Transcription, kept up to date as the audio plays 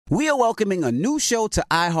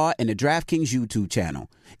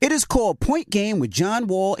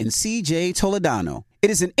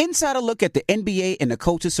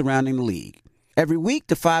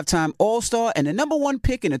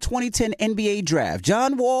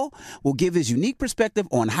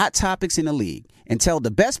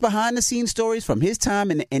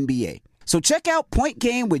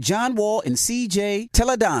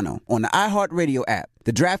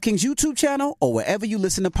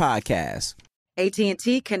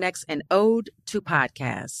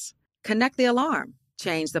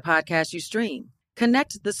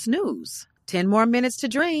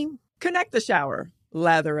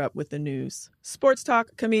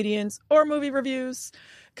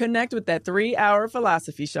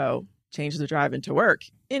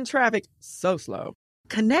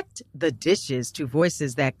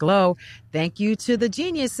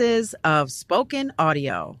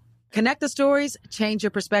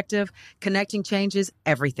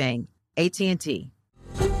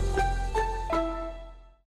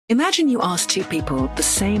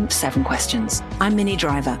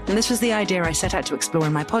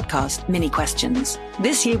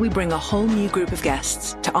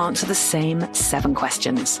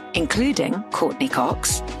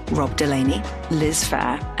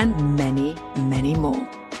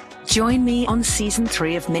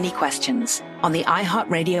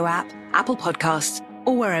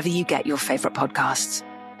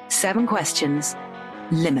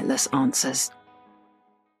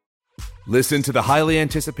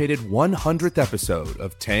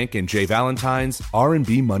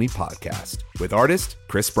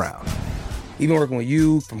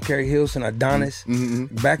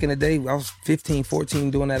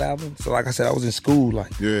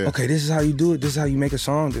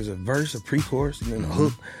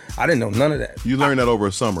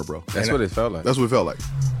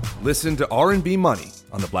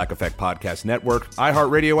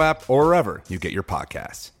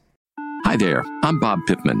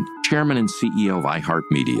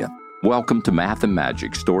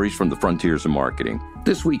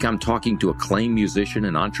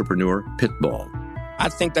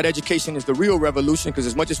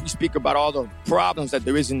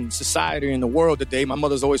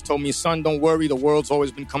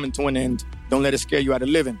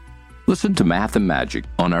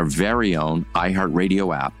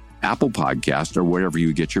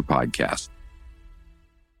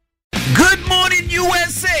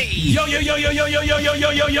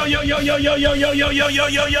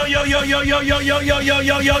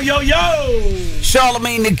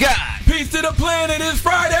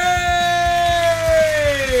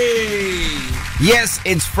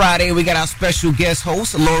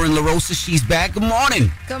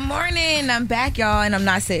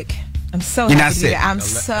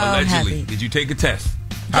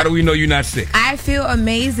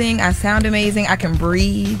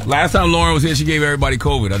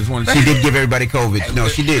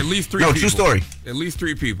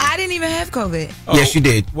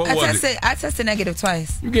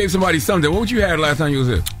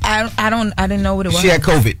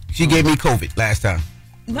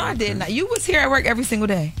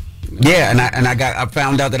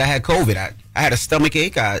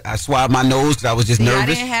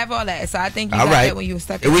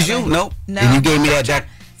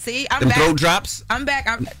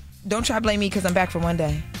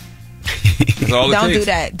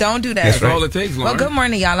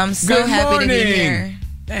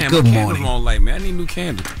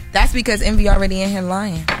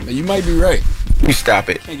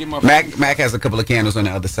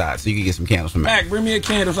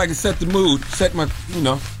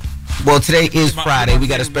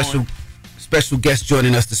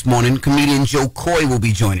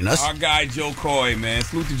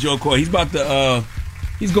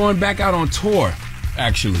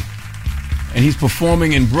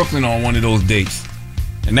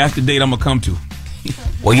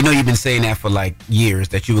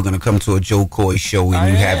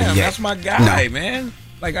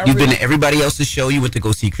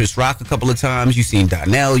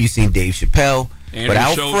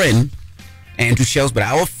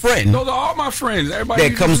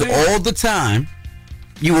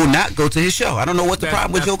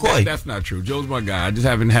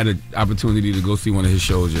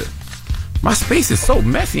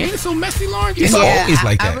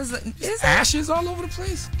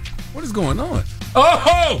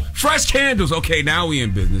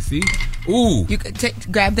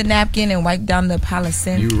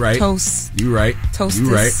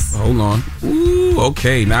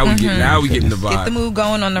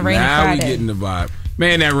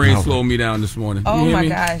Man, that rain slowed me down this morning. Oh, my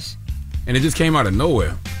gosh. And it just came out of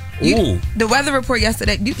nowhere. Ooh. The weather report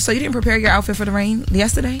yesterday, so you didn't prepare your outfit for the rain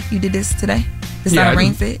yesterday? You did this today? It's not a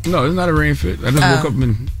rain fit? No, it's not a rain fit. I just woke up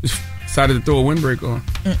and decided to throw a windbreak on.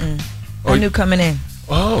 I knew coming in.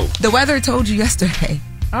 Oh. The weather told you yesterday.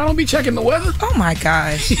 I don't be checking the weather. Oh, my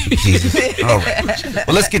gosh. Jesus. All right.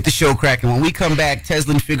 Well, let's get the show cracking. When we come back,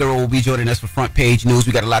 Teslin Figaro will be joining us for Front Page News.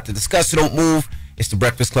 We got a lot to discuss, so don't move. It's The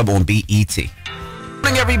Breakfast Club on BET.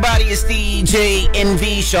 Good morning, everybody. It's DJ NV,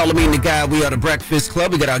 Charlamagne the Guy. We are The Breakfast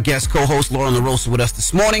Club. We got our guest co-host, Loren LoRosa, with us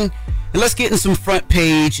this morning. And let's get in some Front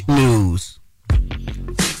Page News.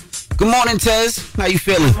 Good morning, Tez. How you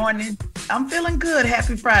feeling? Good morning. I'm feeling good.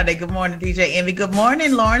 Happy Friday. Good morning, DJ Envy. Good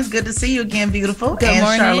morning, Lawrence. Good to see you again, beautiful. Good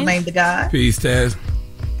morning. Charlamagne the Guy. Peace, Tez.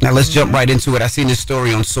 Now, let's jump right into it. I seen this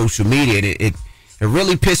story on social media. It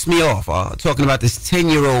really pissed me off. Talking about this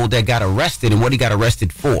 10-year-old that got arrested and what he got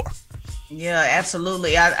arrested for. Yeah,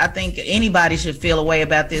 absolutely. I think anybody should feel a way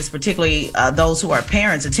about this, particularly those who are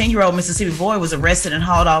parents. A 10-year-old Mississippi boy was arrested and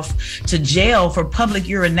hauled off to jail for public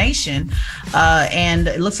urination. And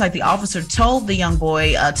it looks like the officer told the young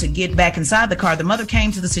boy to get back inside the car. The mother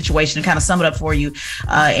came to the situation and kind of sum it up for you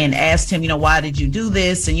and asked him, why did you do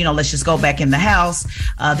this? And, let's just go back in the house.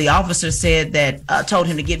 The officer said that told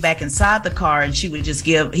him to get back inside the car and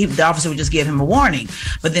the officer would just give him a warning.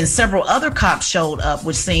 But then several other cops showed up,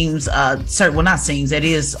 which seems that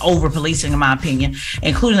is over policing in my opinion,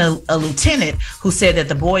 including a lieutenant who said that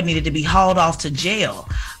the boy needed to be hauled off to jail.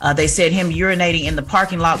 They said him urinating in the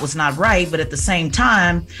parking lot was not right, but at the same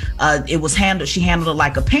time, she handled it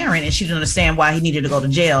like a parent, and she didn't understand why he needed to go to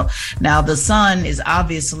jail. Now, the son is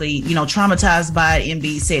obviously, traumatized by it.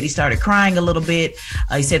 MB said he started crying a little bit.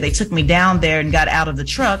 He said they took me down there and got out of the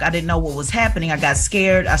truck. I didn't know what was happening. I got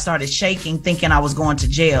scared. I started shaking, thinking I was going to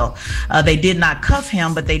jail. They did not cuff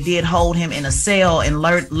him, but they did hold him in a cell and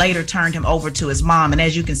later turned him over to his mom. And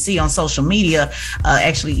as you can see on social media,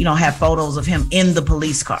 have photos of him in the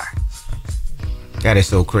police car. That is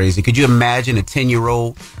so crazy. Could you imagine a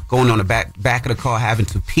 10-year-old going on the back of the car having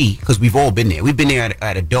to pee? Because we've all been there. We've been there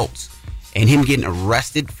at adults. And him getting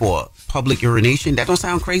arrested for public urination, that don't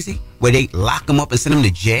sound crazy? Where they lock him up and send him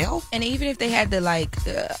to jail? And even if they had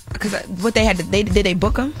to, because what they had to, did they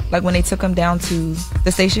book him? Like when they took him down to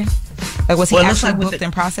the station? Like was he actually booked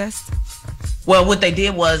and processed? Well, what they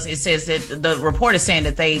did was, it says that the report is saying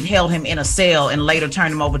that they held him in a cell and later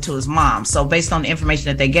turned him over to his mom. So based on the information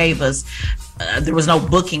that they gave us, there was no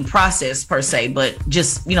booking process per se, but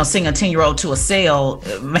just, sending a 10-year-old to a cell,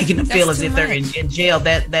 making them feel as if they're in jail,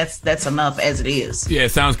 that's enough as it is. Yeah,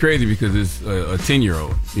 it sounds crazy because it's a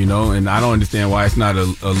 10-year-old, and I don't understand why it's not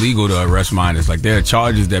illegal to arrest minors. Like, there are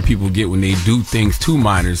charges that people get when they do things to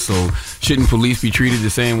minors, so shouldn't police be treated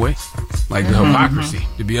the same way? Like the hypocrisy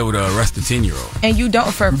to be able to arrest a 10-year-old. And you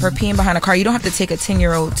don't, for peeing behind a car, you don't have to take a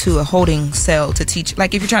 10-year-old to a holding cell to teach.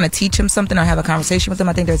 Like, if you're trying to teach him something or have a conversation with him,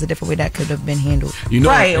 I think there's a different way that could have been handled.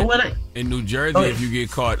 Right. In New Jersey, if you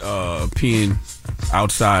get caught peeing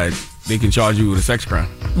outside, they can charge you with a sex crime.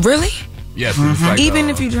 Really? Yes. It's like, even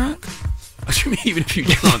if you're drunk? What you mean, even if you're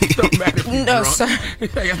drunk? It don't matter if you're no, drunk. sir.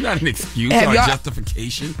 That's not an excuse or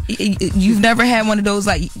justification. You've never had one of those,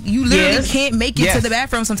 like, you literally can't make it to the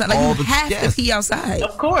bathroom sometimes. Like, you have to pee outside.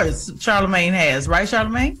 Of course. Charlamagne has. Right,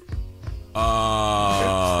 Charlamagne?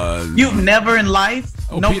 You've never in life?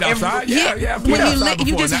 Peed outside? Yeah. When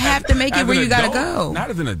you just have to make it where you gotta go. Not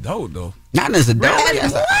as an adult, though. Not as an adult.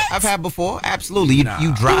 Yes, I've had before. Absolutely.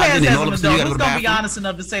 You driving and all of a sudden you gotta go to the bathroom. Who's gonna be honest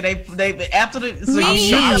enough to say they after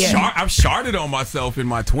the? I've sharted on myself in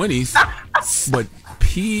my 20s, but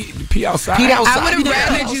pee outside.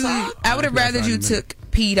 I would have rather you took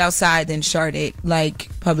peed outside than sharted like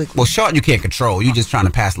publicly. Well, shart you can't control. You're just trying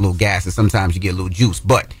to pass a little gas, and sometimes you get a little juice,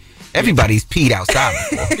 but. Everybody's peed outside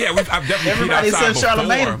before. Yeah, I've definitely peed outside before.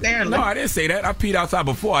 Charlamagne, apparently. No, I didn't say that. I peed outside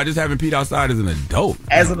before. I just haven't peed outside as an adult.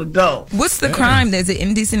 What's the crime? Is it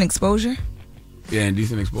indecent exposure? Yeah,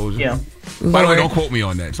 indecent exposure. Yeah. By the way, don't quote me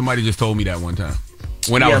on that. Somebody just told me that one time.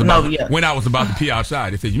 When I was about to pee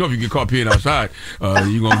outside, they said, if you get caught peeing outside, they're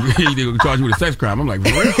gonna charge you with a sex crime. I'm like,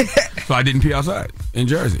 for real? So I didn't pee outside in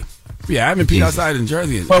Jersey. Yeah, I haven't peed outside in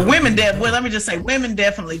Jersey. Well, let me just say, women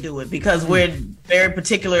definitely do it because we're very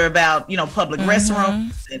particular about, public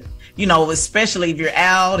restrooms and, especially if you're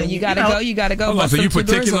out and you gotta go. So you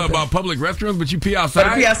particular about public restrooms, but you pee outside?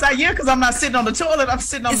 But I pee outside, yeah, because I'm not sitting on the toilet. I'm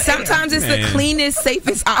sitting on the Sometimes it's the cleanest,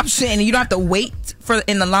 safest option, and you don't have to wait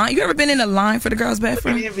in the line. You ever been in a line for the girls'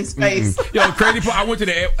 bathroom? Yo, crazy part. I went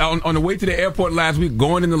to on the way to the airport last week,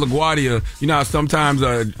 going into LaGuardia. You know how sometimes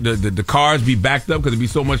the cars be backed up because there be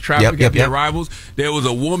so much traffic at the arrivals. There was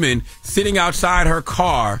a woman sitting outside her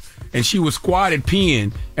car and she was squatted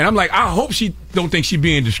peeing, and I'm like, I hope she don't think she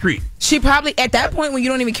being discreet. She probably, at that point when you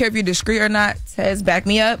don't even care if you're discreet or not, says, back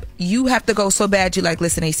me up, you have to go so bad you like,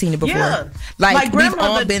 listen, they seen it before. Yeah. Like we've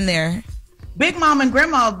all been there. Big Mom and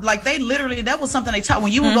Grandma, like they literally, that was something they taught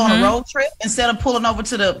when you would go on a road trip. Instead of pulling over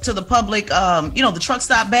to the public, the truck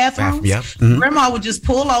stop bathrooms. Yep. Grandma would just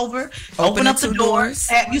pull over, open up the doors,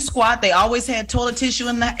 have you squat. They always had toilet tissue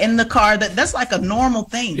in the car. That's like a normal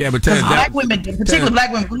thing. Yeah, but black women, particularly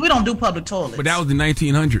black women, we don't do public toilets. But that was the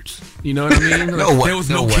 1900s. You know what I mean? There was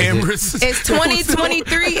no cameras. It's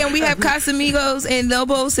 2023, and we have Casamigos and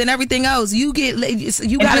Lobos and everything else. You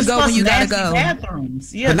gotta go when you gotta go.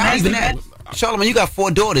 Bathrooms. Yeah, but not even that. Charlamagne, you got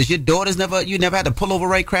 4 daughters. Your daughters you never had to pull over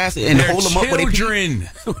right crass and hold them up with children.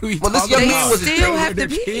 Well, this young man was still have to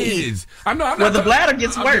be kids. I'm not. Well, the bladder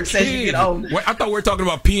gets worse as you get older. I thought we were talking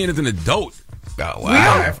about peeing as an adult. Oh,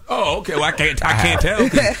 wow. Oh, okay. Well, I can't tell.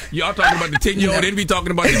 Y'all talking about the 10-year-old, and be talking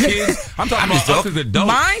about the kids. I'm talking about us as adults.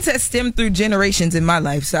 Mine has stemmed through generations in my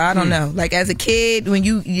life, so I don't know. Like as a kid, when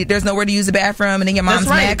there's nowhere to use the bathroom, and then your mom's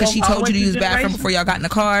mad because she told you to use the bathroom before y'all got in the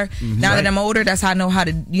car. Now that I'm older, that's how I know how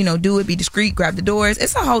to do it. Be discreet, grab the doors.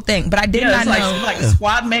 It's a whole thing. But I did not know like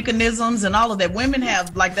squat mechanisms and all of that. Women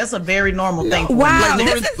have that's a very normal thing. Wow,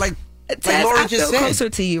 like Loren just said. Closer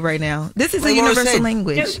to you right now. This is a universal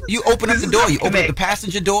language. You open up the door. You open up the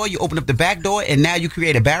passenger door. You open up the back door, and now you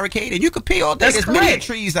create a barricade, and you could pee all day. There's many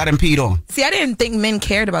trees I done peed on. See, I didn't think men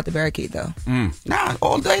cared about the barricade though. Nah,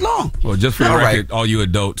 all day long. Well, just for the record, all you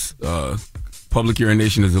adults, public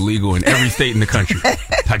urination is illegal in every state in the country.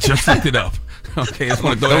 I just looked it up. Okay, I just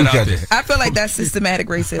want to throw that out there. I feel like that's systematic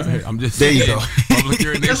racism. I'm just saying. There you go. Public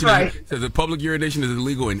urination says that public urination is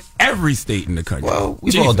illegal in every state in the country. Well,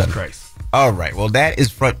 we've all done it. All right. Well, that is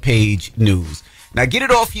front page news. Now, get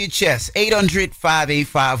it off your chest.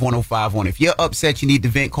 800-585-1051. If you're upset, you need to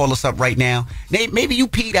vent, call us up right now. Maybe you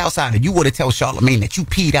peed outside, and you would have tell Charlamagne that you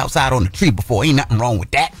peed outside on the tree before. Ain't nothing wrong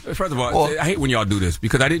with that. First of all, I hate when y'all do this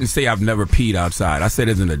because I didn't say I've never peed outside. I said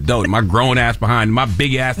as an adult. My grown ass behind my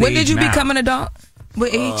big ass. When did you become an adult?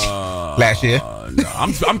 What age? Last year. No,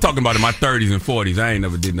 I'm talking about in my 30s and 40s. I ain't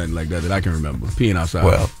never did nothing like that I can remember. Peeing outside.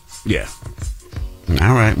 Well, yeah.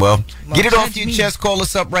 All right. Well, get it off your chest. Call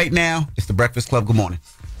us up right now. It's The Breakfast Club. Good morning.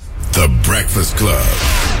 The Breakfast Club.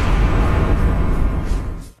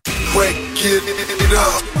 Wake it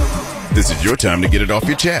up. This is your time to get it off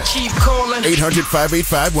your chest. Keep calling.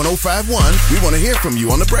 800-585-1051. We want to hear from you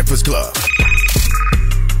on The Breakfast Club.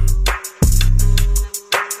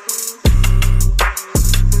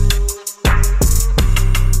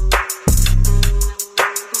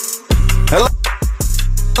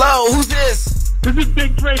 Hello, who's this? This is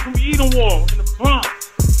Big Dre from Edenwald in the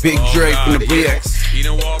Bronx. Big Dre from the BX.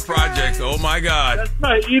 Edenwald Projects. Oh my God. That's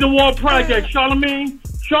right, Edenwald Projects. Charlamagne,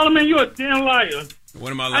 you're a damn liar. What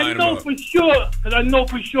am I lying about? I know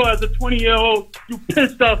for sure as a 20-year-old, you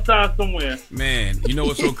pissed outside somewhere. Man, you know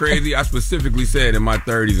what's so crazy? I specifically said in my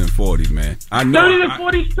 30s and 40s, man. I know. 30s and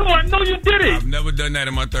 40s too. I know you did it. I've never done that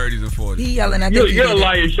in my 30s and 40s. He yelling at You're a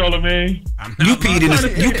liar, Charlamagne. You peed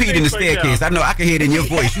in the staircase. I know. I can hear it in your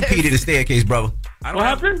voice. You peed in the staircase, brother. What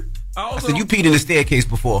happened? I said you peed in the staircase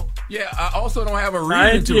before. Yeah, I also don't have a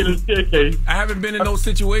reason to. In the staircase. I haven't been in those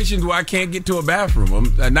situations where I can't get to a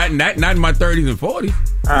bathroom. Not in my 30s and 40s.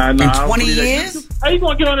 In 20 years? How you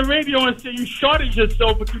gonna get on the radio and say you shorted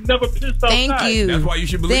yourself, but you never pissed outside? Thank you. That's why you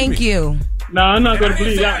should believe me. Thank you. No, I'm not gonna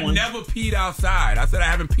believe that one. I never peed outside. I said I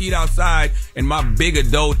haven't peed outside in my big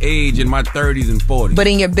adult age in my 30s and 40s. But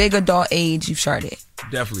in your big adult age, you've sharded.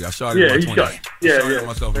 Definitely, I sharded in my 20s. Yeah.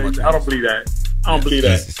 Myself in my 30s. I don't believe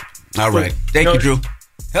that. All right. Thank you, Drew.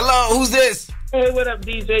 Hello, who's this? Hey, what up,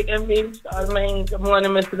 DJ MB? Charlamagne. Good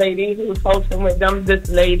morning, Miss Lady. Who's hosting with them? This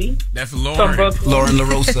lady. That's Loren. Loren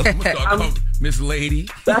LoRosa. Miss Lady.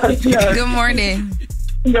 Good morning.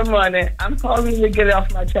 Good morning. I'm calling to get it off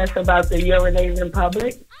my chest about the urinating in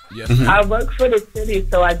public. Yes. I work for the city,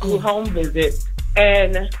 so I do home visits.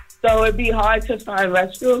 And so it'd be hard to find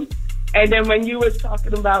restrooms. And then when you was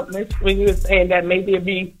talking about, when you were saying that maybe it'd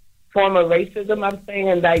be form of racism, I'm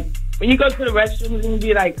saying, like, when you go to the restrooms and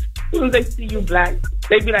be like, as soon as they see you black,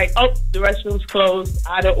 they be like, oh, the restroom's closed,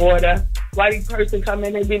 out of order. White person come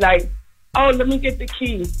in, they be like, oh, let me get the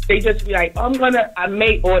key. They just be like, oh, I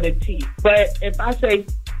may order tea. But if I say,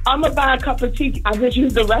 I'm going to buy a cup of tea, I just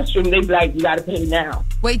use the restroom, they be like, you got to pay now.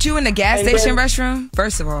 Wait, you in the gas station restroom?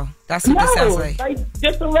 First of all, that's what this sounds like. Like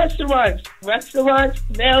different restaurants,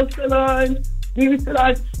 nail salons, beauty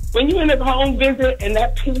salons. When you in a home visit and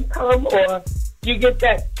that pee come, or you get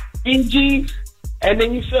that BG, and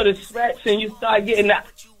then you feel the sweats and you start getting that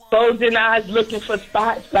bulging eyes looking for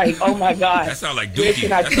spots, like, oh my God. That sounds like dookie. You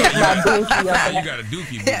got a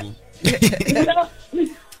dookie, boo-boo.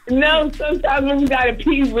 No, sometimes when you gotta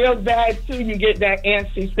pee real bad too, you get that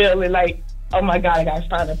antsy feeling like, oh my God, I gotta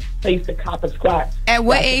find a place to cop a squat. At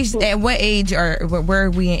what age? Or where are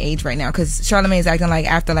we in age right now? Because Charlamagne's acting like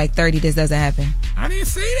after like 30, this doesn't happen. I didn't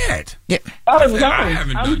say that. Yeah. Oh no,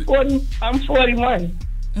 I'm 40. I'm 41.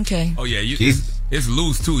 Okay. Oh yeah, it's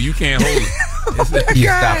loose too. You can't hold it.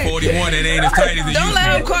 It's 41. It ain't as tight as it Don't used let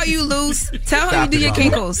to him call you loose. Tell him you do your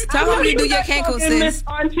kinkles. Tell him you do your kinkles, sis.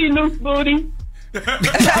 Auntie Loose Booty.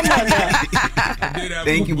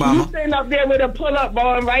 Thank you, Mama. You sitting up there with a pull-up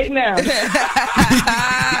on right now.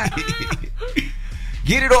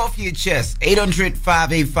 Get it off your chest.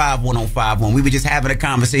 800-585-1051. We were just having a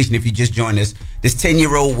conversation if you just joined us. This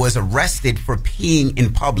 10-year-old was arrested for peeing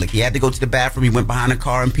in public. He had to go to the bathroom. He went behind a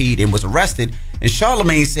car and peed and was arrested. And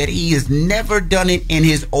Charlamagne said he has never done it in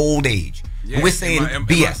his old age. Yeah, and we're saying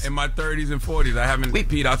BS. In my 30s and 40s, I haven't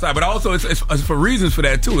peed outside. But also, it's for reasons for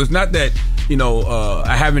that, too. It's not that,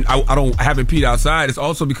 I haven't peed outside. It's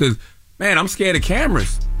also because, man, I'm scared of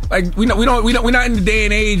cameras. Like, we're not in the day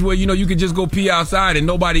and age where, you can just go pee outside and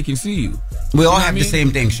nobody can see you. We all have the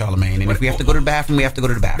same thing, Charlamagne. And if we have to go to the bathroom, we have to go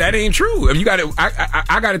to the bathroom. That ain't true. I mean,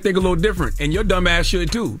 I got to think a little different. And your dumb ass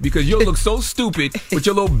should, too. Because you'll look so stupid with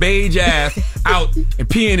your little beige ass out and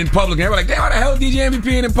peeing in public. And everybody's like, damn, how the hell DJ be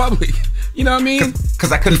peeing in public? You know what I mean?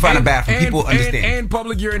 Because I couldn't find a bathroom. People understand. And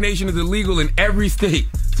public urination is illegal in every state.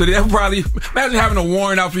 So they'll probably, imagine having a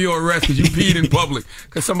warrant out for your arrest because you peed in public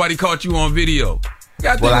because somebody caught you on video.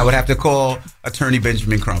 Well, I would have to call Attorney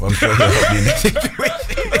Benjamin Crump. I'm sure he'll help me in this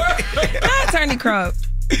situation. Attorney Crump.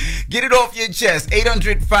 Get it off your chest.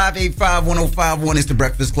 800-585-1051 is the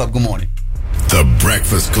Breakfast Club. Good morning. The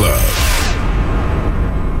Breakfast Club.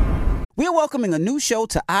 We're welcoming a new show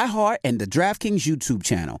to iHeart and the DraftKings YouTube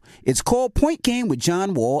channel. It's called Point Game with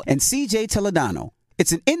John Wall and CJ Toledano.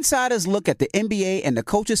 It's an insider's look at the NBA and the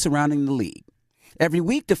coaches surrounding the league. Every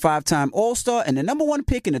week, the 5-time All-Star and the number one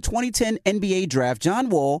pick in the 2010 NBA Draft, John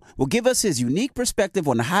Wall, will give us his unique perspective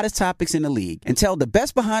on the hottest topics in the league and tell the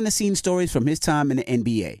best behind-the-scenes stories from his time in the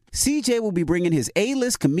NBA. CJ will be bringing his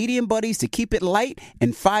A-list comedian buddies to keep it light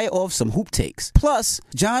and fire off some hoop takes. Plus,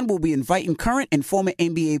 John will be inviting current and former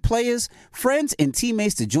NBA players, friends, and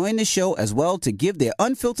teammates to join the show as well to give their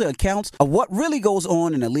unfiltered accounts of what really goes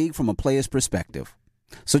on in the league from a player's perspective.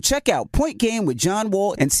 So check out Point Game with John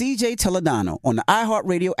Wall and CJ Toledano on the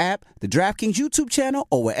iHeartRadio app, the DraftKings YouTube channel,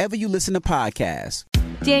 or wherever you listen to podcasts.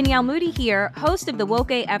 Danielle Moody here, host of the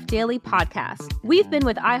Woke AF Daily podcast. We've been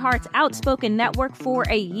with iHeart's Outspoken Network for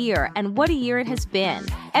a year, and what a year it has been.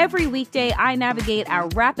 Every weekday, I navigate our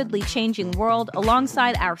rapidly changing world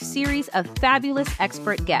alongside our series of fabulous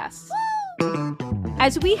expert guests.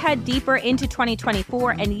 As we head deeper into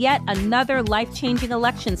 2024 and yet another life-changing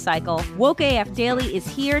election cycle, Woke AF Daily is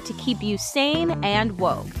here to keep you sane and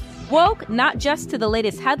woke. Woke not just to the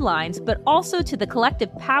latest headlines, but also to the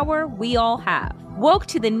collective power we all have. Woke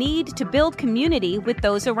to the need to build community with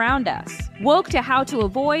those around us. Woke to how to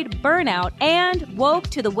avoid burnout, and woke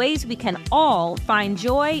to the ways we can all find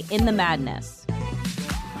joy in the madness.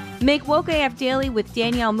 Make Woke AF Daily with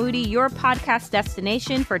Danielle Moody your podcast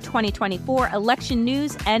destination for 2024 election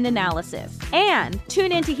news and analysis. And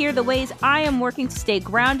tune in to hear the ways I am working to stay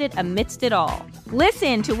grounded amidst it all.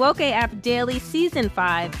 Listen to Woke AF Daily Season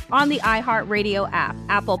 5 on the iHeartRadio app,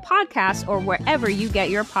 Apple Podcasts, or wherever you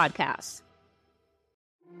get your podcasts.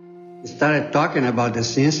 We started talking about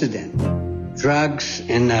this incident. Drugs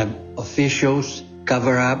and officials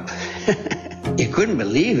cover up. You couldn't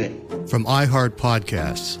believe it. From iHeart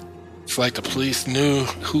Podcasts. It's like the police knew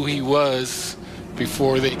who he was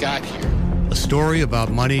before they got here. A story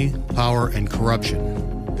about money, power, and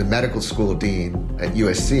corruption. The medical school dean at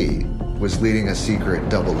USC was leading a secret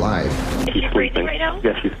double life. She's sleeping right now?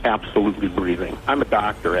 Yes, she's absolutely breathing. I'm a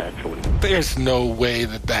doctor, actually. There's no way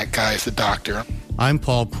that guy's a doctor. I'm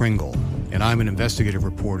Paul Pringle, and I'm an investigative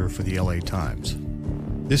reporter for the LA Times.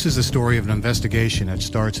 This is the story of an investigation that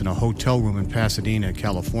starts in a hotel room in Pasadena,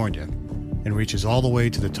 California, and reaches all the way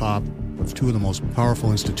to the top of two of the most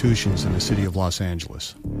powerful institutions in the city of Los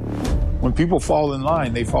Angeles. When people fall in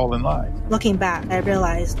line, they fall in line. Looking back, I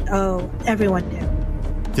realized, everyone knew.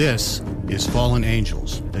 This is Fallen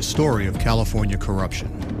Angels, a story of California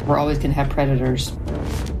corruption. We're always going to have predators.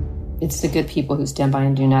 It's the good people who stand by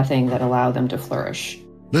and do nothing that allow them to flourish.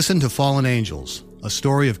 Listen to Fallen Angels, a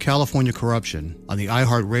story of California corruption on the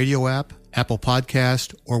iHeartRadio app, Apple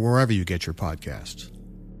Podcast, or wherever you get your podcasts.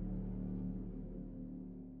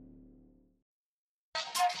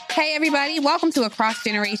 Hey everybody, welcome to Across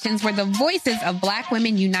Generations, where the voices of Black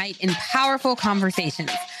women unite in powerful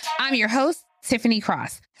conversations. I'm your host, Tiffany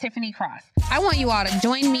Cross. I want you all to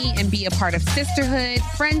join me and be a part of sisterhood,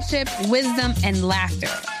 friendship, wisdom, and laughter.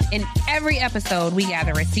 In every episode, we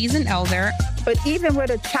gather a seasoned elder. But even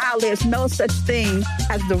with a child, there's no such thing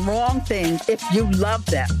as the wrong thing if you love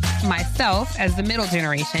them. Myself, as the middle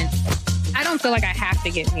generation. I don't feel like I have to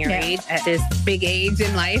get married at this big age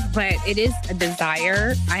in life, but it is a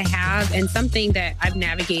desire I have and something that I've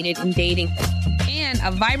navigated in dating. And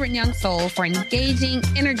a vibrant young soul for engaging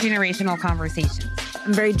intergenerational conversations.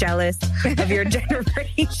 I'm very jealous of your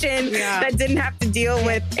generation that didn't have to deal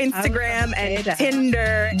with Instagram and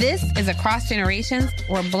Tinder. This is Across Generations,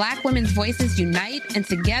 where Black women's voices unite, and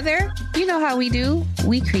together, you know how we do,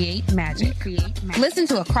 we create magic. Listen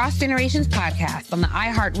to Across Generations podcast on the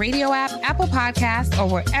iHeartRadio app, Apple Podcasts,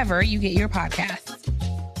 or wherever you get your podcasts.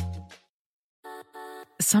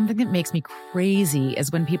 Something that makes me crazy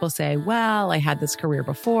is when people say, well, I had this career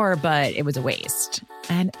before, but it was a waste.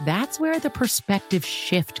 And that's where the perspective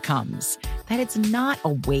shift comes, that it's not a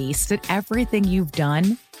waste, that everything you've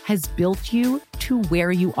done has built you to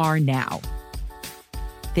where you are now.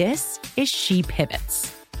 This is She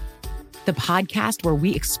Pivots, the podcast where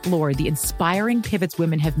we explore the inspiring pivots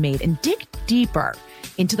women have made and dig deeper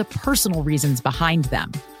into the personal reasons behind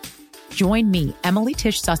them. Join me, Emily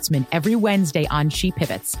Tish Sussman, every Wednesday on She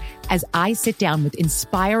Pivots as I sit down with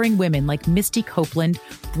inspiring women like Misty Copeland,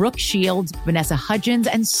 Brooke Shields, Vanessa Hudgens,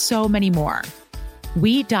 and so many more.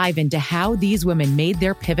 We dive into how these women made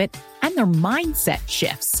their pivot and their mindset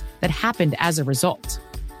shifts that happened as a result.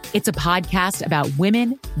 It's a podcast about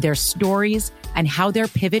women, their stories, and how their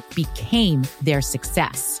pivot became their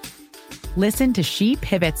success. Listen to She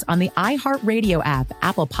Pivots on the iHeartRadio app,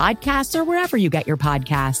 Apple Podcasts, or wherever you get your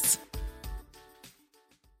podcasts.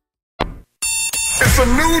 It's a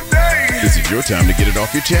new day. This is your time to get it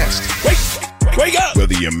off your chest. Wake up.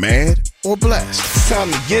 Whether you're mad or blessed. It's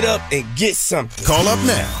time to get up and get something. Call up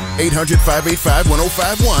now.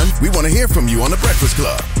 800-585-1051. We want to hear from you on The Breakfast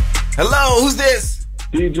Club. Hello, who's this?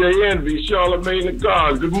 DJ Envy, Charlamagne the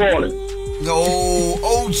God. Good morning. No,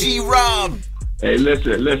 OG Rob. Hey,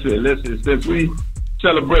 listen. Since we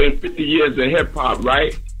celebrating 50 years of hip-hop,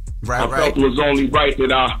 right? I felt it was only right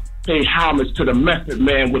that I pay homage to the Method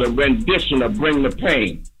Man with a rendition of Bring the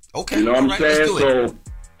Pain. Okay. You know what I'm saying? So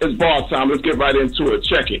it's ball time. Let's get right into it.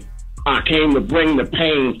 Check it. I came to bring the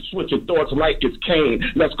pain, switch your thoughts like it's cane.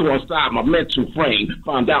 Let's go inside my mental frame,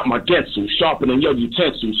 find out my gensu, sharpening your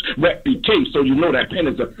utensils. Rep be king, so you know that pen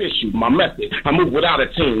is official. My method, I move without a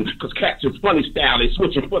team, cause cats is funny style, they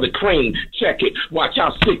switching for the cream. Check it, watch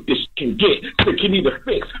how sick this can get. Sick, you need to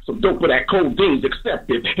fix, some dope for that codeine's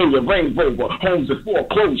accepted. In your Range Rover, homes in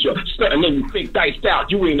foreclosure, stunting and you fake diced out,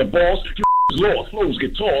 you ain't the boss. You law flows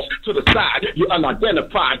get tossed to the side. You're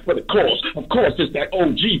unidentified for the cause. Of course, it's that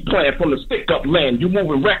OG plan from the stick-up land. You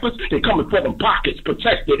moving reckless, they coming for them pockets.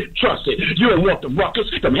 Protect it, trust it. You don't want the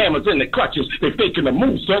ruckus, them hammers in the clutches. They faking the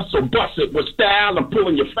move, son, so bust it. With style, I'm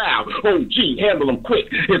pulling your foul. OG, handle them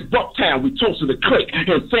quick. It's Bucktown, we toasted the click.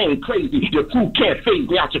 Insane, crazy, your crew can't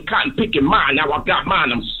phase me out your cotton picking mine. Now I got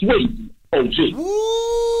mine, I'm swayed. OG.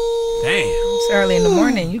 Ooh. Damn. It's early in the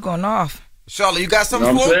morning, you going off. Charlotte, you got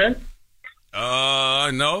something for me?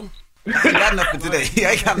 No. I ain't got nothing today.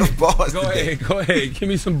 I ain't got no balls today. Go ahead. Give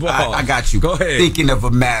me some balls. I got you. Go ahead. Thinking of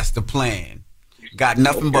a master plan. Got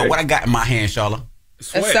nothing but what I got in my hand, Charlotte.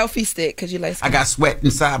 Sweat. A selfie stick, because you like sweat. I got sweat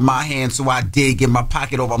inside my hand, so I dig in my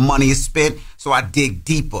pocket. All my money is spent, so I dig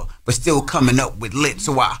deeper, but still coming up with lit.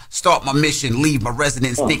 So I start my mission, leave my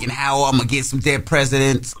residence, thinking how I'm going to get some dead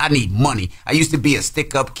presidents. I need money. I used to be a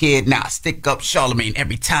stick-up kid. Now I stick up Charlamagne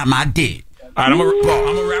every time I did. All right, I'm a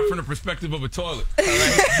rap from the perspective of a toilet. All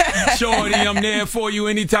right? Shorty, I'm there for you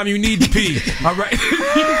anytime you need to pee. All right?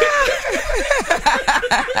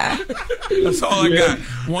 That's all I got.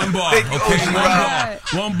 One bar, okay?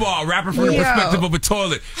 One bar. Rapping from the perspective of a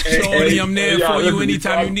toilet. Shorty, I'm there for you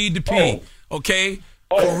anytime you need to pee. Okay?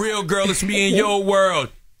 For real, girl, it's me in your world.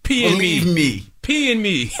 Pee in me. Believe me. Pee in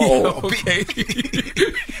me. Okay?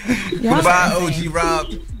 Goodbye, OG Rob.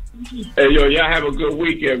 Hey, yo, y'all have a good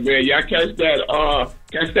weekend, man. Y'all catch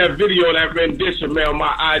that video, that rendition, man, on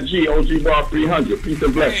my IG, OG Rob 300. Peace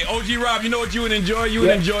and blessings. Hey, OG Rob, you know what you would enjoy? You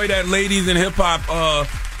would enjoy that Ladies in Hip Hop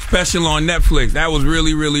special on Netflix. That was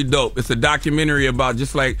really, really dope. It's a documentary about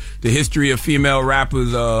just like the history of female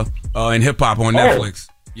rappers in hip hop on Netflix.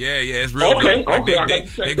 Yeah, it's real dope. Like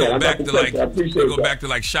they go back to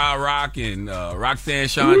like Sha Rock and Roxanne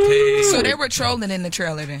Shante. So they were trolling in the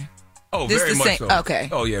trailer then. Oh, very much so. Okay.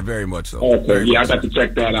 Oh, yeah, very much so. Okay, I got to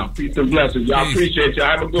check that out. Peace and blessings. Y'all appreciate y'all.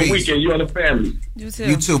 Have a good weekend. You and the family. You too.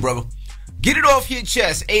 You too, brother. Get it off your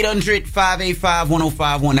chest.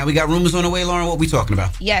 800-585-1051. Now we got rumors on the way, Loren. What we talking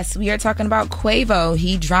about? Yes, we are talking about Quavo.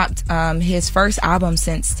 He dropped his first album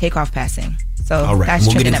since Takeoff passing. So all right, that's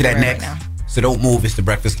we'll get into that next. Right now. So don't move. It's The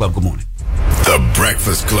Breakfast Club. Good morning. The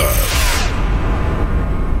Breakfast Club.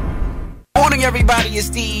 Morning, everybody. It's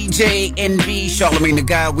DJ NV, Charlamagne the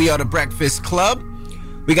God. We are The Breakfast Club.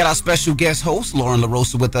 We got our special guest host, Loren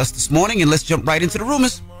LoRosa, with us this morning, and let's jump right into the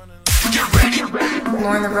rumors.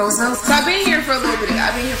 Loren LoRosa. So I've been here for a little bit.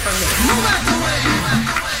 I've been here for a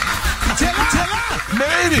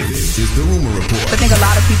minute. This is the Rumor Report. I think a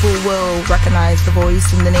lot of people will recognize the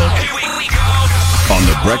voice and the name. On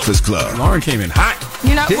The Breakfast Club. Loren came in hot.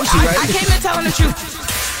 You know, I came in telling the truth.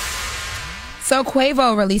 So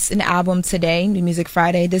Quavo released an album today, New Music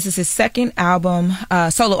Friday. This is his second album,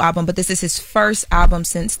 solo album, but this is his first album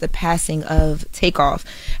since the passing of Takeoff.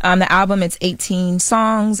 The album, it's 18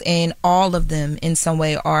 songs, and all of them in some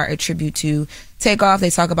way are a tribute to Takeoff. They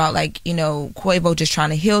talk about, like, you know, Quavo just trying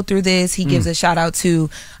to heal through this. He gives a shout out to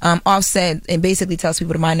Offset and basically tells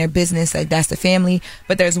people to mind their business, like that's the family.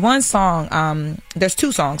 But there's one song, there's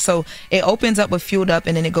two songs. So it opens up with Fueled Up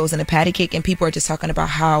and then it goes into Patty Cake, and people are just talking about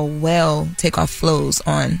how well Takeoff flows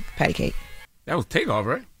on Patty Cake. That was Takeoff,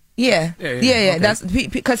 right? Yeah. Okay. That's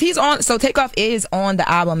because he's on. So Takeoff is on the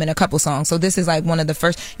album in a couple songs. So this is like one of the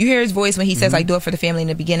first. You hear his voice when he says like "do it for the family" in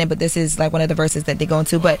the beginning, but this is like one of the verses that they go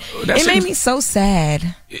into. But it made me so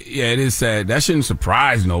sad. Yeah, it is sad. That shouldn't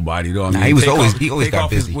surprise nobody, though. I mean, he always Takeoff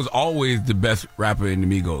got busy. was always the best rapper in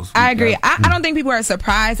the Migos. I agree. I don't think people are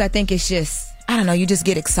surprised. I think it's just, I don't know. You just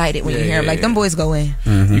get excited when you hear him. Like them boys go in.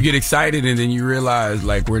 You get excited, and then you realize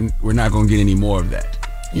like we're not gonna get any more of that.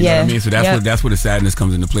 You know what I mean? So that's where the sadness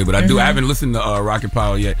comes into play. But I haven't listened to Rocket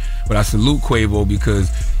Power yet, but I salute Quavo because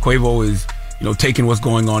Quavo is, you know, taking what's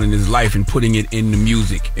going on in his life and putting it in the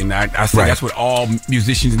music. And I say that's what all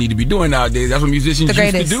musicians need to be doing nowadays. That's what musicians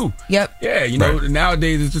used to do. Yep. Yeah, you know,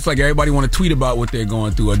 nowadays it's just like everybody want to tweet about what they're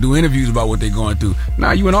going through or do interviews about what they're going through.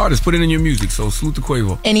 Nah, you an artist, put it in your music. So salute to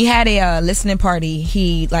Quavo. And he had a listening party.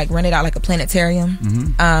 He like rented out like a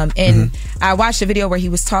planetarium. And I watched a video where he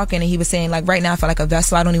was talking and he was saying like, right now I feel like a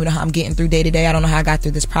vessel. I don't even know how I'm getting through day to day. I don't know how I got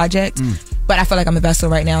through this project. But I feel like I'm a vessel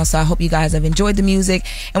right now, so I hope you guys have enjoyed the music.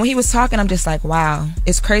 And when he was talking, I'm just like, wow,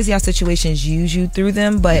 it's crazy how situations use you through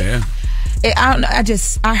them. But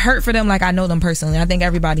I hurt for them like I know them personally. I think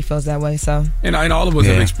everybody feels that way. So and all of us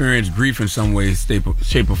have experienced grief in some way, shape,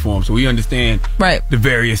 or form. So we understand the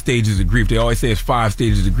various stages of grief. They always say it's 5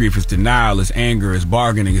 stages of grief. It's denial, it's anger, it's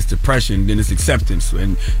bargaining, it's depression, then it's acceptance.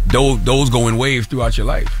 And those go in waves throughout your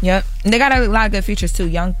life. Yep. And they got a lot of good features too.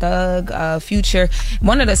 Young Thug, Future.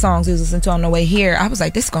 One of the songs we was listening to on the way here, I was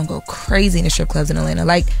like, this is gonna go crazy in the strip clubs in Atlanta.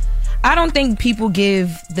 Like, I don't think people give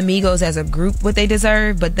the Migos as a group what they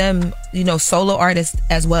deserve, but them, you know, solo artists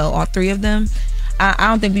as well, all 3 of them, I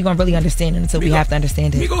don't think we're gonna really understand it until we have to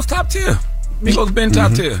understand it. Migos top tier. Migos been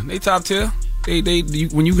top tier. They top tier.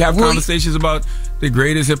 When you have conversations about the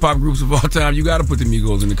greatest hip hop groups of all time, you got to put the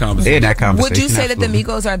Migos in the conversation. They're in that conversation. Would you say that the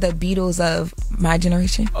Migos are the Beatles of my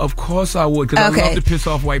generation? Of course I would, because I love to piss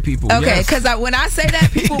off white people. Okay, because when I say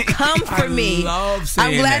that, people come for me. Love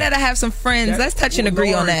saying I'm glad that I have some friends. Let's touch and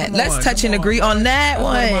agree on that. Let's touch and agree on that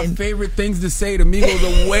one. One of my favorite things to say. The Migos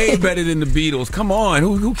are way better than the Beatles. Come on,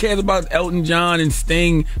 who cares about Elton John and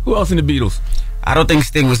Sting? Who else in the Beatles? I don't think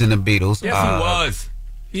Sting was in the Beatles. Yes, he was.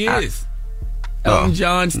 He is. Elton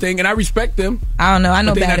John, Sting, and I respect them. I don't know. I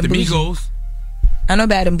know Bad and Bougie. Migos. I know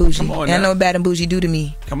Bad and Bougie. Come on I know what Bad and Bougie do to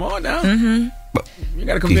me. Come on now. You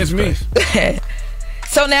got to convince me.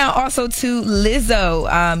 So now also to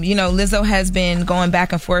Lizzo. You know, Lizzo has been going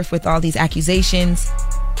back and forth with all these accusations.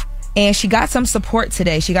 And she got some support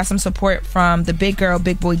today. She got some support from the Big Girl,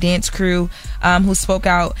 Big Boy dance crew who spoke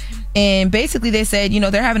out. And basically they said, you know,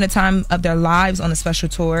 they're having a time of their lives on a special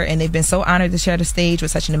tour. And they've been so honored to share the stage with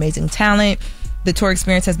such an amazing talent. The tour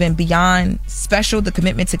experience has been beyond special. The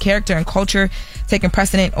commitment to character and culture, taking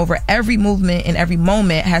precedent over every movement and every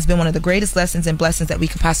moment, has been one of the greatest lessons and blessings that we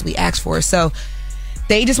could possibly ask for. So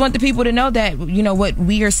they just want the people to know that, you know, what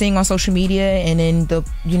we are seeing on social media and in the,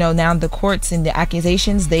 you know, now the courts and the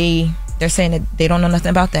accusations, they're saying that they don't know nothing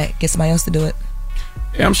about that. Get somebody else to do it.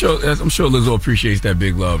 Yeah, I'm sure Lizzo appreciates that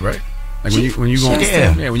big love, right? Like when you going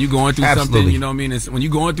through something, you know what I mean? It's when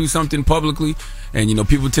you're going through something publicly and, you know,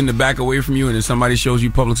 people tend to back away from you and then somebody shows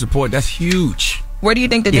you public support, that's huge. Where do you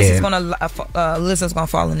think that this is Lizzo's gonna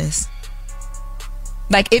fall in this?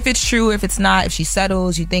 Like, if it's true, if it's not, if she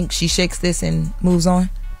settles, you think she shakes this and moves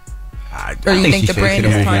on? Or you think the brand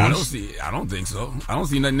is tarnished? I don't think so. I don't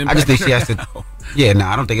see nothing impacting I just think she has now. to.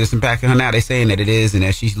 I don't think it's impacting her now. They're saying that it is and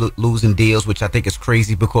that she's losing deals, which I think is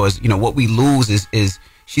crazy because, you know, what we lose is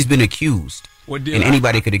She's been accused. And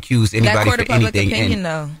anybody could accuse anybody for anything. Opinion,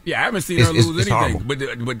 though. Yeah, I haven't seen her lose anything.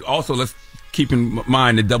 But also, let's keep in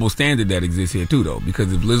mind the double standard that exists here too, though.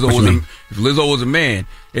 Because if Lizzo was a man,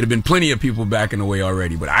 it'd have been plenty of people backing away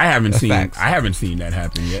already. But I haven't seen that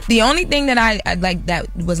happen yet. The only thing that I like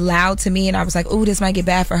that was loud to me, and I was like, "Oh, this might get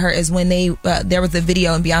bad for her," is when there was a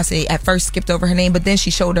video and Beyonce at first skipped over her name, but then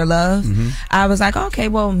she showed her love. I was like, "Okay,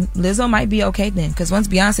 well, Lizzo might be okay then," because once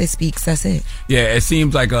Beyonce speaks, that's it. Yeah, it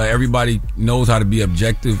seems like everybody knows how to be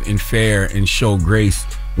objective and fair and show grace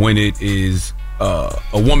when it is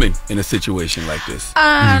a woman in a situation like this.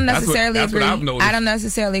 I don't necessarily agree. That's what I've noticed. I don't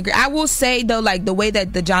necessarily agree. I will say though, like the way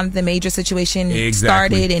that the Jonathan Major situation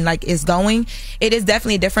started and like is going, it is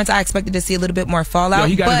definitely a difference. I expected to see a little bit more fallout.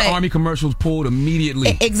 He got his Army commercials pulled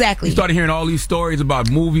immediately. Exactly. He started hearing all these stories about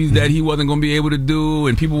movies that he wasn't going to be able to do,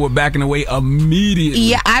 and people were backing away immediately.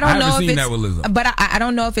 Yeah, I don't know if it's that with Lizzo. But I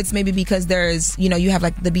don't know if it's maybe because there's, you have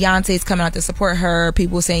like the Beyonce's coming out to support her,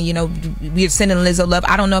 people saying, we're sending Lizzo love.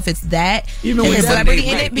 I don't know if it's that. Even with celebrity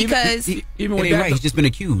in it, because even with that, he's just been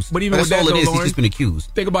accused. But even that's with all that, it is. Loren, He's just been accused.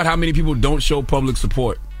 Think about how many people don't show public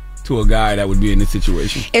support to a guy that would be in this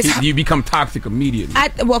situation. You become toxic immediately.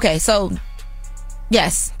 Okay, so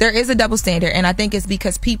yes, there is a double standard, and I think it's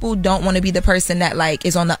because people don't want to be the person that like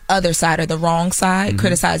is on the other side or the wrong side,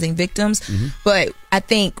 criticizing victims. But I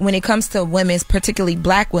think when it comes to women, particularly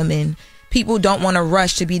black women, people don't want to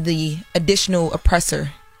rush to be the additional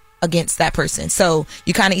oppressor against that person. So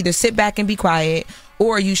you kind of either sit back and be quiet,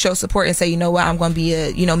 or you show support and say, you know what, I'm going to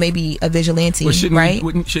be maybe a vigilante, right?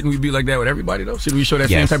 Shouldn't we be like that with everybody, though? Shouldn't we show that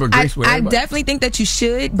same type of grace with everybody? I definitely think that you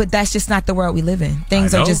should, but that's just not the world we live in.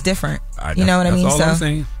 Things are just different. You know what I mean? That's all I'm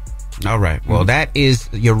saying. All right. Well, that is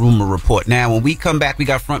your rumor report. Now, when we come back, we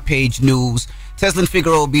got front page news. Teslin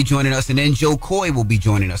Figueroa will be joining us, and then Joe Coy will be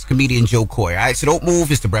joining us, comedian Joe Coy. All right, so don't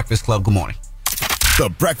move. It's The Breakfast Club. Good morning. The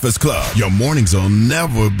Breakfast Club. Your mornings will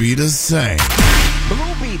never be the same.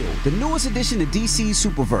 Blue Beetle, the newest addition to DC's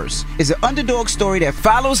Superverse, is an underdog story that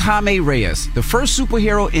follows Jaime Reyes, the first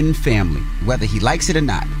superhero in family, whether he likes it or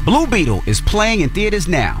not. Blue Beetle is playing in theaters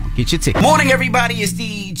now. Get your ticket. Morning, everybody. It's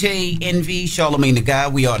DJ Envy, Charlamagne the Guy.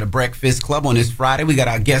 We are The Breakfast Club. On this Friday, we got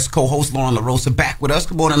our guest co-host, Loren LoRosa, back with us.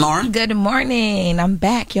 Good morning, Loren. Good morning. I'm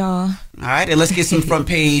back, y'all. All right, and let's get some front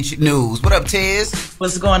page news. What up, Tez?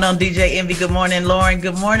 What's going on, DJ Envy? Good morning, Loren.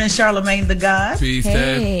 Good morning, Charlamagne the Guy. Peace,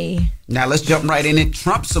 hey. Ted. Now, let's jump right in it.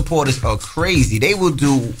 Trump supporters are crazy. They will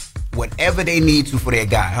do whatever they need to for their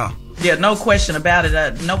guy, huh? Yeah, no question about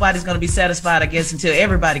it. Nobody's going to be satisfied, I guess, until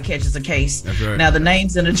everybody catches a case. That's right. Now, the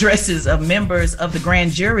names and addresses of members of the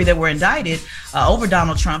grand jury that were indicted over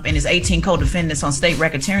Donald Trump and his 18 co-defendants on state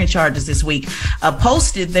racketeering charges this week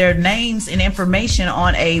posted their names and information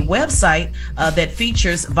on a website that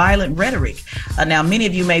features violent rhetoric. Now, many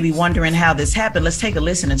of you may be wondering how this happened. Let's take a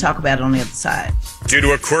listen and talk about it on the other side. Due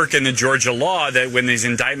to a quirk in the Georgia law that when these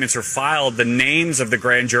indictments are filed, the names of the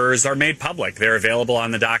grand jurors are made public. They're available on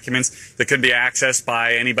the documents that could be accessed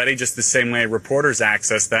by anybody, just the same way reporters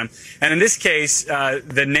access them. And in this case,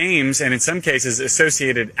 the names and in some cases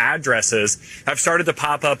associated addresses have started to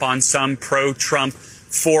pop up on some pro-Trump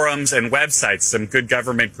forums and websites. Some good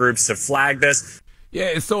government groups have flagged this. Yeah,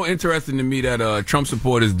 it's so interesting to me that Trump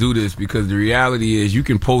supporters do this, because the reality is you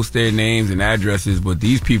can post their names and addresses, but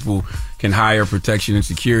these people can hire protection and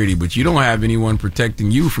security, but you don't have anyone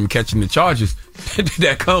protecting you from catching the charges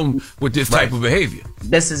that come with this type of behavior.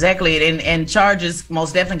 That's exactly it. And charges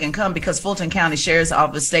most definitely can come because Fulton County Sheriff's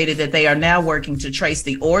Office stated that they are now working to trace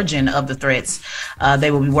the origin of the threats.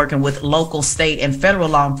 They will be working with local, state, and federal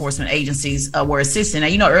law enforcement agencies were assisting.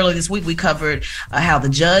 Now, earlier this week we covered how the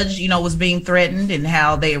judge, was being threatened and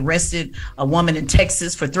how they arrested a woman in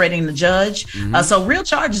Texas for threatening the judge. So real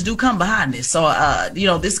charges do come behind this. So,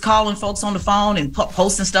 this calling folks on the phone and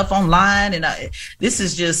posting stuff online, and this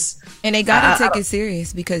is just... And they got to take it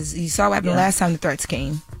serious because you saw what happened last time the threats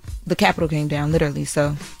came. The Capitol came down, literally.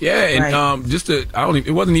 So yeah, and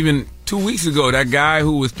it wasn't even 2 weeks ago that guy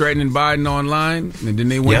who was threatening Biden online, and then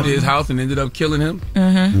they went to his house and ended up killing him.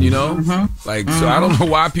 So I don't know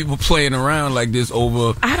why people playing around like this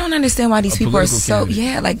over. I don't understand why these people are so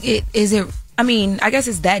I mean, I guess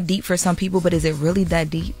it's that deep for some people, but is it really that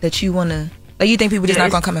deep that you want to? Like, you think people just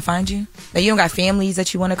not gonna come and find you? Like, you don't got families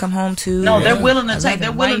that you want to come home to? No, they're willing to take.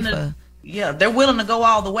 They're willing to. Yeah, they're willing to go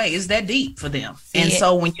all the way. It's that deep for them. And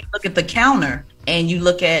so when you look at the counter and you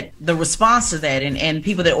look at the response to that, and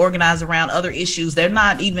people that organize around other issues, they're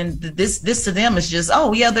not even this to them is just,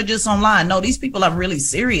 they're just online. No, these people are really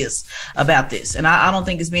serious about this, and I don't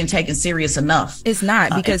think it's being taken serious enough. It's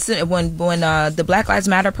not, because when the Black Lives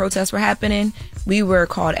Matter protests were happening, we were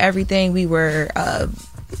called everything. We were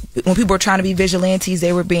when people were trying to be vigilantes,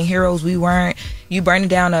 they were being heroes. We weren't. You burning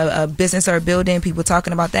down a business or a building, people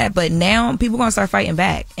talking about that. But now people going to start fighting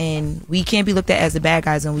back. And we can't be looked at as the bad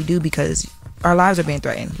guys, and we do, because our lives are being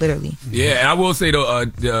threatened, literally. Yeah, and I will say, though,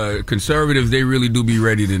 the conservatives, they really do be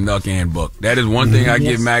ready to knuck and buck. That is one thing I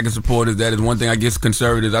give MAGA supporters. That is one thing I give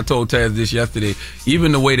conservatives. I told Taz this yesterday.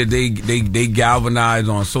 Even the way that they galvanize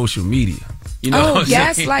on social media. You know what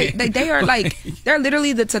I'm saying? Like they are like, they're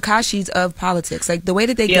literally the Tekashis of politics. Like the way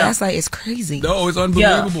that they gaslight is crazy. No, it's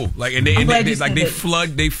unbelievable. Yeah. Like, and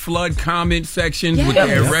they flood comment sections with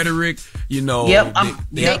their rhetoric. You know,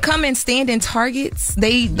 they come and stand in Targets.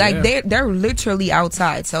 They're literally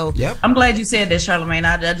outside. So I'm glad you said that, Charlamagne.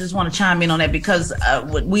 I just want to chime in on that, because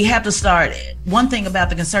we have to start. One thing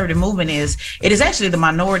about the conservative movement is it is actually the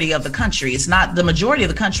minority of the country. It's not the majority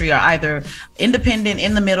of the country are either independent,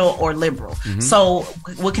 in the middle, or liberal. So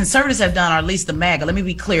what conservatives have done, or at least the MAGA, let me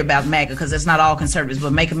be clear about MAGA, because it's not all conservatives,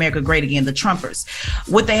 but Make America Great Again, the Trumpers.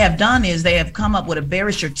 What they have done is they have come up with a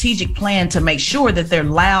very strategic plan to make sure that they're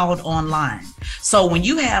loud online. So when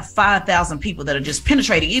you have 5,000 people that are just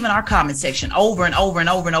penetrating even our comment section over and over and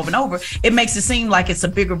over and over and over, it makes it seem like it's a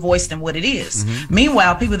bigger voice than what it is.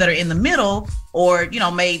 Meanwhile, people that are in the middle, or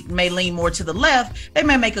may lean more to the left, they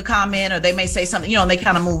may make a comment, or they may say something, and they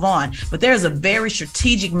kind of move on. But there's a very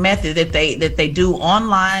strategic method that they do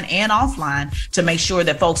online and offline to make sure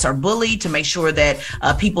that folks are bullied, to make sure that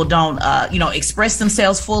people don't express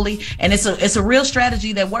themselves fully. And it's a real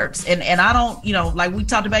strategy that works. And I don't, like we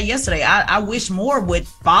talked about yesterday, I wish more would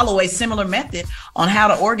follow a similar method on how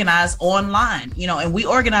to organize online. And we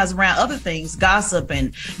organize around other things, gossip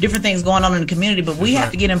and different things going on in the community, but we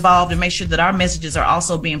have to get involved and make sure that our messages are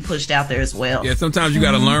also being pushed out there as well. Yeah, sometimes you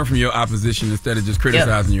got to learn from your opposition instead of just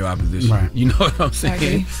criticizing your opposition. Right. You know what I'm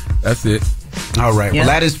saying? That's it. All right. Well,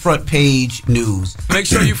 that is front page news. Make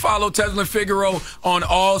sure you follow Tesla Figaro on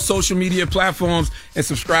all social media platforms and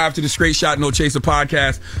subscribe to the Straight Shot No Chaser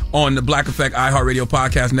podcast on the Black Effect iHeartRadio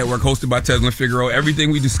podcast network, hosted by Tesla Figaro.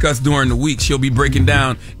 Everything we discussed during the week, she'll be breaking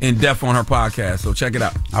down in depth on her podcast. So check it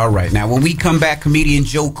out. All right. Now, when we come back, comedian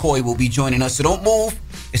Joe Coy will be joining us. So don't move.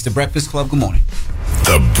 It's the Breakfast Club. Good morning.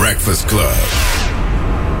 The Breakfast Club.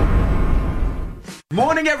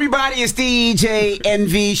 Morning, everybody. It's DJ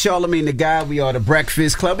Envy, Charlamagne the Guy. We are the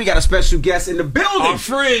Breakfast Club. We got a special guest in the building. Our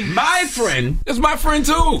friend. My friend. It's my friend,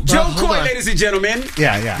 too. Joe Coy, ladies and gentlemen.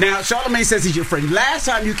 Yeah. Now, Charlamagne says he's your friend. Last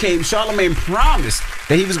time you came, Charlamagne promised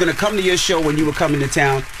that he was going to come to your show when you were coming to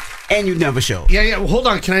town, and you never showed. Yeah. Well, hold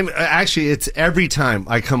on. Can I? Actually, it's every time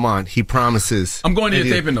I come on, he promises. I'm going to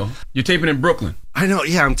your taping, though. You're taping in Brooklyn. I know.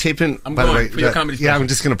 Yeah, I'm taping. By the way, for your comedy special. Yeah, I'm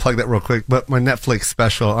just going to plug that real quick. But my Netflix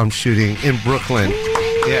special, I'm shooting in Brooklyn.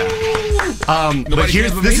 Yeah. But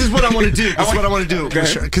this is what I want to do. This is what I want to do.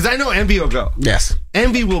 Because I know Envy will go. Yes.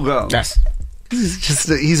 Envy will go. Yes.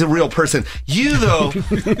 He's a real person. You, though,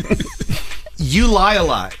 you lie a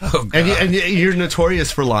lot. Oh, and you're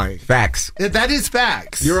notorious for lying. Facts. That is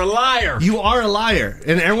facts. You're a liar. You are a liar.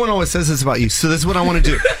 And everyone always says this about you. So this is what I want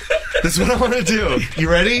to do. This is what I want to do. You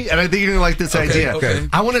ready? And I think you're going to like this idea. Okay.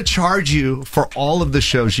 I want to charge you for all of the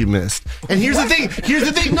shows you missed. And here's the thing.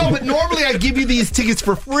 No, but normally I give you these tickets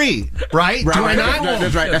for free, right? Do I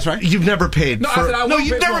not? That's right. You've never paid.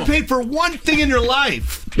 You've never paid for one thing in your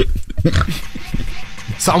life.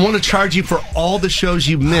 So I want to charge you for all the shows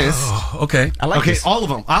you missed. Oh, okay. I like this. All of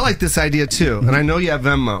them. I like this idea too. And I know you have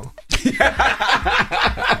Venmo.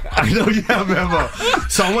 I know you have Venmo.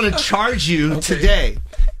 So I want to charge you today.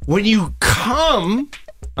 When you come,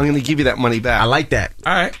 I'm going to give you that money back. I like that.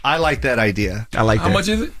 All right. I like that idea. I like that. How much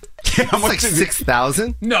is it? It's like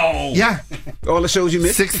 $6,000. No. Yeah. All the shows you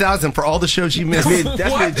missed? $6,000 for all the shows you missed.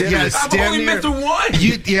 That's what? generous. I've only missed one.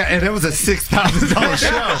 And it was a $6,000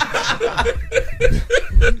 show.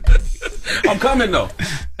 I'm coming, though.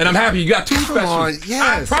 And I'm happy. You got two specials. On,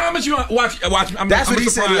 yes. I promise you. Watch. That's what he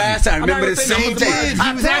said last time. Remember the same thing?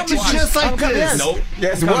 He was acting just like this. Nope.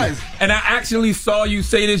 Yes, it was. And I actually saw you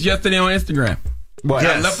say this yesterday on Instagram. What?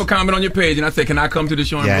 Yes. I left a comment on your page, and I said, "Can I come to the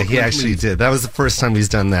show?" In Brooklyn, he actually did. That was the first time he's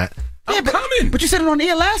done that. I'm coming. But you said it on the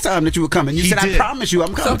air last time that you were coming. You said, "I promise you,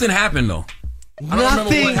 I'm coming." Something happened though.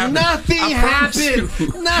 Nothing happened. Nothing happened.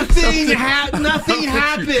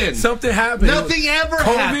 Something happened. Nothing ever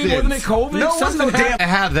happened. Wasn't it COVID? No, something happened. I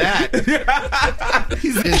have that.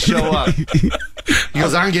 He didn't show up. He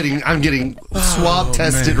goes, I'm getting swab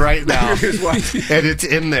tested right now. And it's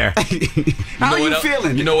in there. How are you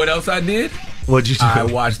feeling? You know what else I did? What'd you do? I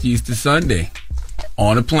watched Easter Sunday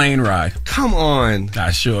on a plane ride. Come on.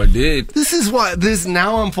 I sure did.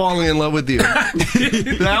 Now I'm falling in love with you.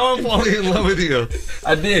 Now I'm falling in love with you.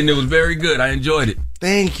 I did, and it was very good. I enjoyed it.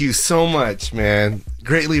 Thank you so much, man.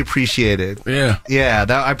 Greatly appreciated. Yeah. Yeah,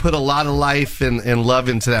 I put a lot of life and love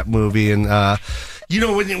into that movie. And,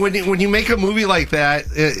 when you make a movie like that,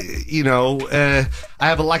 I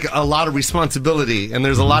have a lot of responsibility. And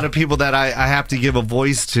there's a lot of people that I have to give a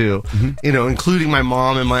voice to, including my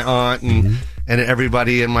mom and my aunt and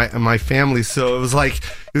everybody in my family. So it was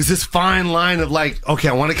this fine line of like, okay,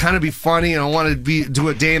 I want to kind of be funny and I want to do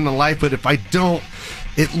a day in the life, but if I don't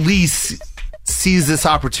at least seize this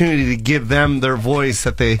opportunity to give them their voice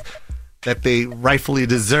that they rightfully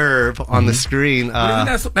deserve on the screen.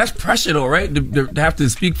 That's pressure though, right? To have to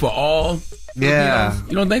speak for all. Yeah.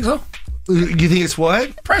 You don't think so? You think it's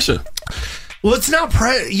what? Pressure. Well, it's not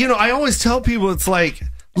I always tell people, it's like,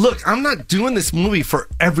 look, I'm not doing this movie for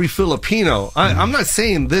every Filipino. I'm not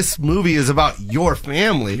saying this movie is about your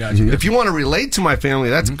family. Gotcha. If you want to relate to my family,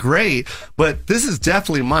 that's great. But this is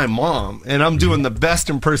definitely my mom, and I'm doing the best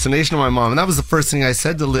impersonation of my mom. And that was the first thing I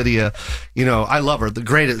said to Lydia. I love her,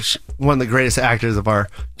 one of the greatest actors of our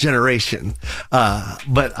generation.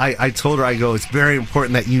 But I told her, I go, it's very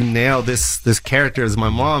important that you nail this character as my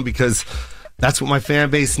mom, because that's what my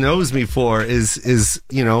fan base knows me for is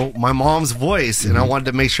my mom's voice. And I wanted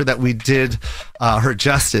to make sure that we did her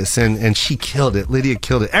justice, and she killed it. Lydia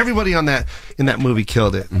killed it. Everybody in that movie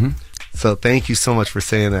killed it. So thank you so much for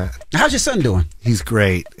saying that. How's your son doing? He's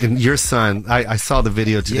great. And your son, I saw the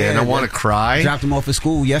video today, and I want to cry. Dropped him off at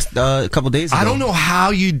school a couple days ago. I don't know how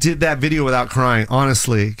you did that video without crying,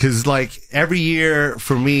 honestly, because every year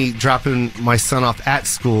for me, dropping my son off at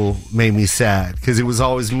school made me sad, because it was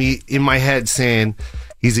always me in my head saying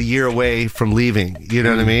he's a year away from leaving. You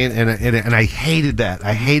know what I mean? And I hated that.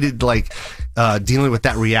 I hated dealing with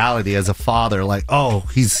that reality as a father.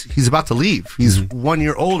 He's about to leave. He's 1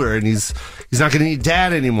 year older, and he's not going to need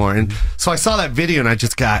dad anymore. And so I saw that video, and I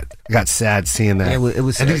just got sad seeing that. Yeah, it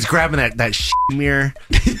was and he's grabbing that mirror,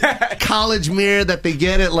 college mirror that they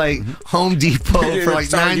get at Home Depot for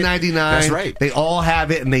 $9.99. That's right. They all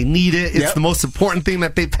have it, and they need it. It's the most important thing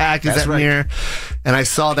that they pack is mirror. And I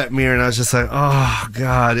saw that mirror, and I was just like, oh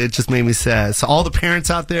God, it just made me sad. So all the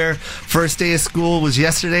parents out there, first day of school was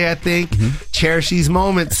yesterday, I think. Cherish these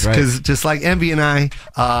moments, because just like Envy and I,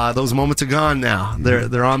 those moments are gone now.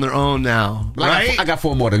 They're on their own now. Right? I got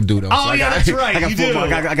 4 more to do though. Oh, that's right. I got 4 more.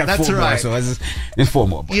 I got 4 more. So it's 4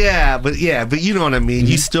 more. But you know what I mean.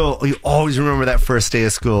 You always remember that first day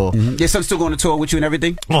of school. Your son's still going to tour with you and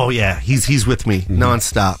everything? Oh yeah, he's with me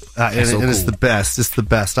nonstop, and so it's the best. It's the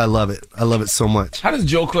best. I love it. I love it so much. How does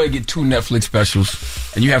Joe Coy get 2 Netflix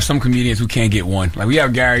specials, and you have some comedians who can't get one? Like we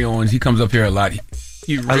have Gary Owens. He comes up here a lot.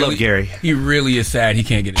 I love Gary. He really is sad he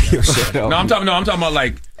can't get it done. I'm talking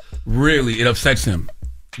about really it upsets him.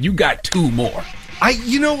 You got 2 more.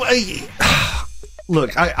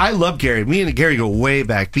 Look, I love Gary. Me and Gary go way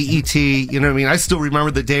back. BET, you know what I mean? I still remember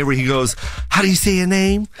the day where he goes, how do you say your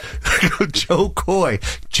name? I go, Joe Coy.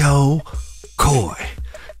 Joe Coy.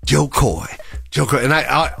 Joe Coy. Joe Coy. And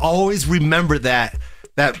I always remember that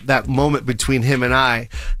moment between him and I,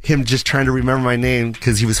 him just trying to remember my name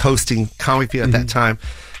because he was hosting Comic View at that time.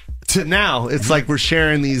 To now, it's like we're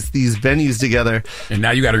sharing these venues together. And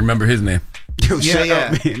now you got to remember his name.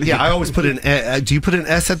 Yeah. I always put an. Do you put an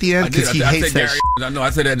S at the end? Because he hates that. I know.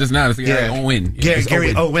 I said that just now. It's Gary Owen.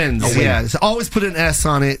 Gary Owens. Yeah. So always put an S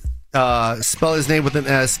on it. Spell his name with an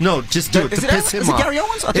S. No, just do it to piss him off. Is it Gary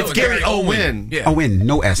Owens? It's Gary Owen. Yeah. Owen,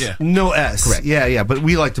 no S. Yeah. No S. Correct. Yeah. But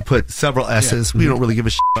we like to put several S's. We don't really give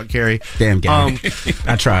a shit about Gary. Damn, Gary.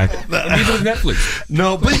 I tried. He's on Netflix.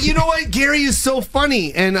 No, but you know what? Gary is so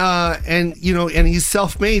funny, and he's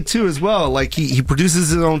self-made too as well. Like he produces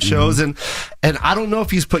his own shows, and I don't know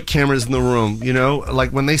if he's put cameras in the room.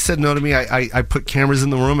 Like when they said no to me, I put cameras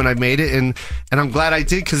in the room and I made it, and I'm glad I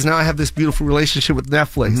did, because now I have this beautiful relationship with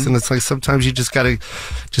Netflix, and it's like sometimes you just gotta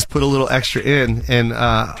put a little extra in, and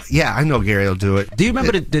I know Gary will do it. Do you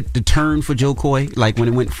remember the turn for Joe Coy, like when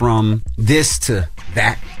it went from this to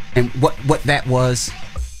that, and what that was?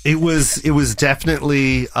 It was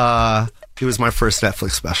definitely it was my first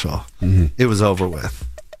Netflix special. It was over with.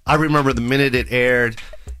 I remember the minute it aired,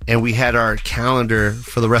 and we had our calendar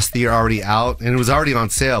for the rest of the year already out, and it was already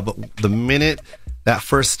on sale. But the minute that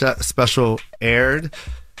first special aired,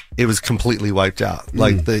 it was completely wiped out,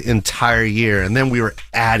 like the entire year. And then we were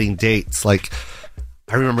adding dates. Like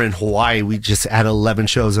I remember in Hawaii, we just added 11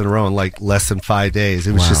 shows in a row in like less than 5 days.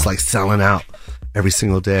 It was just like selling out every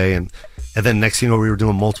single day. And then next thing you know, we were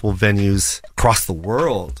doing multiple venues across the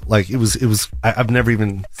world. Like it was. I've never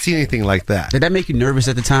even seen anything like that. Did that make you nervous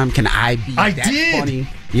at the time? Can I be funny?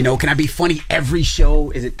 Can I be funny every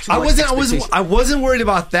show? Is it too much expectation? I wasn't worried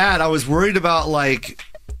about that. I was worried about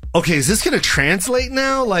okay, is this going to translate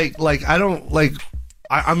now?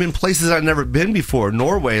 I'm in places I've never been before.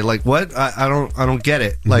 Norway, like what? I don't get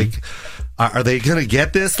it. Like, are they gonna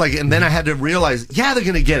get this? Like, and then I had to realize, yeah, they're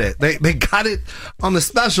gonna get it. They got it on the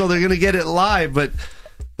special. They're gonna get it live, but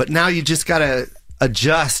now you just gotta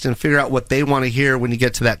adjust and figure out what they want to hear when you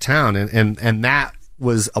get to that town, and that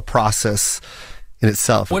was a process in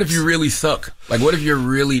itself. What if you really suck? Like, what if you're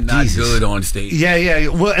really not good on stage? Yeah.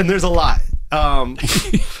 Well, and there's a lot.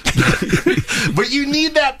 But you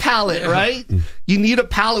need that palette, right? You need a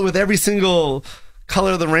palette with every single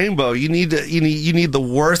color of the rainbow. You need the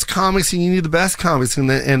worst comics and you need the best comics, and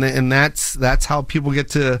that's how people get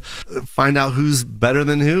to find out who's better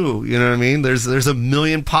than who. You know what I mean? There's a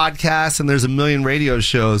million podcasts and there's a million radio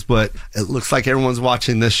shows, but it looks like everyone's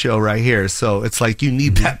watching this show right here. So it's like you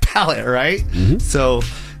need that palette, right? So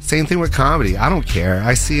same thing with comedy. I don't care.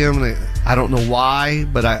 I see them and I don't know why,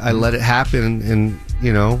 but I let it happen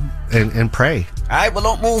and pray. All right, well,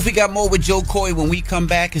 don't move. We got more with Joe Coy when we come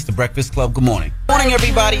back. It's the Breakfast Club. Good morning. Good morning,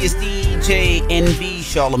 everybody. It's DJ NV,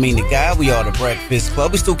 Charlemagne the Guy. We are the Breakfast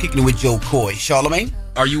Club. We're still kicking it with Joe Coy. Charlemagne?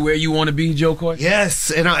 Are you where you want to be, Joe Coy?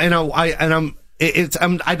 Yes, I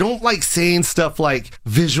don't like saying stuff like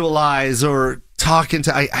visualize or talking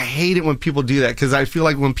to. I hate it when people do that, because I feel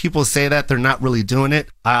like when people say that, they're not really doing it.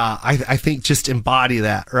 I think just embody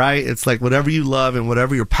that, right? It's like whatever you love and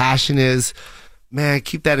whatever your passion is, man,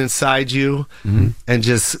 keep that inside you and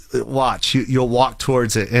just watch. You'll walk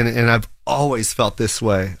towards it. And I've always felt this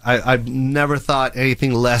way. I've never thought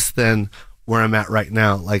anything less than where I'm at right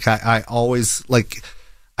now. Like I always, like,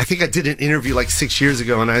 I think I did an interview like 6 years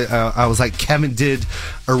ago, and I was like, Kevin did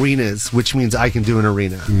arenas, which means I can do an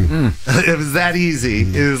arena. It was that easy.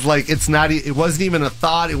 It was like, it wasn't even a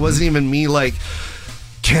thought. It wasn't even me like,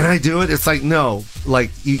 can I do it? It's like, no.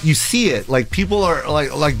 Like you see it. Like people are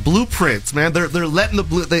like blueprints, man. They're letting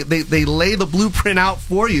they lay the blueprint out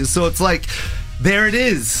for you. So it's like, there it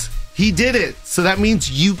is. He did it. So that means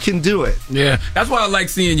you can do it. Yeah, that's why I like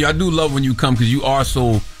seeing you. I do love when you come, because you are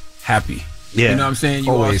so happy. Yeah, you know what I'm saying?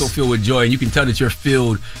 You also feel with joy, and you can tell that you're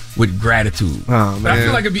filled with gratitude. Oh, man. But I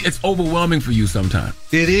feel like it's overwhelming for you sometimes.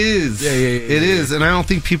 It is. Yeah. It is. And I don't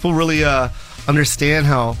think people really understand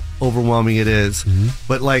how overwhelming it is.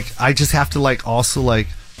 But like, I just have to like also like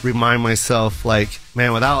remind myself, like,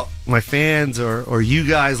 man, without my fans or you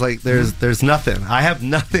guys, like there's nothing. I have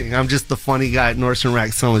nothing. I'm just the funny guy at Nordstrom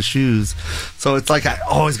Rack selling shoes. So it's like I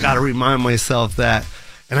always got to remind myself that.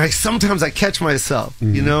 And sometimes I catch myself,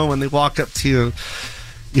 you know, when they walk up to you,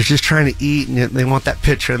 you're just trying to eat, and they want that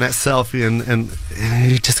picture and that selfie, and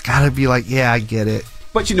you just got to be like, yeah, I get it.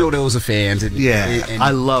 But you know those are fans, and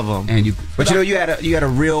I love them. And you had a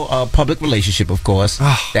real public relationship, of course,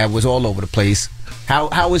 that was all over the place.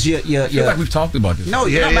 How was your? I feel like we've talked about this. No,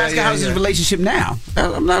 I'm asking how's his relationship now.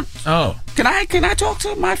 I'm not. Oh, can I talk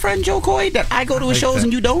to my friend Joe Coy that I go to his shows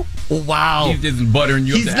and you don't? Oh, wow, he's just buttering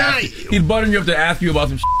you. He's buttering you up to ask you about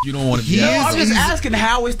some shit you don't want to. No, I'm just asking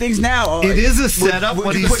how is things now. It is a setup.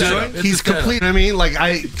 What he's doing, he's complete. I mean, like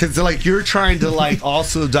because like you're trying to like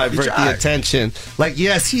also divert the attention. Like,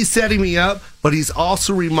 yes, he's setting me up, but he's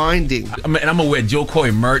also reminding. And I'm gonna wear Joe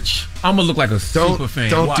Coy merch. I'm gonna look like a super fan.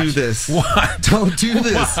 Don't do this. What? Don't do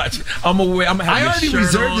this. Watch. I'm gonna have I already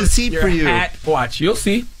reserved the seat for you. Hat. Watch. You'll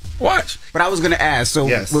see. Watch. But I was going to ask, so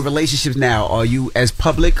with relationships now, are you as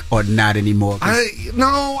public or not anymore? I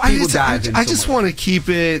just want to keep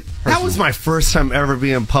it personal. That was my first time ever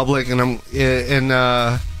being public, and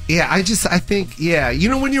I think, you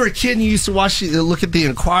know, when you were a kid and you used to look at the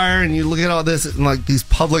Enquirer and you look at all this and like these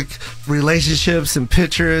public relationships and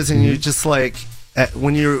pictures, and you're just like,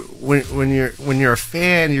 when you're a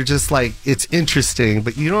fan, you're just like, it's interesting,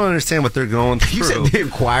 but you don't understand what they're going through. You said the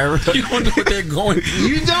Enquirer. You don't know what they're going through.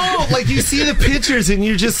 You don't. Like, you see the pictures and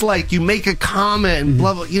you're just like, you make a comment and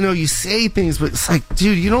blah blah. You know, you say things, but it's like,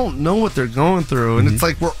 dude, you don't know what they're going through, and it's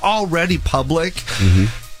like we're already public.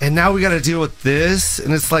 And now we got to deal with this,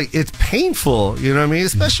 and it's like, it's painful, you know what I mean?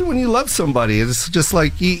 Especially when you love somebody, it's just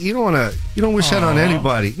like you don't wish that on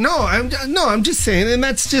anybody. No, I'm just saying, and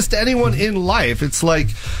that's just anyone in life. It's like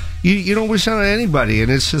you don't wish that on anybody,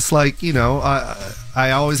 and it's just like, you know, I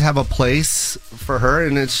always have a place for her,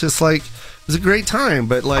 and it's just like, it was a great time,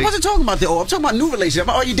 but like, I wasn't talking about I'm talking about new relationship.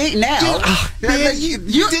 Are you dating now? Man, you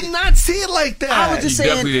did not say it like that. I was just saying.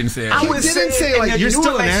 You definitely didn't say it. I was didn't say like you're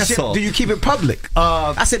still an asshole. Do you keep it public?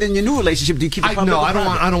 I said in your new relationship, do you keep it public? No, I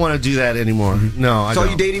don't want to do that anymore. No, I don't. So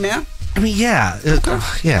are you dating now? I mean, yeah,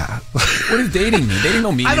 yeah. What does dating mean? Dating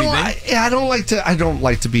don't mean anything. I don't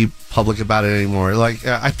like to be public about it anymore. Like,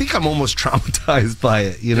 I think I'm almost traumatized by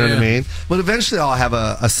it. You know what I mean? But eventually, I'll have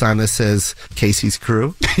a sign that says Casey's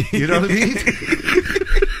Crew. You know what I mean?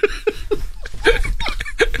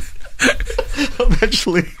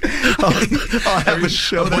 eventually I'll have a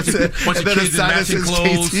show bunch of kids in matching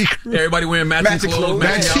clothes. Everybody wearing matching clothes.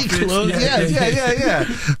 Matching clothes. Yeah.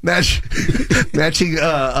 Matching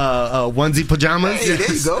onesie pajamas. Hey,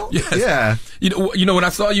 there you go. Yes. Yeah. You know when I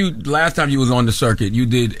saw you last time you was on the circuit, you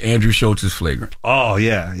did Andrew Schultz's Flagrant. Oh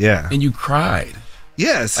yeah. And you cried.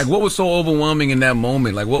 Yes. Like, what was so overwhelming in that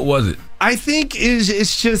moment? Like, what was it? I think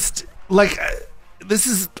it's just like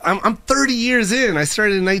I'm 30 years in. I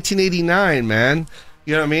started in 1989, man.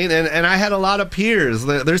 You know what I mean? And I had a lot of peers.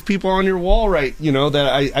 There's people on your wall, right? You know,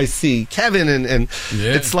 that I see. Kevin and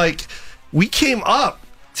it's like we came up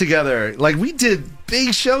together. Like we did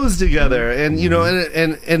big shows together, and you know,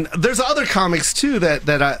 and there's other comics too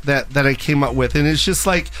that I came up with, and it's just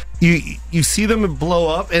like you see them blow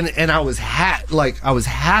up, and I was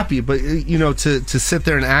happy, but you know, to sit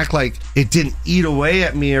there and act like it didn't eat away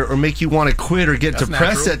at me or make you want to quit or get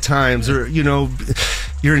depressed at times, or you know,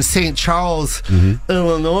 you're in St. Charles,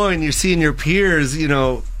 Illinois, and you're seeing your peers, you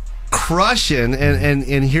know, crushing,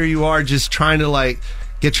 and here you are just trying to like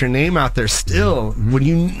get your name out there still when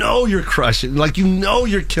you know you're crushing, like you know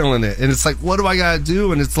you're killing it, and it's like, what do I gotta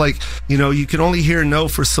do? And it's like, you know, you can only hear no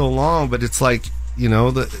for so long, but it's like, you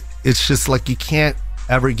know, it's just like you can't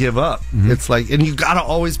ever give up. It's like, and you gotta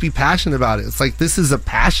always be passionate about it. It's like, this is a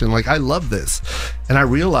passion. Like, I love this, and I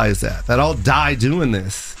realize that I'll die doing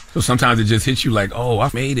this. So sometimes it just hits you like, oh,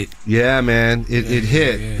 I made it. Yeah, man, it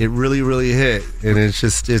hit. It really hit, and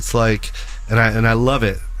it's like, and I love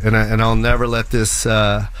it, and I'll never let this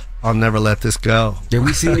go. Yeah,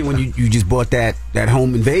 we seen it when you just bought that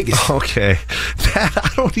home in Vegas. Okay, I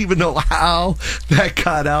don't even know how that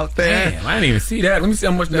got out there. Damn, I didn't even see that. Let me see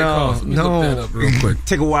how much that cost. Let me look that up real quick.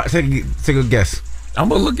 Take a guess. I'm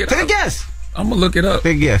gonna look it up. Take a guess. I'm gonna look it up.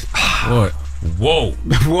 Take a guess. What? Whoa.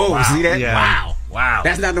 Wow. See that? Yeah. Wow.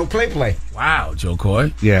 That's not no play. Wow, Joe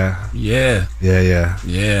Coy. Yeah.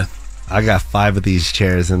 I got 5 of these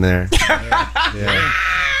chairs in there. Yeah.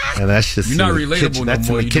 And that's just you're not relatable that's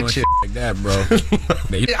no more. in the kitchen like that, bro.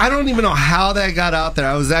 I don't even know how that got out there.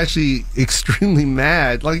 I was actually extremely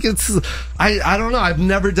mad. Like I don't know. I've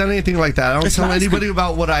never done anything like that. I don't tell anybody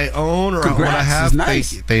about what I own or what I have. It's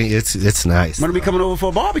nice. It's nice. When are we coming over for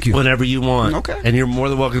a barbecue? Whenever you want. Okay. And you're more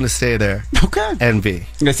than welcome to stay there. Okay. Envy.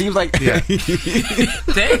 It seems like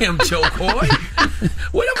Damn, Joe Coy.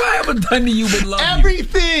 What have I ever done to you but love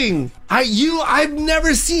everything? I've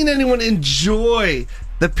never seen anyone enjoy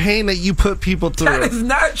the pain that you put people through. That is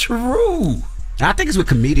not true. I think it's with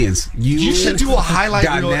comedians. You should do a highlight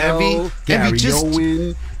reel, Envy. Gary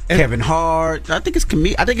Owen, Kevin Hart. I think it's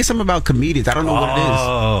something about comedians. I don't know what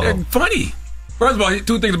it is. They're funny. First of all,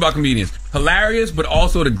 2 things about comedians: hilarious, but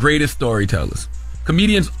also the greatest storytellers.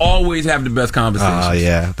 Comedians always have the best conversations. Oh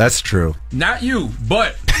yeah, that's true. Not you,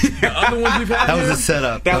 but the other ones we've had. That was a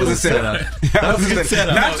setup. That was a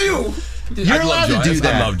setup. Not you. You're allowed to do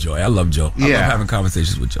that. I love Joy. I love having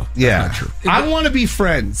conversations with Joe. Yeah. That's not true. I want to be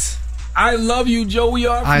friends. I love you, Joe. We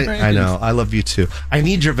are friends. I know. I love you too. I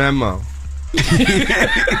need your Venmo.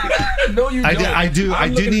 No, you don't. I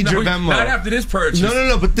do need your Venmo. Not after this purchase.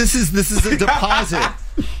 No. But this is a deposit.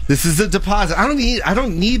 This is a deposit. I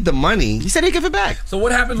don't need the money. You said he'd give it back. So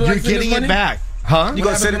what happens when you're getting it back? Huh? You're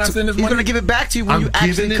going to give it back to you when you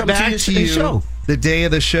actually come to your show. The day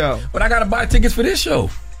of the show. But I got to buy tickets for this show.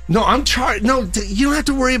 No, I'm charged. No, you don't have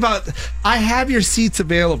to worry about. I have your seats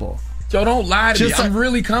available. Joe, don't lie to me. I'm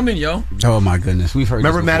really coming, yo. Oh my goodness, we've heard.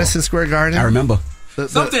 Remember Madison Square Garden? I remember.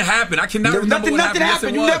 Something happened. I cannot remember what happened. Nothing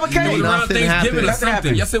happened. You never came. It was around Thanksgiving or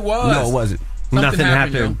something. Yes, it was. No, it wasn't. Nothing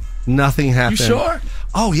happened. Nothing happened. You sure?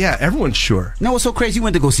 Oh yeah, everyone's sure. No, it's so crazy. You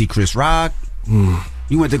went to go see Chris Rock.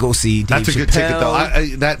 You went to go see Dave That's a Chappelle. good ticket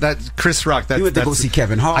though. That Chris Rock. You went to go see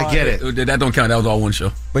Kevin Hart. I get it. That don't count. That was all one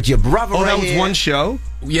show. But your brother. Oh, that was one show.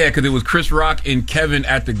 Yeah, because it was Chris Rock and Kevin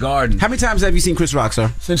at the Garden. How many times have you seen Chris Rock,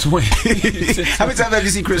 sir? Since when? How many times have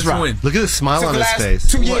you seen Chris Rock? When? Look at the smile on his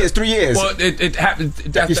face. 2 years, 3 years. Well, it happened.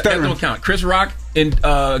 That don't count. Chris Rock and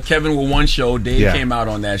Kevin were one show. Dave came out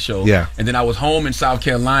on that show. Yeah. And then I was home in South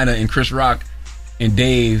Carolina, and Chris Rock and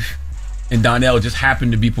Dave and Donnell just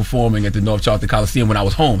happened to be performing at the North Charleston Coliseum when I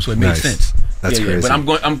was home, so it made sense. That's crazy.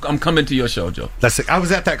 But I'm coming to your show, Joe. I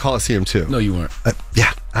was at that Coliseum too. No, you weren't.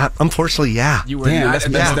 Yeah. Unfortunately, yeah. You were not at the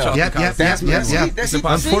North Charleston Coliseum.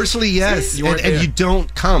 Yeah. Unfortunately, yes. And you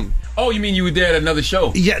don't come. Oh, you mean you were there at another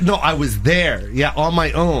show? Yeah. No, I was there. Yeah, on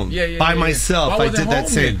my own. By myself. Why I did that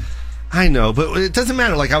same. I know, but it doesn't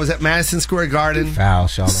matter. Like I was at Madison Square Garden. Foul,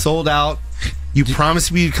 Charlotte. Sold out. You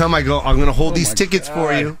promised me you'd come. I go, I'm going to hold these tickets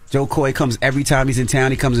for you. Joe Coy comes every time he's in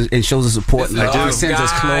town. He comes and shows us support. He sends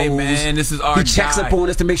us clothes. Man, this is our He checks up on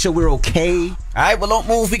us to make sure we're okay. All right, well, don't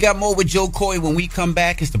move. We got more with Joe Coy when we come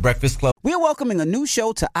back. It's The Breakfast Club. We are welcoming a new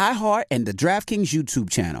show to iHeart and the DraftKings YouTube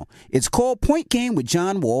channel. It's called Point Game with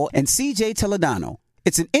John Wall and CJ Toledano.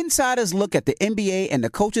 It's an insider's look at the NBA and the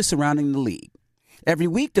coaches surrounding the league. Every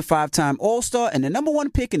week, the 5-time All-Star and the number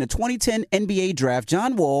 1 pick in the 2010 NBA Draft,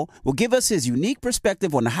 John Wall, will give us his unique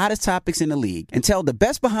perspective on the hottest topics in the league and tell the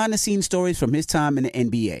best behind-the-scenes stories from his time in the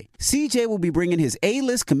NBA. CJ will be bringing his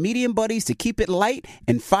A-list comedian buddies to keep it light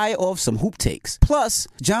and fire off some hoop takes. Plus,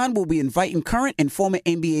 John will be inviting current and former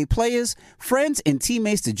NBA players, friends, and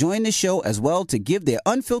teammates to join the show as well to give their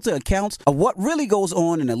unfiltered accounts of what really goes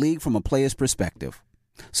on in the league from a player's perspective.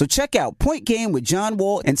 So check out Point Game with John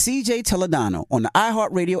Wall and CJ Toledano on the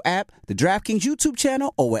iHeartRadio app, the DraftKings YouTube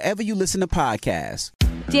channel, or wherever you listen to podcasts.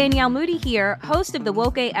 Danielle Moody here, host of the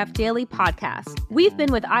Woke AF Daily podcast. We've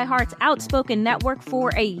been with iHeart's Outspoken Network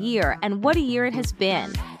for a year, and what a year it has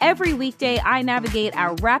been. Every weekday, I navigate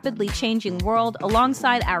our rapidly changing world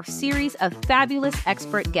alongside our series of fabulous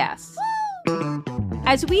expert guests.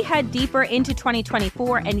 As we head deeper into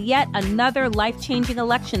 2024 and yet another life-changing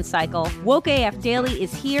election cycle, Woke AF Daily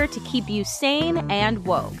is here to keep you sane and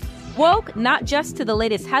woke. Woke not just to the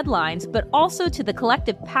latest headlines, but also to the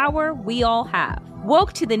collective power we all have.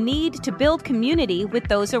 Woke to the need to build community with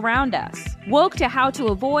those around us. Woke to how to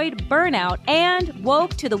avoid burnout, and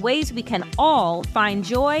woke to the ways we can all find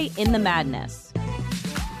joy in the madness.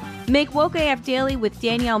 Make Woke AF Daily with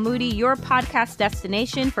Danielle Moody your podcast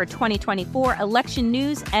destination for 2024 election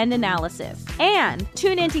news and analysis. And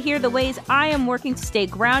tune in to hear the ways I am working to stay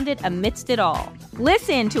grounded amidst it all.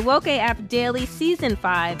 Listen to Woke AF Daily Season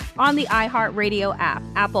 5 on the iHeartRadio app,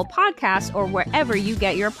 Apple Podcasts, or wherever you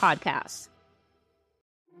get your podcasts.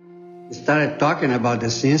 We started talking about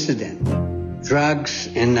this incident. Drugs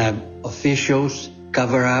and officials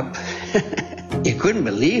cover up. You couldn't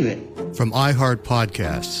believe it. From iHeart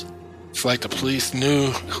Podcasts. It's like the police knew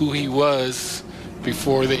who he was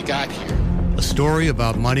before they got here. A story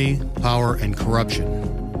about money, power, and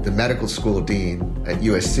corruption. The medical school dean at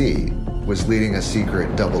USC was leading a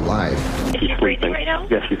secret double life. She's breathing right now?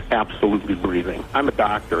 Yes, she's absolutely breathing. I'm a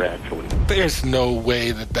doctor, actually. There's no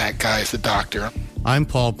way that guy's a doctor. I'm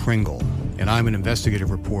Paul Pringle, and I'm an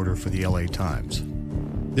investigative reporter for the LA Times.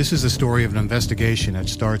 This is the story of an investigation that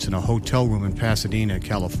starts in a hotel room in Pasadena,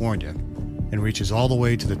 California, and reaches all the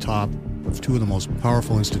way to the top of two of the most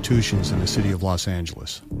powerful institutions in the city of Los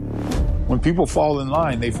Angeles. When people fall in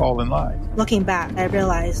line, they fall in line. Looking back, I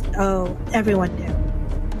realized, everyone knew.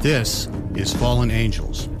 This is Fallen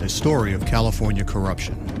Angels, a story of California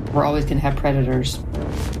corruption. We're always going to have predators.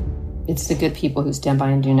 It's the good people who stand by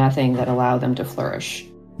and do nothing that allow them to flourish.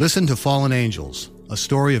 Listen to Fallen Angels, a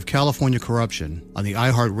story of California corruption on the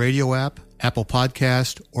iHeartRadio app, Apple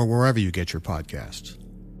Podcast, or wherever you get your podcasts.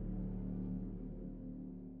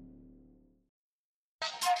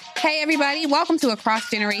 Hey, everybody. Welcome to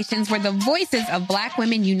Across Generations, where the voices of Black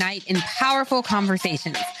women unite in powerful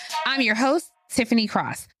conversations. I'm your host, Tiffany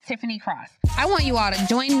Cross. I want you all to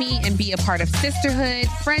join me and be a part of sisterhood,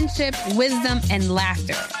 friendship, wisdom, and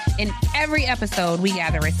laughter. In every episode, we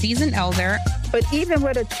gather a seasoned elder. But even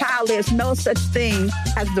with a child, there's no such thing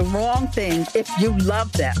as the wrong thing if you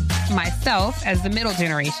love them. Myself as the middle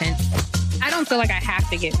generation. I don't feel like I have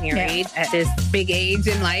to get married at this big age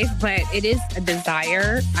in life, but it is a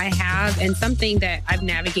desire I have and something that I've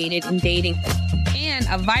navigated in dating. And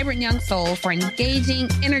a vibrant young soul for engaging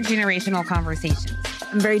intergenerational conversations.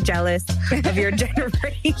 I'm very jealous of your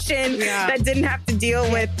generation that didn't have to deal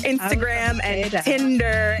with Instagram and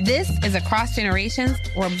Tinder. This is Across Generations,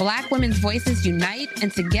 where Black women's voices unite,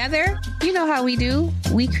 and together, you know how we do,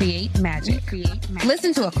 we create magic.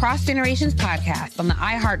 Listen to Across Generations podcast on the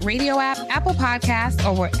iHeartRadio app, Apple Podcasts,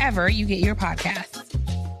 or wherever you get your podcasts.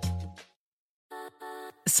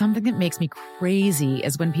 Something that makes me crazy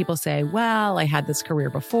is when people say, well, I had this career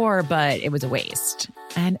before, but it was a waste.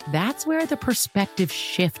 And that's where the perspective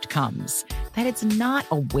shift comes, that it's not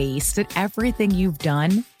a waste, that everything you've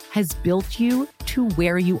done has built you to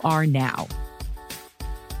where you are now.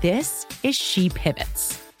 This is She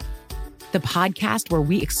Pivots, the podcast where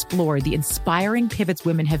we explore the inspiring pivots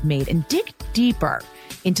women have made and dig deeper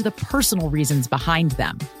into the personal reasons behind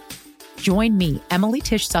them. Join me, Emily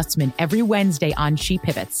Tish Sussman, every Wednesday on She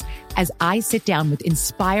Pivots as I sit down with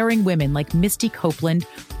inspiring women like Misty Copeland,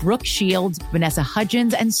 Brooke Shields, Vanessa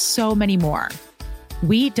Hudgens, and so many more.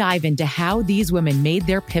 We dive into how these women made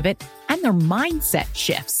their pivot and their mindset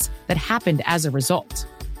shifts that happened as a result.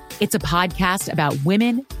 It's a podcast about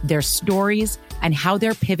women, their stories, and how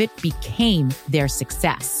their pivot became their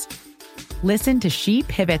success. Listen to She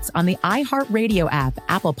Pivots on the iHeartRadio app,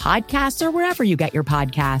 Apple Podcasts, or wherever you get your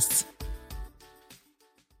podcasts.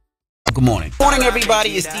 Good morning. Morning,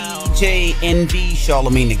 everybody. It's DJ NB,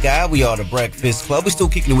 Charlamagne the Guy. We are the Breakfast Club. We're still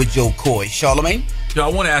kicking it with Joe Coy. Charlamagne? Yo,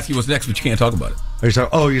 I want to ask you what's next, but you can't talk about it. You're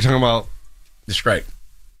talking about the strike.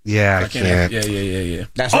 Yeah, I can't. Yeah.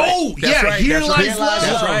 That's right. Oh, That's yeah, right. Here That's Lies Love.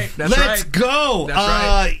 That's right. That's Let's right. go. That's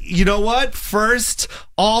right. You know what? First,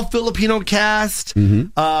 all Filipino cast.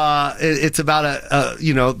 It's about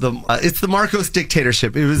it's the Marcos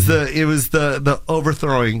dictatorship. It was the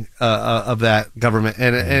overthrowing of that government,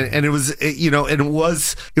 and it was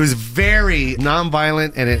very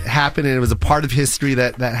nonviolent, and it happened, and it was a part of history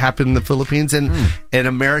that happened in the Philippines, and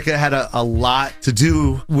America had a lot to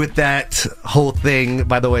do with that whole thing.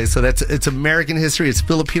 By the way, so it's American history, it's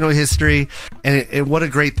Filipino history, and what a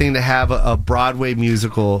great thing to have a Broadway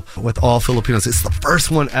musical with all Filipinos. It's the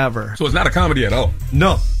first one ever. So it's not a comedy at all.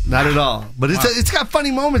 No, not at all. But it's got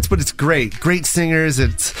funny moments, but it's great. Great singers.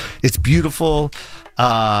 It's beautiful.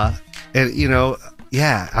 And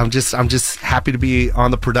I'm just happy to be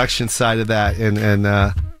on the production side of that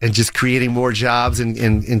and just creating more jobs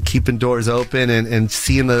and keeping doors open and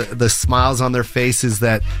seeing the smiles on their faces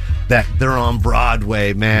that they're on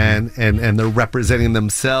Broadway, man, and they're representing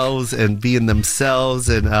themselves and being themselves,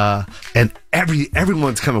 and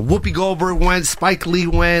everyone's coming. Whoopi Goldberg went, Spike Lee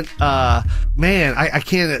went, man, I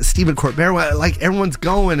can't. Stephen Colbert went. Like, everyone's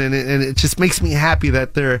going, and it just makes me happy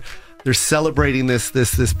that they're celebrating this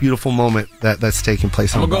beautiful moment that's taking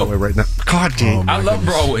place on Broadway right now. God damn! I love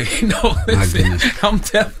Broadway. No, listen, I'm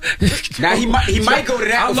now he might go to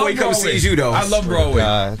that before he comes to see you, though. I love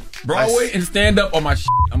Broadway. Broadway and stand up on my shit.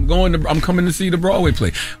 I'm coming to see the Broadway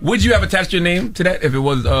play. Would you have attached your name to that if it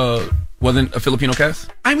was wasn't a Filipino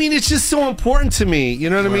cast? I mean, it's just so important to me.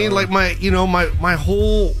 You know what I mean? Like my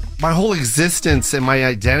whole existence and my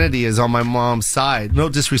identity is on my mom's side. No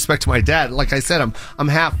disrespect to my dad. Like I said, I'm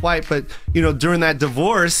half white, but during that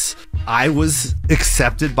divorce, I was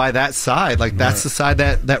accepted by that side. Like, that's the side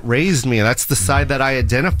that raised me. That's the side that I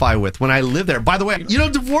identify with when I live there. By the way,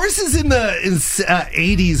 divorces in the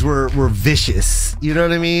 80s were vicious. You know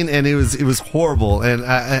what I mean? And it was horrible. And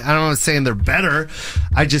I don't want to say they're better.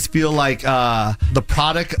 I just feel like the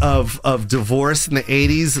product of divorce in the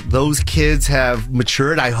 80s, those kids have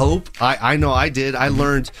matured, I hope. I know I did. I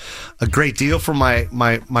learned a great deal from my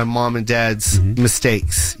mom and dad's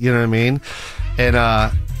mistakes. You know what I mean?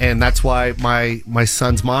 And that's why my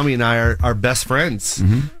son's mommy and I are best friends.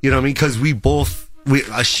 You know what I mean? Because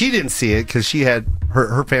she didn't see it because she had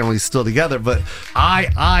her family's still together, but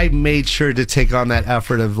I made sure to take on that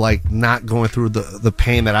effort of like not going through the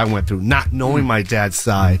pain that I went through, not knowing my dad's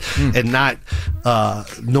side, and not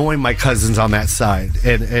knowing my cousins on that side,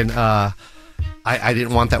 and I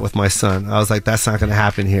didn't want that with my son. I was like, that's not going to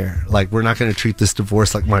happen here. Like, we're not going to treat this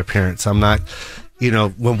divorce like my parents. I'm not,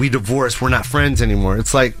 when we divorce, we're not friends anymore.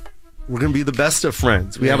 It's like, we're going to be the best of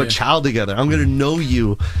friends. We have a child together. I'm going to know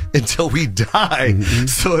you until we die.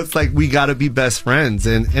 So it's like, we got to be best friends,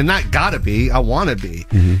 and not got to be, I want to be.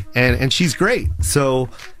 And she's great. So,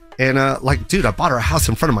 and like, dude, I bought her a house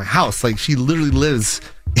in front of my house. Like, she literally lives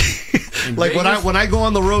like when I go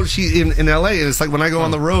on the road, she in LA, and it's like when I go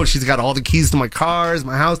on the road, she's got all the keys to my cars,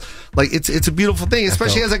 my house. Like, it's a beautiful thing,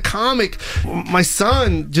 especially as a comic. My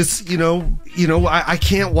son just, I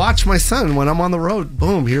can't watch my son when I'm on the road.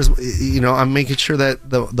 Boom, here's, I'm making sure that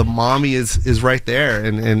the mommy is right there,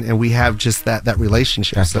 and we have just that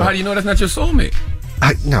relationship. So how do you know that's not your soulmate?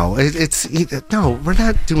 No, no, we're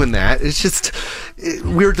not doing that. It's just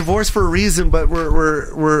we're divorced for a reason, but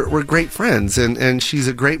we're great friends, and she's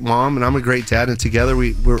a great mom, and I'm a great dad, and together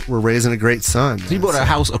we're raising a great son. So you bought a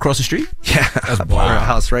house across the street? Yeah, I bought a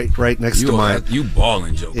house right next to mine. You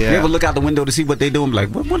balling, Joe? Yeah. You ever look out the window to see what they doing? Like,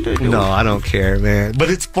 what they doing? No, I don't care, man. But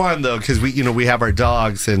it's fun though, because we have our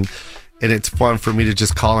dogs, and it's fun for me to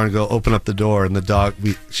just call her and go, open up the door, and the dog,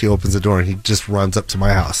 she opens the door, and he just runs up to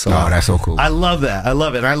my house. So that's so cool. I love that. I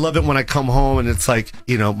love it. And I love it when I come home, and it's like,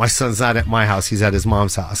 my son's not at my house. He's at his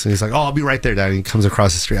mom's house. And he's like, oh, I'll be right there, Daddy. And he comes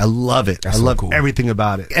across the street. I love it. I love everything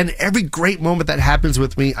about it. And every great moment that happens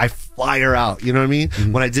with me, I fly her out. You know what I mean?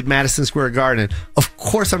 When I did Madison Square Garden, of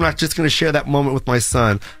course I'm not just going to share that moment with my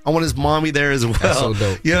son. I want his mommy there as well. That's so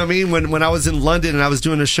dope. You know what I mean? When I was in London and I was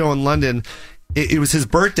doing a show in London, it was his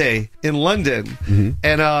birthday in London,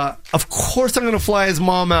 and of course I'm going to fly his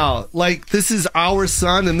mom out. Like, this is our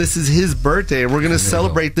son, and this is his birthday, and we're going to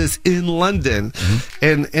celebrate this in London.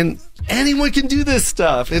 And anyone can do this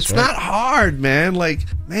stuff. It's not hard, man. Like,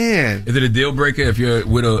 Man, is it a deal breaker if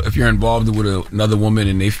you're involved with another woman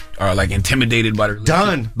and they are like intimidated by the relationship?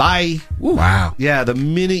 Done. Bye. Ooh. Wow. Yeah, the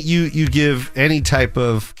minute you give any type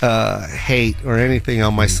of hate or anything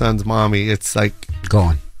on my son's mommy, it's like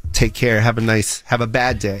gone. Take care. Have a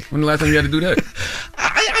bad day. When the last time you had to do that?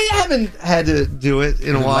 I haven't had to do it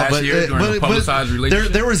in a while, last year during a publicized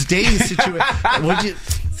relationship? There was dating situations. Would you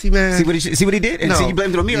see, man? See what he did? And see, you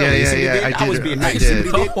blamed it on me earlier. Yeah, I was being nice.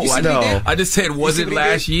 I just said, was it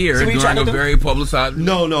last year during a very publicized?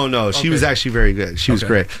 No. She was actually very good. She was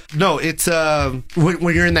great. No, it's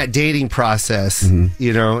when you're in that dating process,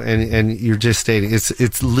 you know, and you're just dating.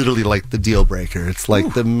 It's literally like the deal breaker. It's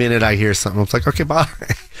like the minute I hear something, it's like, okay, bye.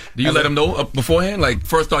 Do you let them know beforehand? Like,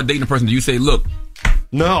 first start dating a person, do you say, look?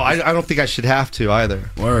 No, I don't think I should have to either.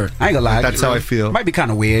 Word. I ain't gonna lie. That's how I feel. Might be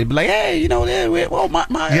kind of weird, but like, hey, you know, well, my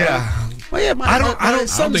I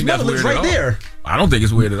don't think that's weird right there. I don't think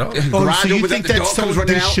it's weird at all. So you think that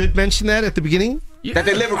they should mention that at the beginning? Yeah. That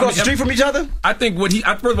they live across the street from each other? I think first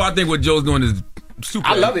of all, I think what Joe's doing is super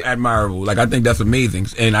admirable. Like, I think that's amazing.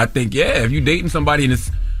 And I think, if you're dating somebody and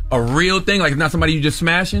it's a real thing, like it's not somebody you just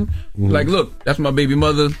smashing. Like, look, that's my baby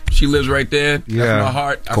mother. She lives right there. That's my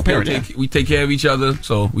heart. We take care of each other,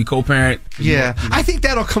 so we co-parent. Yeah, I think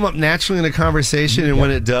that'll come up naturally in a conversation, and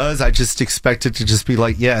when it does, I just expect it to just be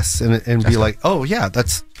like yes, and be like, oh yeah,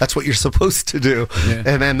 that's what you're supposed to do,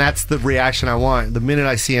 and then that's the reaction I want. The minute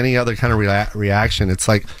I see any other kind of reaction, it's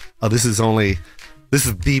like, oh, this is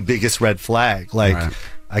the biggest red flag. Like,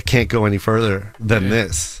 I can't go any further than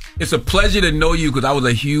this. It's a pleasure to know you because I was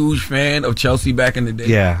a huge fan of Chelsea back in the day.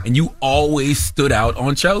 Yeah. And you always stood out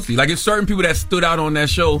on Chelsea. Like, it's certain people that stood out on that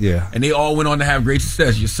show. Yeah. And they all went on to have great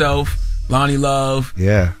success. Yourself, Lonnie Love.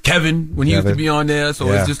 Yeah. Kevin, when he used to be on there.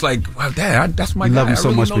 So it's just like, wow, Dad, that's my guy. Love him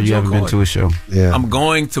so much, but you haven't been to a show. Yeah. I'm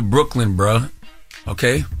going to Brooklyn, bruh.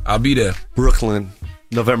 Okay? I'll be there. Brooklyn.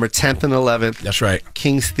 November 10th and 11th. That's right.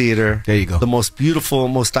 King's Theater. There you go. The most beautiful,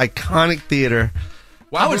 most iconic theater.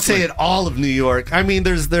 I would say in all of New York. I mean,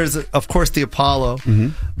 there's of course the Apollo,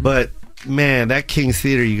 but man, that King's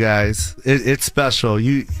Theater, you guys, it's special.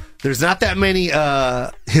 There's not that many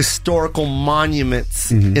historical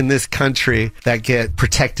monuments in this country that get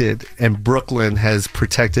protected, and Brooklyn has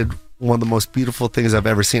protected one of the most beautiful things I've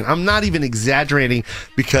ever seen. I'm not even exaggerating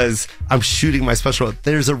because I'm shooting my special.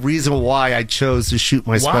 There's a reason why I chose to shoot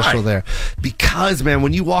my special there. Because, man,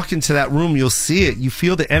 when you walk into that room, you'll see it. You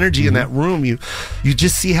feel the energy in that room. You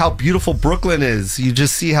just see how beautiful Brooklyn is. You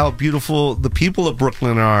just see how beautiful the people of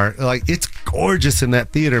Brooklyn are. Like, it's gorgeous in that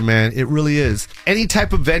theater, man. It really is. Any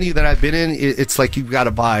type of venue that I've been in, it's like you've got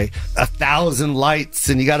to buy 1,000 lights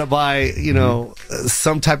and you got to buy, you know,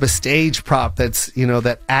 some type of stage prop that's, you know,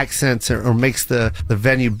 that accents or makes the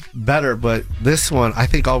venue better. But this one, I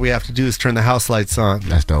think all we have to do is turn the house lights on.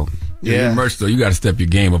 That's dope. Yeah, your merch though, you got to step your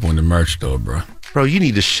game up on the merch though, bro. Bro, you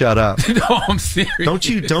need to shut up. No, I'm serious. Don't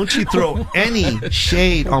you throw any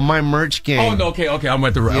shade on my merch game. Oh no, okay. I'm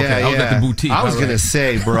at the I was at the boutique. I was gonna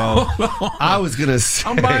say, bro. I was gonna say.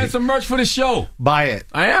 I'm buying some merch for the show. Buy it.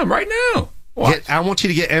 I am right now. I want you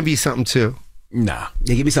to get Envy something too. Nah.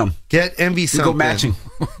 Yeah, give me some. Get Envy something. Go matching.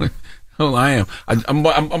 Oh, I am. I'm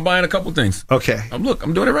buying a couple things. Okay. I'm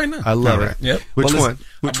doing it right now. I love it. Yep. Which one?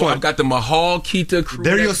 I've got the Mahal Kita crew.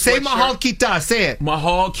 There you go. Say Mahal Kita. Say it.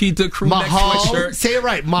 Mahal Kita crew neck sweatshirt. Say it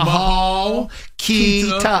right. Mahal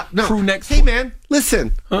Kita. No. Crew neck. Hey man,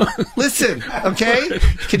 listen. Listen. Okay.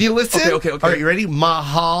 Can you listen? Okay. All right. You ready?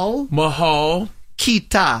 Mahal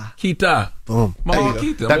Kita. Boom. Mahal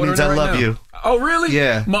Kita. That means I love you. Oh, really?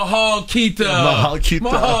 Yeah. Mahal Kita,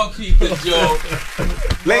 Joe.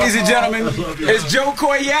 Ladies and gentlemen, it's Joe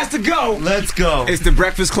Coy. He has to go. Let's go. It's the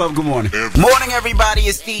Breakfast Club. Good morning. Morning, everybody.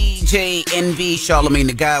 It's DJ NV, Charlamagne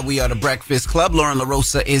the Guy. We are the Breakfast Club. Loren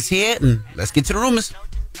LoRosa is here. Let's get to the rumors.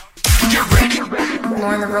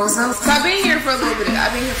 Loren LoRosa. So I've been here for a little bit. Move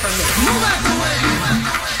out the way.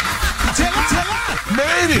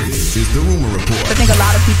 Man, this is the rumor report. I think a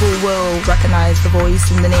lot of people will recognize the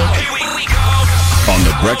voice and the name. On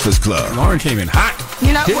the Breakfast Club. Loren came in hot.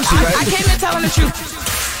 You know, I came in telling the truth.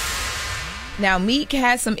 Now, Meek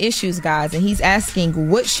has some issues, guys, and he's asking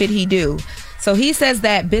what should he do. So he says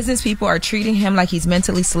that business people are treating him like he's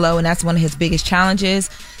mentally slow, and that's one of his biggest challenges.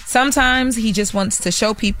 Sometimes he just wants to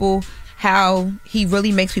show people how he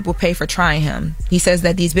really makes people pay for trying him. He says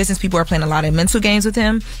that these business people are playing a lot of mental games with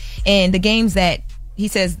him, and the games that he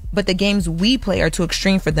says, but the games we play are too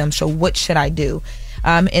extreme for them. So what should I do?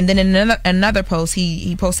 And then in another post,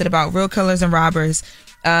 he posted about real killers and robbers,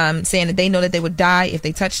 saying that they know that they would die if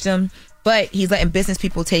they touched them, but he's letting business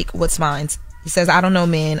people take what's mine. He says, I don't know,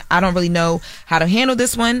 man. I don't really know how to handle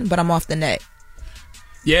this one, but I'm off the net.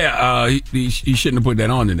 Yeah, he shouldn't have put that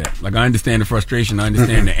on in there. Like, I understand the frustration, I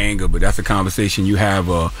understand the anger, but that's a conversation you have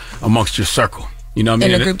amongst your circle. You know what I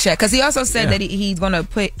mean? In a group chat. Because he also said that he's going to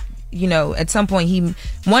put, you know, at some point,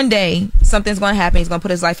 one day, something's going to happen. He's going to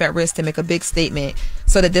put his life at risk to make a big statement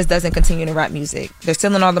so that this doesn't continue to rap music. They're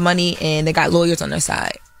stealing all the money, and they got lawyers on their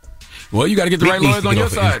side. Well, you got to get the right lawyers on your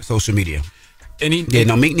side. Social media.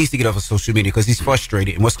 Meek needs to get off of social media because he's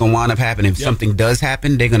frustrated. And what's going to wind up happening, if something does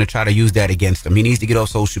happen, they're going to try to use that against him. He needs to get off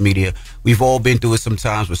social media. We've all been through it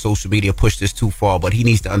sometimes where social media pushed this too far, but he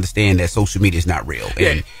needs to understand that social media is not real.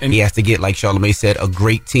 And he has to get, like Charlamagne said, a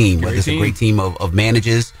great team, whether it's a great team of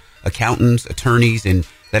managers, accountants, attorneys, and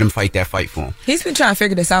let him fight that fight for him. He's been trying to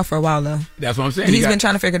figure this out for a while, though. That's what I'm saying. He's been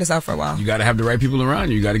trying to figure this out for a while. You got to have the right people around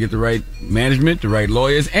you. You got to get the right management, the right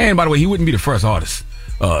lawyers. And, by the way, he wouldn't be the first artist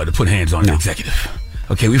to put hands on an executive.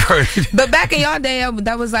 Okay, we've heard. But back in y'all day,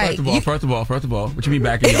 that was like... First of all, what you mean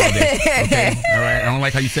back in y'all day? Okay, all right. I don't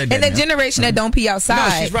like how you said that. And the generation that don't pee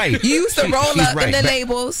outside. No, she's right. You used to roll up in the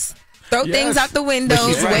labels, throw things out the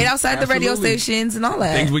windows, wait outside the radio stations and all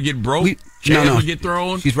that. Things would get broke, chairs would get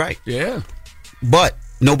thrown. She's right. Yeah. But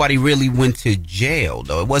nobody really went to jail,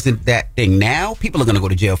 though. It wasn't that thing. Now, people are going to go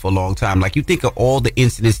to jail for a long time. Like, you think of all the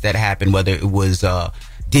incidents that happened, whether it was...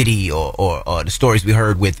 Diddy or the stories we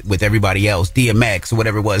heard with everybody else, DMX or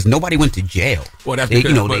whatever it was, nobody went to jail. Well, that's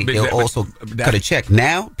because, they also cut a check.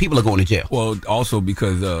 Now people are going to jail. Well, also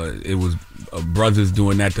because it was brothers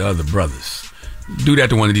doing that to other brothers. Do that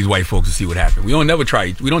to one of these white folks and see what happened. We don't never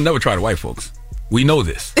try the white folks. We know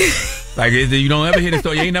this. Like, you don't ever hear the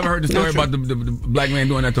story. You ain't never heard the story about the black man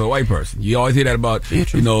doing that to a white person. You always hear that about,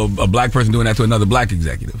 a black person doing that to another black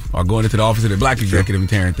executive or going into the office of the black executive and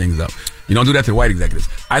tearing things up. You don't do that to the white executives.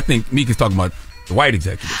 I think Meek is talking about the white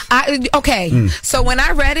executives. So when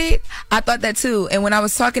I read it, I thought that too. And when I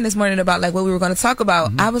was talking this morning about like what we were going to talk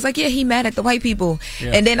about, I was like, yeah, he mad at the white people.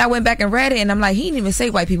 Yeah. And then I went back and read it, and I'm like, he didn't even say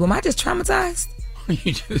white people. Am I just traumatized?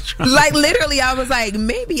 Like, literally, I was like,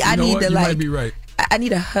 maybe I need to, you like, might be right. I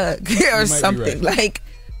need a hug or something. Right. Like,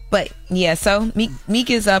 but yeah, so Meek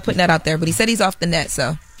is putting that out there, but he said he's off the net,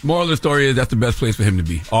 so. Moral of the story is that's the best place for him to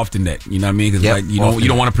be, off the net. You know what I mean? Because you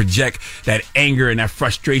don't want to project that anger and that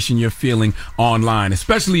frustration you're feeling online,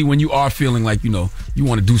 especially when you are feeling like, you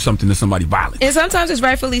want to do something to somebody violent. And sometimes it's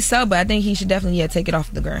rightfully so, but I think he should definitely take it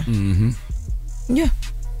off the ground. Mm-hmm. Yeah.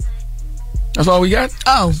 That's all we got?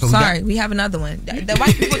 Oh, sorry. We have another one. The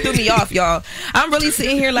white people threw me off, y'all. I'm really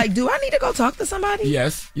sitting here like, do I need to go talk to somebody?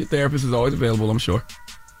 Yes. Your therapist is always available, I'm sure.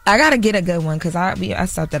 I got to get a good one because I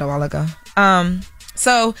stopped that a while ago.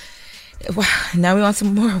 So now we want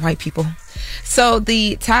some more white people. So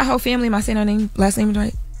the Tahoe family, am I saying her last name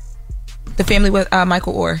right? The family with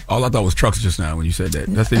Michael Orr. All I thought was trucks just now when you said that.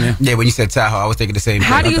 That's their name? Yeah, when you said Tahoe, I was thinking the same thing.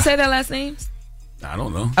 How do you say their last names? I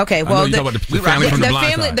don't know. Okay, well, the family from the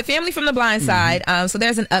blind side. The family from the blind side. So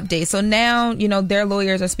there's an update. So now, their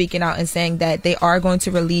lawyers are speaking out and saying that they are going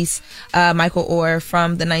to release Michael Orr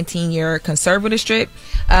from the 19-year conservatorship.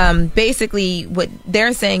 Basically, what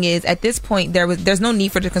they're saying is at this point there's no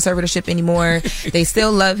need for the conservatorship anymore. They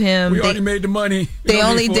still love him. We already made the money. They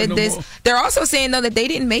only did this. They're also saying though that they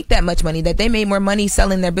didn't make that much money. That they made more money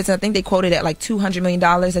selling their business. I think they quoted at like $200 million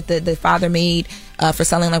that the father made for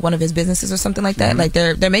selling like one of his businesses or something like that. Like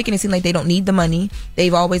they're making it seem like they don't need the money.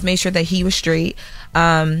 They've always made sure that he was straight.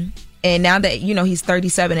 And now that he's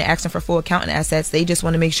 37 and asking for full accounting assets, they just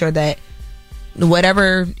want to make sure that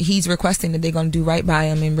whatever he's requesting that they're going to do right by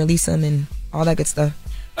him and release him and all that good stuff.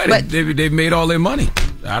 But they've made all their money.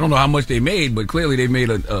 I don't know how much they made, but clearly they made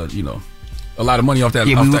a lot of money off that.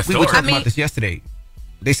 Yeah, off that we were talking about this yesterday.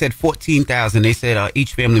 They said 14,000. They said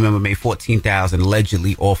each family member made 14,000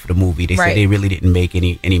 allegedly off of the movie. They said they really didn't make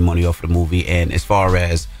any money off of the movie. And as far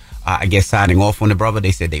as I guess signing off on the brother,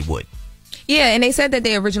 they said they would. Yeah, and they said that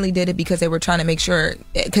they originally did it because they were trying to make sure,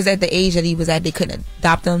 because at the age that he was at, they couldn't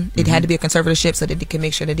adopt him. It had to be a conservatorship so that they could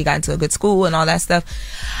make sure that he got into a good school and all that stuff.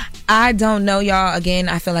 I don't know, y'all. Again,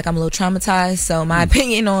 I feel like I'm a little traumatized. So my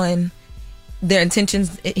opinion on their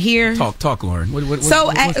intentions here. Talk, Loren.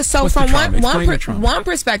 So from one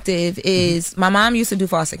perspective is my mom used to do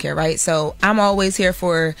foster care, right? So I'm always here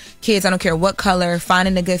for kids. I don't care what color,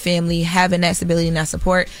 finding a good family, having that stability and that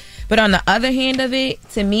support. But on the other hand of it,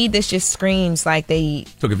 to me, this just screams like they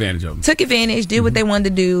took advantage of him. Did what they wanted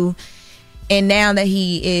to do. And now that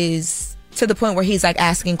he is to the point where he's like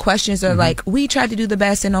asking questions or like, we tried to do the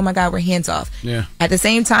best and oh my God, we're hands off. Yeah. At the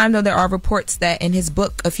same time, though, there are reports that in his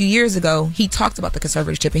book a few years ago, he talked about the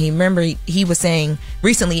conservatorship. And he was saying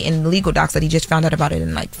recently in the legal docs that he just found out about it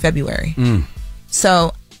in like February.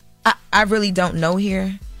 So I really don't know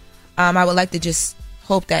here. I would like to just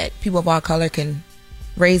hope that people of all color can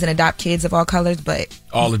raise and adopt kids of all colors, but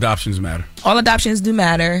all adoptions matter. All adoptions do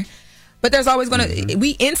matter, but there's always going to.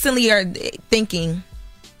 We instantly are thinking,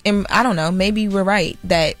 and I don't know, maybe we're right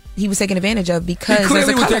that he was taken advantage of because he clearly there's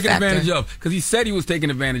a was color taken factor. advantage of because he said he was taken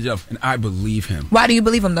advantage of, and I believe him. Why do you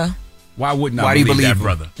believe him though? Why wouldn't I Why do you believe that, believe him?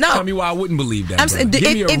 brother? No. Tell me why I wouldn't believe that, I'm brother. saying,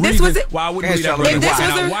 Give me a if this reason was it- why I wouldn't If believe that, brother. this Why?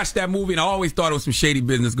 was I a- watched that movie and I always thought it was some shady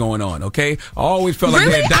business going on, okay? I always felt like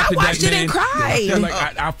Really? they adopted I watched that it man. and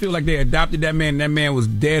cried. I feel like they adopted that man and that man was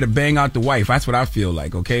there to bang out the wife. That's what I feel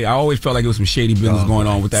like, okay? I always felt like it was some shady business going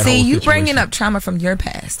on with that whole See, you situation. bringing up trauma from your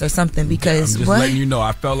past or something because I'm just what? letting you know.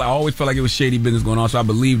 I always felt like it was shady business going on, so I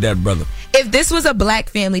believe that, brother. If this was a black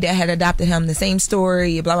family that had adopted him, the same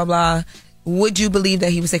story, blah blah blah, would you believe that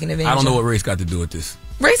he was taking advantage? I don't know of? what race got to do with this.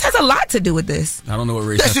 Race has a lot to do with this. I don't know what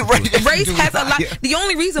race has to do with this. Race has a lot. The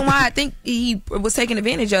only reason why I think he was taken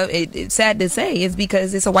advantage of, it's sad to say, is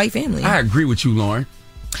because it's a white family. I agree with you, Loren.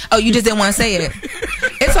 Oh, you just didn't want to say it.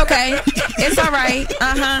 It's okay. It's all right.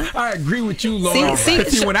 I agree with you, Loren.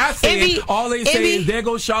 See, when I say it, all they say is there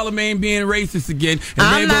goes Charlamagne being racist again, and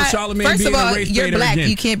there goes Charlamagne first being of all, a race you're baiter black. again.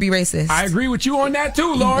 You can't be racist. I agree with you on that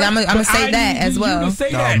too, Loren. I'm gonna say that as well. You can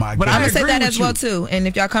say that, but I'm I gonna say agree that with as well you. too. And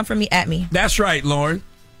if y'all come for me, at me. That's right, Loren.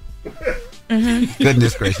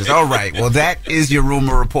 Goodness gracious. All right. Well, that is your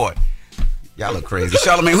rumor report. Y'all look crazy.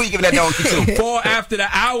 Charlamagne, who you giving that donkey to? 4 after the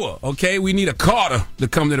hour. Okay, we need a Carter to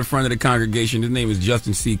come to the front of the congregation. His name is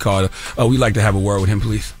Justin C. Carter. We'd like to have a word with him,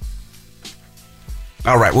 please.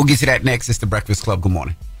 All right, we'll get to that next. It's the Breakfast Club. Good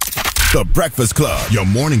morning. The Breakfast Club. Your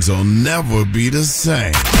mornings will never be the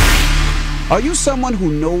same. Are you someone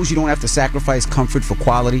who knows you don't have to sacrifice comfort for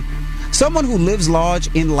quality? Someone who lives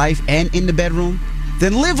large in life and in the bedroom?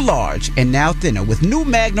 Then live large and now thinner with new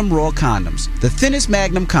Magnum Raw condoms, the thinnest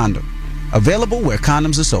Magnum condom. Available where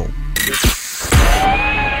condoms are sold.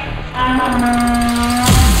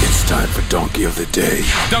 It's time for Donkey of the Day.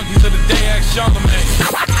 Donkey of the Day, ask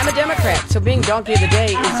Charlamagne. I'm a Democrat, so being Donkey of the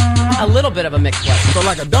Day is a little bit of a mixed one. So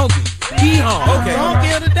like a donkey. Hee-haw. Okay.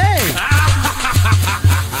 Donkey of the Day.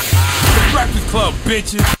 The Breakfast Club,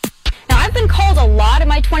 bitches. Now, I've been called a lot in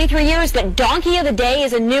my 23 years, but Donkey of the Day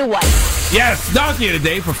is a new one. Yes, Donkey of the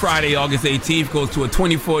Day for Friday, August 18th goes to a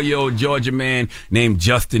 24-year-old Georgia man named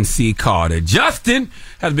Justin C. Carter. Justin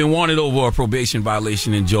has been wanted over a probation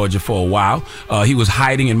violation in Georgia for a while. He was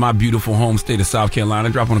hiding in my beautiful home state of South Carolina.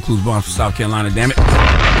 Drop on the clues bombs for South Carolina, damn it.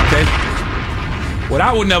 Okay? What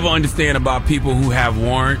I would never understand about people who have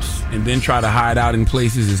warrants and then try to hide out in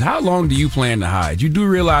places is how long do you plan to hide? You do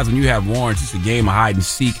realize when you have warrants, it's a game of hide and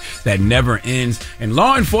seek that never ends. And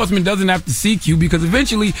law enforcement doesn't have to seek you because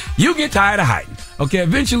eventually you get tired of hiding. Okay,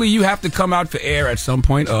 eventually you have to come out for air at some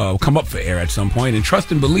point, come up for air at some point, and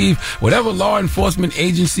trust and believe whatever law enforcement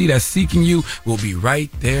agency that's seeking you will be right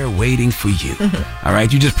there waiting for you. All right,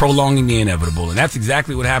 you're just prolonging the inevitable. And that's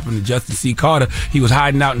exactly what happened to Justin C. Carter. He was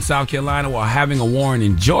hiding out in South Carolina while having a warrant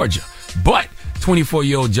in Georgia. But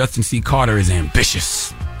 24-year-old Justin C. Carter is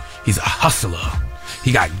ambitious. He's a hustler.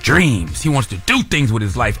 He got dreams. He wants to do things with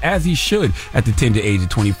his life, as he should at the tender age of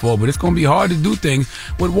 24. But it's going to be hard to do things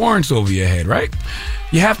with warrants over your head, right?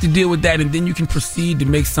 You have to deal with that, and then you can proceed to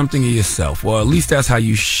make something of yourself. Well, at least that's how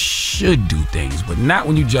you should do things, but not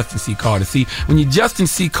when you Justin C. Carter. See, when you Justin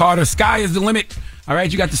C. Carter, sky is the limit. All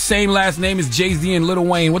right, you got the same last name as Jay-Z and Lil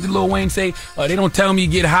Wayne. What did Lil Wayne say? They don't tell me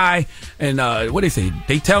get high, and what they say?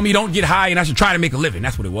 They tell me don't get high, and I should try to make a living.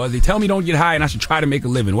 That's what it was. They tell me don't get high, and I should try to make a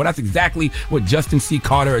living. Well, that's exactly what Justin C.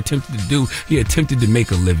 Carter attempted to do. He attempted to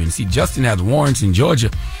make a living. See, Justin has warrants in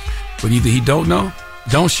Georgia, but either he don't know,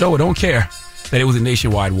 don't show, or don't care that it was a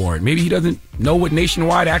nationwide warrant. Maybe he doesn't know what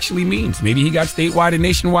nationwide actually means. Maybe he got statewide and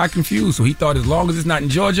nationwide confused, so he thought as long as it's not in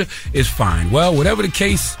Georgia, it's fine. Well, whatever the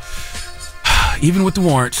case, even with the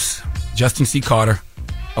warrants, Justin C. Carter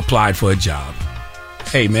applied for a job.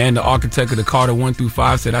 Hey, man, the architect of the Carter 1 through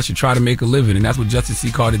 5 said I should try to make a living, and that's what Justin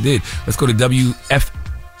C. Carter did. Let's go to WFVX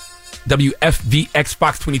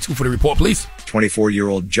Fox 22 for the report, please.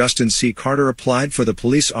 24-year-old Justin C. Carter applied for the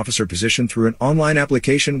police officer position through an online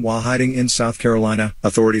application while hiding in South Carolina.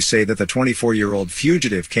 Authorities say that the 24-year-old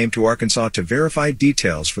fugitive came to Arkansas to verify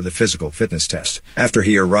details for the physical fitness test. After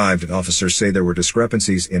he arrived, officers say there were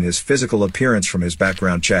discrepancies in his physical appearance from his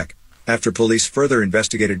background check. After police further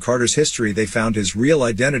investigated Carter's history, they found his real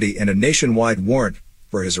identity and a nationwide warrant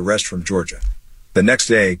for his arrest from Georgia. The next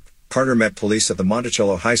day, Carter met police at the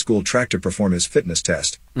Monticello High School track to perform his fitness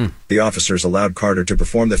test. The officers allowed Carter to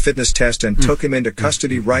perform the fitness test and took him into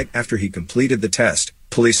custody right after he completed the test.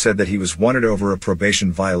 Police said that he was wanted over a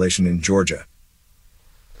probation violation in Georgia.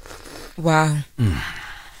 Wow.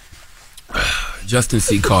 Justin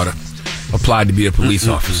C. Carter applied to be a police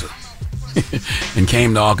officer. and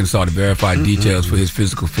came to Arkansas to verify details for his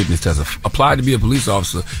physical fitness test. Applied to be a police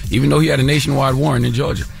officer, even though he had a nationwide warrant in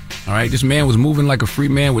Georgia. All right, this man was moving like a free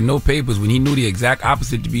man with no papers when he knew the exact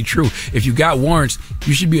opposite to be true. If you got warrants,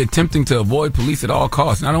 you should be attempting to avoid police at all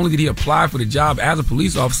costs. Not only did he apply for the job as a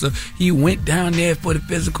police officer, he went down there for the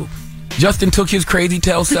physical. Justin took his crazy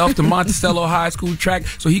tail self to Monticello High School track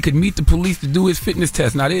so he could meet the police to do his fitness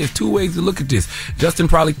test. Now, there's two ways to look at this. Justin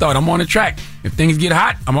probably thought, I'm on the track. If things get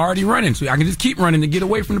hot, I'm already running, so I can just keep running to get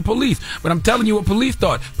away from the police. But I'm telling you what police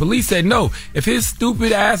thought. Police said, no, if his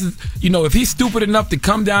stupid ass is, if he's stupid enough to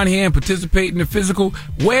come down here and participate in the physical,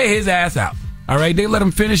 wear his ass out. All right, they let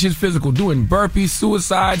him finish his physical, doing burpees,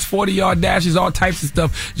 suicides, 40-yard dashes, all types of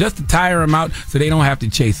stuff, just to tire him out so they don't have to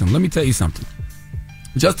chase him. Let me tell you something.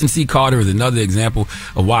 Justin C. Carter is another example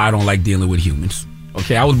of why I don't like dealing with humans.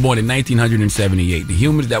 Okay, I was born in 1978. The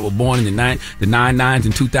humans that were born in the 99s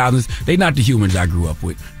and 2000s, they not the humans I grew up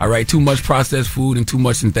with. All right, too much processed food and too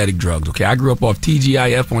much synthetic drugs. Okay, I grew up off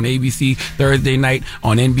TGIF on ABC, Thursday night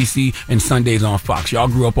on NBC, and Sundays on Fox. Y'all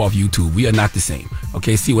grew up off YouTube. We are not the same.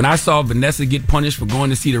 Okay, see, when I saw Vanessa get punished for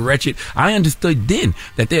going to see The Wretched, I understood then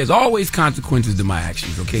that there's always consequences to my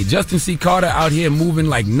actions. Okay, Justin C. Carter out here moving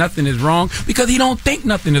like nothing is wrong because he don't think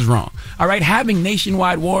nothing is wrong. All right, having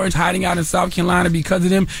nationwide warrants, hiding out in South Carolina because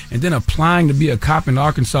of them, and then applying to be a cop in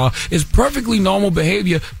Arkansas is perfectly normal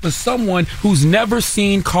behavior for someone who's never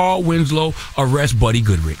seen Carl Winslow arrest Buddy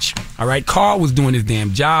Goodrich. All right, Carl was doing his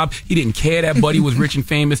damn job. He didn't care that Buddy was rich and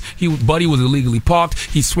famous. Buddy was illegally parked.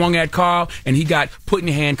 He swung at Carl, and he got put in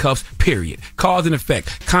handcuffs, period. Cause and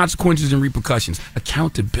effect, consequences and repercussions,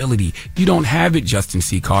 accountability. You don't have it, Justin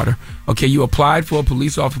C. Carter. Okay, you applied for a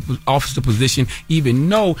police officer position even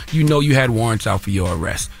though you had warrants out for your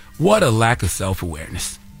arrest. What a lack of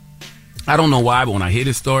self-awareness. I don't know why, but when I hear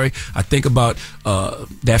this story, I think about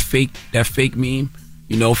that fake meme,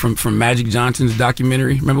 from Magic Johnson's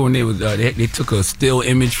documentary. Remember when they took a still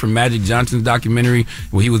image from Magic Johnson's documentary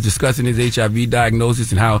where he was discussing his HIV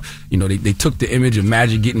diagnosis and how, they took the image of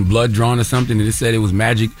Magic getting blood drawn or something, and it said it was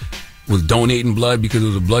Magic was donating blood because there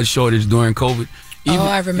was a blood shortage during COVID.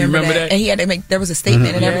 I remember that. And he had to there was a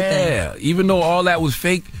statement and everything. Yeah, even though all that was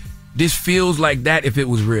fake, this feels like that if it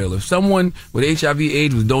was real. If someone with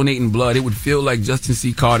HIV/AIDS was donating blood, it would feel like Justin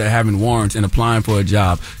C. Carter having warrants and applying for a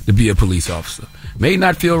job to be a police officer. May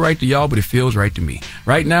not feel right to y'all, but it feels right to me.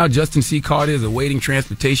 Right now, Justin C. Carter is awaiting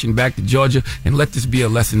transportation back to Georgia, and let this be a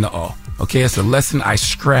lesson to all. Okay, it's a lesson I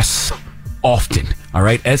stress often. All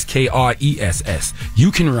right, SKRESS.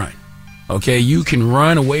 You can run. Okay, you can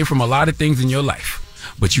run away from a lot of things in your life,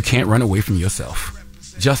 but you can't run away from yourself.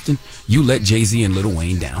 Justin, you let Jay-Z and Lil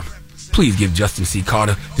Wayne down. Please give Justin C.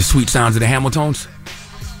 Carter the sweet sounds of the Hamiltones.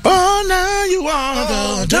 Oh, now you are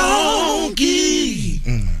the donkey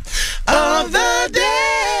of the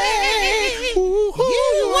day. Ooh,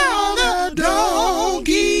 you are the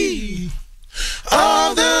donkey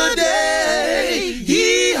of the day.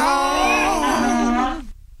 Yee-haw.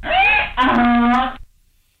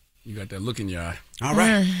 You got that look in your eye. All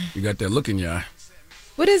right. You got that look in your eye.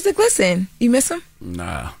 What is the glisten? You miss him?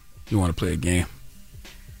 Nah. You want to play a game?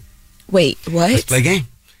 Wait, what? Let's play a game.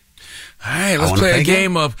 All right, let's play a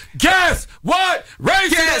game of Guess What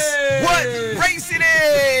Race It Is? Guess what race it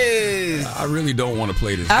is? I really don't want to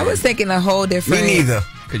play this. I was thinking a whole different. Me neither.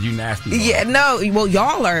 Because you nasty. Yeah, no. Well,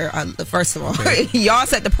 y'all are, first of all, y'all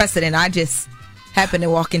set the precedent. I just happened to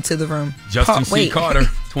walk into the room. Justin C. Carter,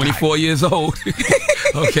 24 years old.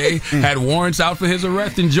 Okay, had warrants out for his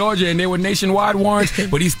arrest in Georgia, and they were nationwide warrants,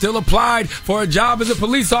 but he still applied for a job as a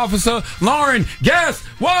police officer. Loren, guess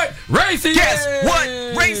what race it is? Guess what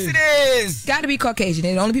race it is? Got to be Caucasian.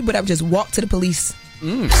 They're the only people that would just walk to the police.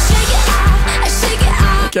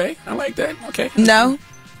 Okay, I like that. Okay. No.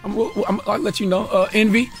 I'll let you know.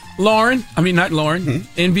 Envy, Loren. I mean, not Loren.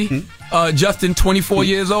 Envy. Justin, 24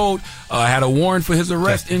 years old, had a warrant for his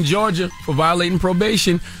arrest in Georgia for violating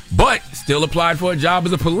probation, but still applied for a job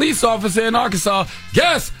as a police officer in Arkansas.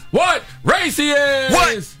 Guess what race he is?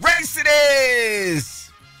 What race it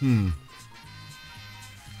is? I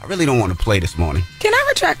really don't want to play this morning. Can I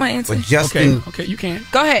retract my answer? But Justin, okay, you can.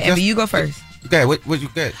 Go ahead, Envy. You go first. Okay, what you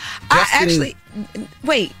got?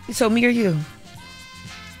 Wait. So me or you?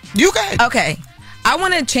 You got. Okay. I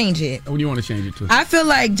want to change it. What do you want to change it to? I feel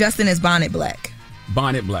like Justin is Bonnet Black.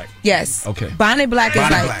 Bonnet Black. Yes. Okay. Bonnet Black is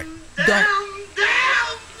Bonnet like. Black.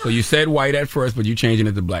 So you said white at first, but you changing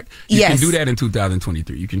it to black. You can do that in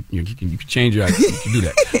 2023. You can change your. You can do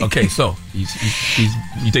that. Okay. So you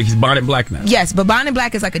think he's Bonnet Black now? Yes, but Bonnet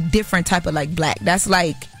Black is like a different type of like black. That's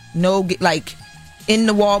like in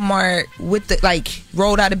the Walmart with the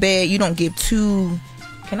rolled out of bed. You don't give two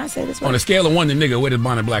Can I say this? On a scale of 1 to nigga, where does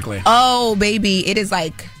Bonnet Black land? Oh, baby, it is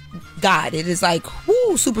like God. It is like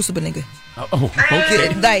whoo, super nigga. Oh,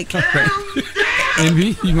 okay. Like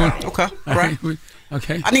Envy, you going? Okay, right.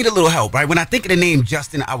 Okay. I need a little help, right? When I think of the name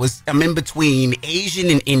Justin, I'm in between Asian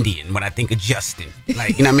and Indian when I think of Justin.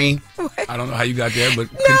 Like, you know what I mean? I don't know how you got there, but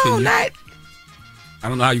no, continue. not. I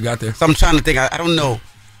don't know how you got there. So I'm trying to think. I don't know. All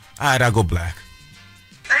right, I'll go black.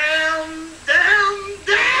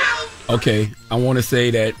 Okay, I want to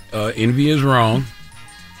say that Envy is wrong.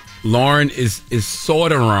 Loren is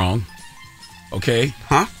sort of wrong. Okay?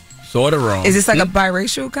 Huh? Sort of wrong. Is this like a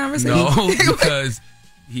biracial conversation? No, because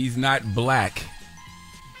he's not black.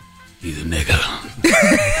 He's a nigga. Okay?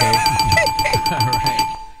 All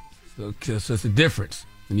right. So it's a difference.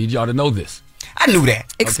 I need y'all to know this. I knew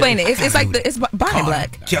that. Explain it. It's like it's Bonnet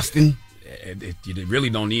Black. Justin. You really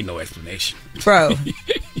don't need no explanation. Bro.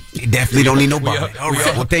 You definitely don't need no bonnet. All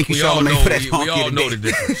right. Well, thank you, Charlamagne, for that. We all know the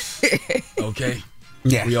difference. Okay?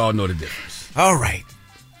 Yeah. We all know the difference. All right.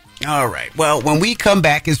 All right. Well, when we come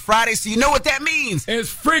back, it's Friday, so you know what that means. It's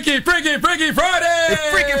Freaky Friday! It's Freaky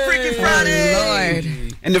Friday! Oh, Lord.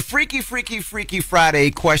 And the Freaky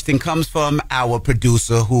Friday question comes from our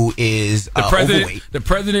producer, who is overweight. The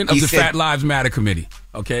president of the Fat Lives Matter Committee.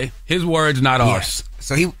 Okay? His words, not ours.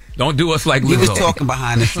 So he don't do us like Lizzo. He was talking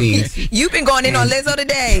behind the scenes. You've been going in on Lizzo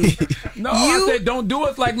today. No, I said don't do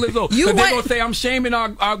us like Lizzo. They're gonna say I'm shaming our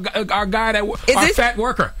guy fat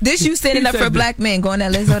worker. This you standing up for black men going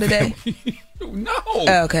at Lizzo today? No.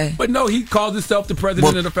 Oh, okay. But no, he calls himself the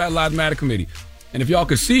president of the Fat Lives Matter Committee. And if y'all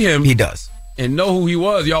could see him, he does, and know who he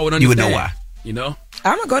was, y'all would understand. You would know why. You know?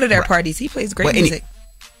 I'm gonna go to their parties. He plays great music.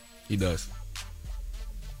 He does.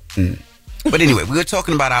 But anyway, we were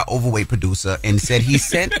talking about our overweight producer and said he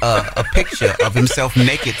sent a picture of himself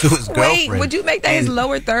naked to his girlfriend. Wait, would you make that his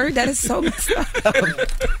lower third? That is so messed up.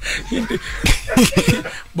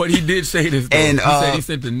 But he did say this, though. And, he said he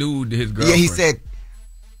sent the nude to his girlfriend. Yeah, he said,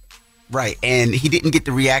 right, and he didn't get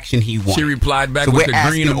the reaction he wanted. She replied back with the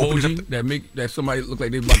green emoji that somebody looked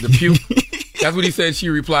like they was about to puke. That's what he said she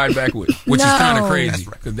replied back with, which is kind of crazy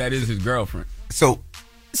because that is his girlfriend. So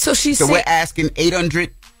we're asking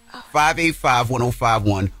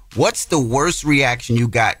 800-585-1051. What's the worst reaction you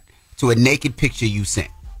got to a naked picture you sent?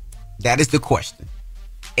 That is the question.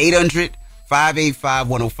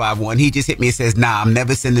 800-585-1051. He just hit me and says, nah, I'm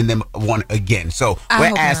never sending them one again. So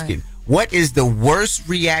we're asking, what is the worst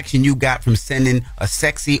reaction you got from sending a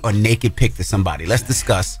sexy or naked pic to somebody? Let's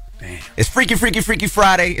discuss. Damn. It's Freaky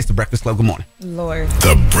Friday. It's the Breakfast Club. Good morning. Lord.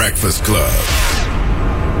 The Breakfast Club.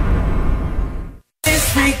 It's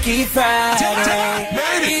Freaky Friday.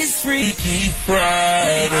 It's Freaky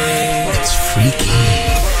Friday. It's freaky.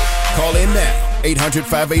 Call in now.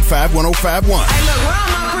 800-585-1051. Hey, look, where are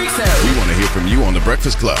my freaks at? We want to hear from you on The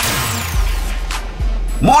Breakfast Club.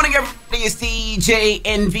 Morning, everybody. It's DJ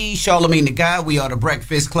NV, Charlamagne the Guy. We are The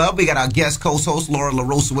Breakfast Club. We got our guest co-host, Loren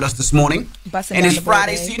LoRosa, with us this morning. And it's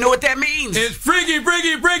Friday, so you know what that means. It's Freaky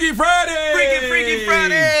Friday. Freaky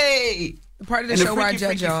Friday. Part of the show where I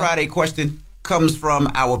judge y'all. Friday question comes from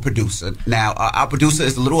our producer. Now, our producer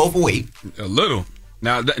is a little overweight. A little.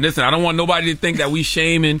 Now, listen, I don't want nobody to think that we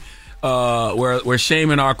shaming, we're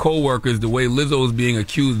shaming our co-workers the way Lizzo is being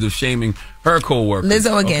accused of shaming her co-workers.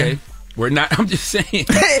 Lizzo again. Okay? We're not, I'm just saying,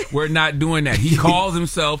 we're not doing that. He calls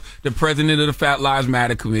himself the president of the Fat Lives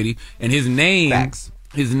Matter Committee, and his name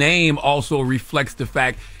also reflects the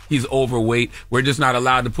fact he's overweight. We're just not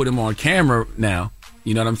allowed to put him on camera now.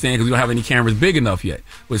 You know what I'm saying? Because we don't have any cameras big enough yet.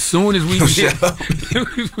 But as soon as we get...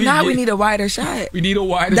 we need a wider shot. We need a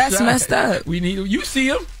wider shot. That's messed up. We need... You see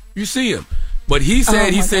him. But he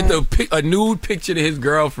said he sent a nude picture to his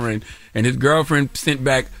girlfriend, and his girlfriend sent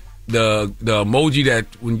back the emoji that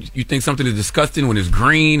when you think something is disgusting when it's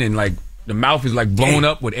green and like the mouth is like blown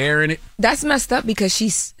up with air in it. That's messed up because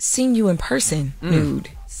she's seen you in person, nude.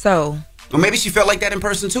 So... Well, maybe she felt like that in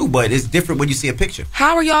person too, but it's different when you see a picture.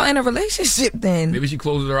 How are y'all in a relationship then? Maybe she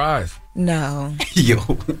closes her eyes. No. Yo.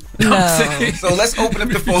 No. So let's open up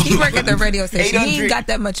the phone. He work at the radio station. He ain't got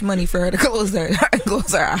that much money for her to close her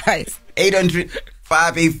eyes.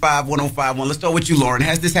 800-585-1051. Let's start with you, Loren.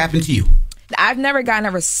 Has this happened to you? I've never gotten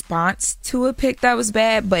a response to a pic that was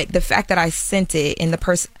bad, but the fact that I sent it and the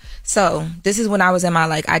person... So, this is when I was in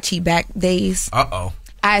my, I cheat back days. Uh-oh.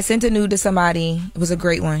 I sent a nude to somebody. It was a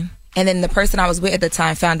great one. And then the person I was with at the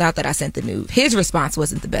time found out that I sent the nude. His response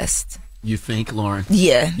wasn't the best. You think, Loren?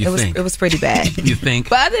 Yeah, it was pretty bad. You think?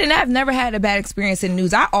 But other than that, I've never had a bad experience in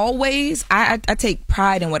news. I take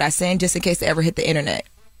pride in what I send just in case it ever hit the internet.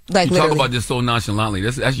 You talk about this so nonchalantly.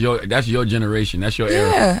 That's your generation. That's your era.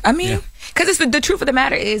 Yeah, I mean, Because it's the truth of the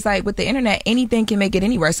matter is, like, with the internet, anything can make it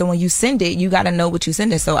anywhere. So when you send it, you got to know what you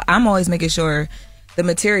send it. So I'm always making sure the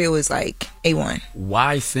material is like A1.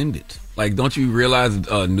 Why send it? Like, don't you realize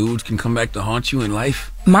nudes can come back to haunt you in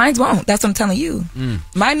life? Mine won't. That's what I'm telling you.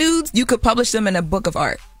 My nudes, you could publish them in a book of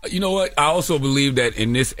art. You know what? I also believe that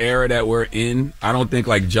in this era that we're in, I don't think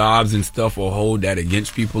like jobs and stuff will hold that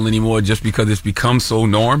against people anymore just because it's become so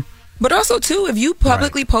norm. But also, too, if you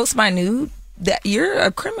publicly post my nude, that you're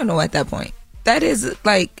a criminal at that point. That is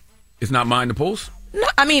like... It's not mine to post? No,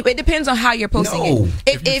 I mean, it depends on how you're posting it.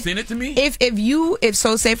 If you send it to me? If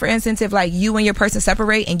so, say for instance, if like you and your person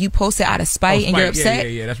separate and you post it out of spite and you're upset.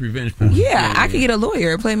 Yeah, that's revenge porn. Yeah, I could get a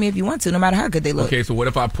lawyer and play me if you want to, no matter how good they look. Okay, so what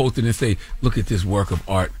if I posted and say, look at this work of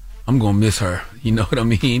art. I'm going to miss her. You know what I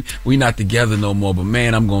mean? We not together no more, but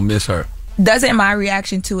man, I'm going to miss her. Doesn't my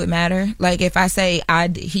reaction to it matter? Like if I say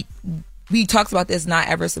we talked about this not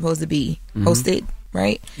ever supposed to be posted,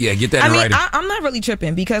 right? Yeah, get that in writing. I'm not really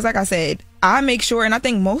tripping because like I said, I make sure, and I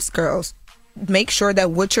think most girls make sure that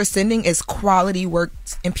what you're sending is quality work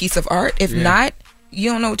and piece of art. If not, you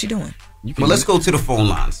don't know what you're doing. Well, let's go to the phone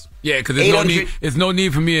lines. Yeah, because there's no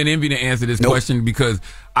need for me and Envy to answer this question because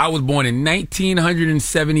I was born in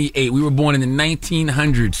 1978. We were born in the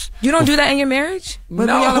 1900s. You don't do that in your marriage? No,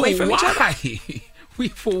 y'all away from each other?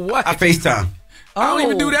 For what? I FaceTime. I don't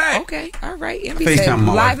even do that. Okay, all right. Envy FaceTime said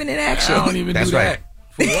my live wife. and in action. I don't even do that.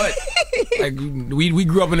 For what? Like we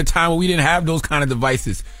grew up in a time where we didn't have those kind of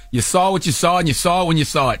devices. You saw what you saw, and you saw it when you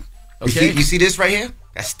saw it. Okay. You see this right here?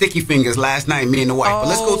 Got sticky fingers last night, me and the wife. But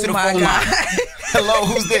let's go to the phone line. Hello,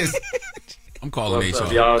 who's this? I'm calling HR.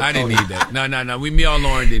 I didn't need that. No. Me or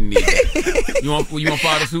Loren didn't need that. You want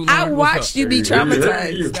follow the suit, Loren? I watched you be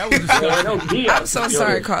traumatized. That was disgusting. I'm so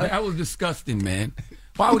sorry, Carla. That was disgusting, man.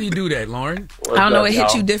 Why would he do that, Loren? I don't know. It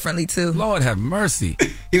hit you differently too. Lord have mercy.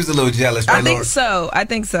 He was a little jealous, right, I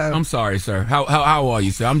think so. I'm sorry, sir. How are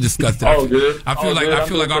you, sir? I'm disgusted. Good. I feel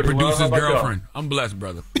like our producer's girlfriend. I'm blessed,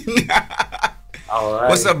 brother. All right.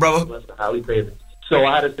 What's up, brother? Highly favored. So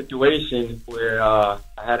I had a situation where I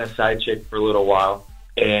had a side chick for a little while,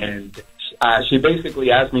 and she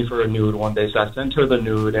basically asked me for a nude one day. So I sent her the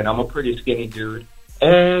nude, and I'm a pretty skinny dude.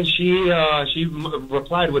 And she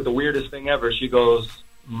replied with the weirdest thing ever. She goes,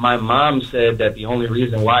 "My mom said that the only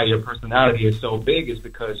reason why your personality is so big is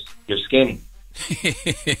because you're skinny."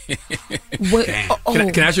 What?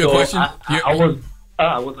 Can I ask you a question?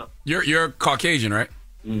 What's up? You're Caucasian, right?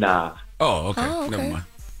 Nah. Oh, okay. Oh, okay. Never mind.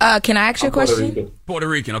 Can I ask you a question? Puerto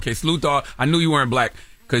Rican. Okay, salute. I knew you weren't black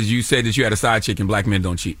because you said that you had a side chick and black men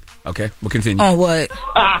don't cheat. Okay, we'll continue. On what?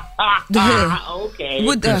 Okay.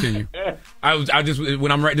 Continue. I just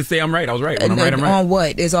when I'm right to say I'm right. I was right. When I'm right, I'm right. On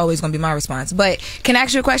what is always going to be my response. But can I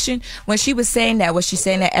ask you a question? When she was saying that, was she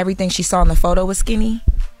saying that everything she saw in the photo was skinny?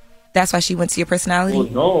 That's why she went to your personality?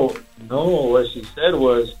 Well, no. What she said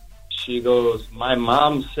was, she goes, "My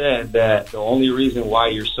mom said that the only reason why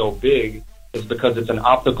you're so big is because it's an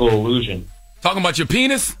optical illusion." Talking about your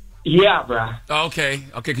penis? Yeah, bruh. Okay,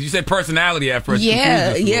 because you said personality at first.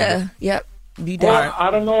 Yeah. Yep. Well,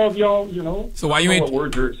 I don't know if y'all, So why you ain't... what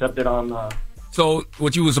words are accepted on... So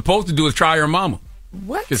what you were supposed to do is try her mama.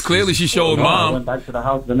 What? Because clearly she showed mom. I went back to the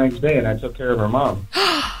house the next day and I took care of her mom.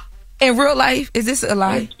 In real life? Is this a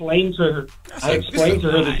lie? I explained to her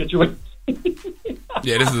the situation.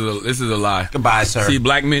 Yeah, this is a lie. Goodbye, sir. See,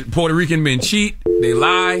 black men, Puerto Rican men cheat. They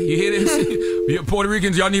lie. You hear this? Puerto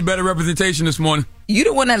Ricans, y'all need better representation this morning. You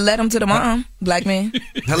the one that led them to the mom, black man.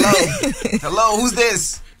 Hello, who's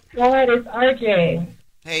this? What is RJ?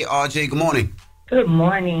 Hey, RJ, good morning. Good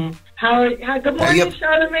morning. Good morning,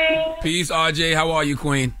 Charlamagne. Peace, RJ. How are you,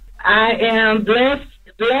 Queen? I am blessed,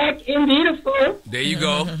 black, and beautiful. There you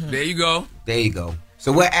go. There you go.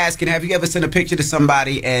 So we're asking, have you ever sent a picture to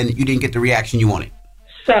somebody and you didn't get the reaction you wanted?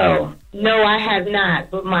 So, no, I have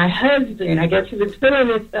not. But my husband, I guess he was feeling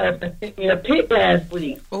this stuff and sent me a pic last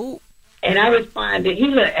week. Oh. And I responded, he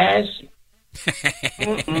look ashy.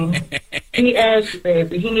 He ashy,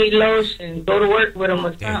 baby. He need lotion. Go to work with him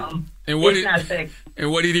or something. And what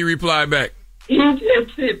did he reply back? He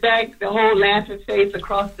just sit back, the whole laughing face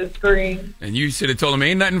across the screen. And you should have told him,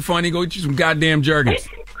 ain't nothing funny. Go get you some goddamn Jergens.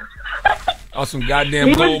 Or some goddamn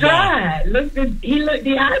He cold was dry. He looked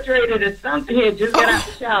dehydrated or something. He had just got out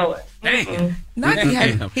the shower.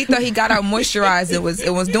 Damn. He thought he got out moisturized. It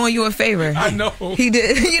was doing you a favor. I know. He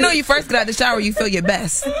did. You know, you first get out the shower, you feel your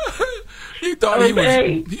best. He thought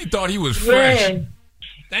he was fresh. Yeah.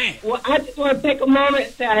 Damn. Well, I just want to take a moment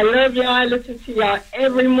and say I love y'all. I listen to y'all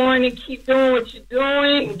every morning. Keep doing what you're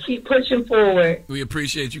doing and keep pushing forward. We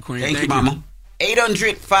appreciate you, Queen. Thank you, Mama.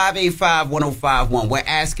 800-585-1051. We're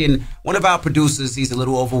asking one of our producers, he's a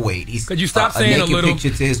little overweight. Could you stop saying a naked picture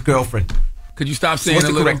to his girlfriend. Could you stop saying What's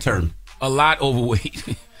the correct term? A lot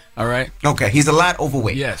overweight. All right? Okay, he's a lot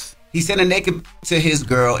overweight. Yes. He sent a naked to his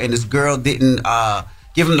girl, and his girl didn't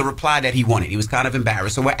give him the reply that he wanted. He was kind of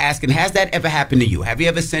embarrassed. So we're asking, has that ever happened to you? Have you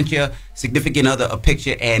ever sent your significant other a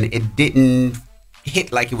picture and it didn't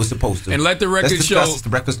hit like it was supposed to? And let the record show.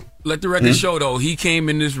 Let the record Hmm? show, though, he came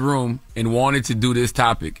in this room and wanted to do this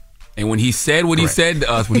topic. And when he said what he said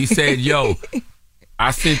to us, when he said, yo,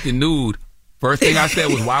 I sent the nude, first thing I said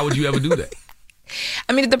was, why would you ever do that?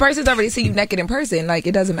 I mean, if the person's already seen you naked in person, like,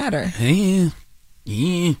 it doesn't matter.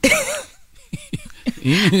 Yeah.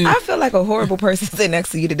 I feel like a horrible person sitting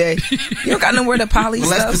next to you today. You don't got nowhere to poly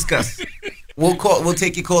stuff. Let's discuss. We'll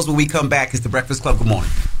take your calls when we come back. It's The Breakfast Club. Good morning.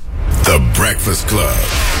 The Breakfast Club.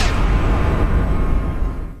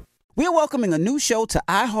 We're welcoming a new show to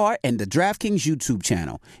iHeart and the DraftKings YouTube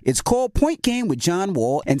channel. It's called Point Game with John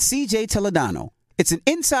Wall and CJ Toledano. It's an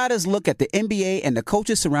insider's look at the NBA and the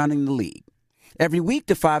coaches surrounding the league. Every week,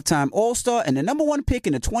 the 5-time All-Star and the number 1 pick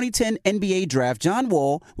in the 2010 NBA Draft, John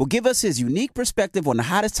Wall, will give us his unique perspective on the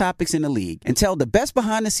hottest topics in the league and tell the best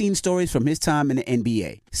behind-the-scenes stories from his time in the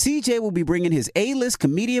NBA. CJ will be bringing his A-list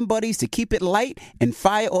comedian buddies to keep it light and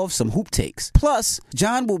fire off some hoop takes. Plus,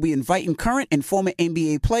 John will be inviting current and former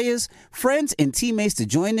NBA players, friends, and teammates to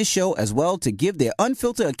join the show as well to give their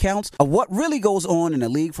unfiltered accounts of what really goes on in the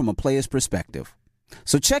league from a player's perspective.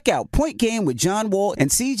 So check out Point Game with John Wall and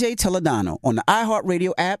CJ Toledano on the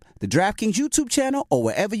iHeartRadio app, the DraftKings YouTube channel, or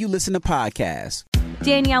wherever you listen to podcasts.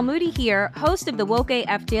 Danielle Moody here, host of the Woke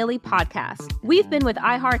AF Daily podcast. We've been with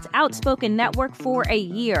iHeart's Outspoken Network for a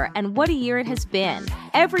year, and what a year it has been.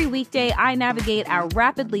 Every weekday, I navigate our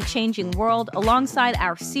rapidly changing world alongside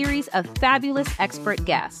our series of fabulous expert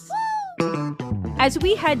guests. As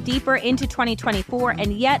we head deeper into 2024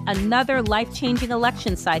 and yet another life-changing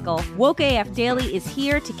election cycle, Woke AF Daily is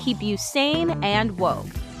here to keep you sane and woke.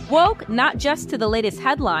 Woke not just to the latest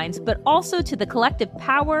headlines, but also to the collective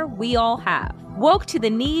power we all have. Woke to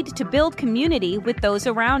the need to build community with those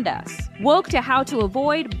around us. Woke to how to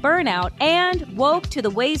avoid burnout, and woke to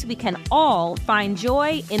the ways we can all find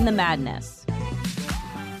joy in the madness.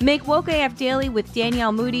 Make Woke AF Daily with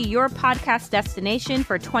Danielle Moody your podcast destination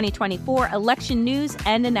for 2024 election news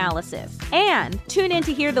and analysis. And tune in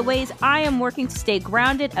to hear the ways I am working to stay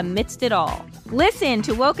grounded amidst it all. Listen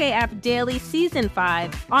to Woke AF Daily Season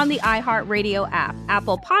 5 on the iHeartRadio app,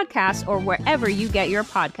 Apple Podcasts, or wherever you get your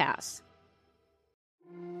podcasts.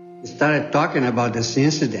 We started talking about this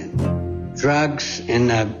incident. Drugs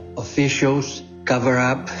and officials cover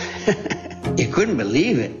up. You couldn't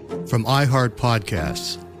believe it. From iHeart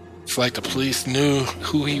Podcasts. It's like the police knew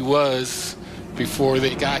who he was before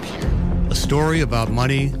they got here. A story about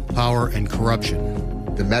money, power, and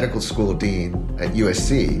corruption. The medical school dean at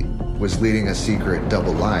USC was leading a secret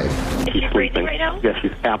double life. She's breathing right now? Yes,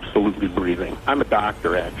 she's absolutely breathing. I'm a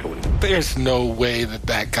doctor, actually. There's no way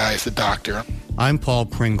that guy's a doctor. I'm Paul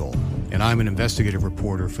Pringle, and I'm an investigative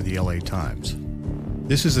reporter for the LA Times.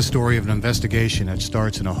 This is the story of an investigation that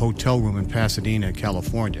starts in a hotel room in Pasadena,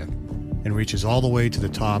 California, and reaches all the way to the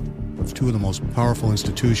top of two of the most powerful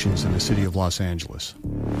institutions in the city of Los Angeles.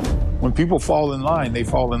 When people fall in line, they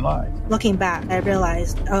fall in line. Looking back, I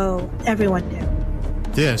realized, everyone knew.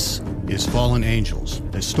 This is Fallen Angels,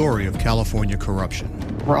 a story of California corruption.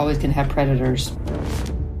 We're always going to have predators.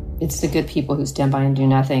 It's the good people who stand by and do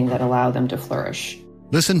nothing that allow them to flourish.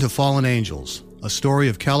 Listen to Fallen Angels, a story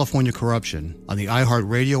of California corruption on the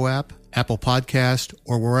iHeartRadio app, Apple Podcast,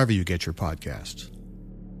 or wherever you get your podcasts.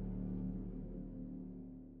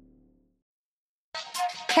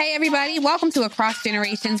 Hey, everybody. Welcome to Across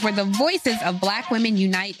Generations, where the voices of Black women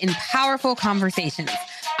unite in powerful conversations.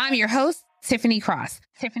 I'm your host, Tiffany Cross.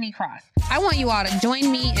 I want you all to join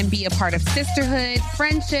me and be a part of sisterhood,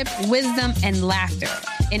 friendship, wisdom, and laughter.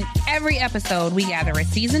 In every episode, we gather a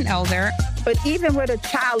seasoned elder. But even with a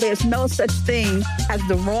child, there's no such thing as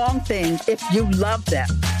the wrong thing if you love them.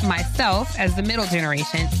 Myself, as the middle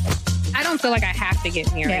generation. I don't feel like I have to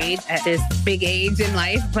get married at this big age in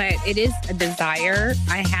life, but it is a desire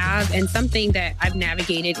I have and something that I've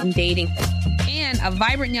navigated in dating. And a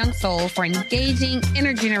vibrant young soul for engaging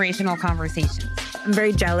intergenerational conversations. I'm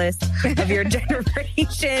very jealous of your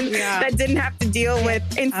generation that didn't have to deal with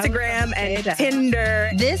Instagram and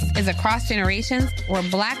Tinder. This is Across Generations, where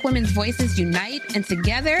Black women's voices unite, and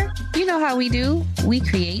together, you know how we do, we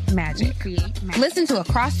create magic. Listen to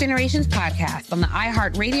Across Generations podcast on the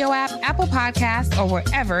iHeartRadio app, Apple Podcasts, or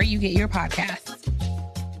wherever you get your podcasts.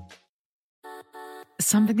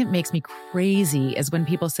 something that makes me crazy is when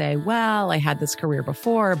people say, well, I had this career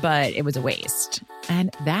before, but it was a waste.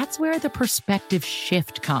 And that's where the perspective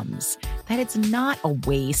shift comes, that it's not a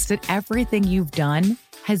waste, that everything you've done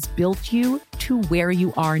has built you to where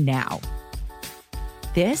you are now.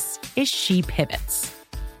 This is She Pivots,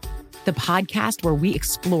 the podcast where we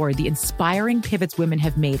explore the inspiring pivots women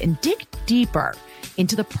have made and dig deeper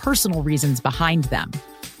into the personal reasons behind them.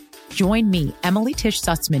 Join me, Emily Tish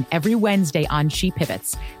Sussman, every Wednesday on She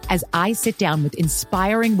Pivots as I sit down with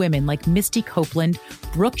inspiring women like Misty Copeland,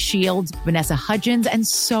 Brooke Shields, Vanessa Hudgens, and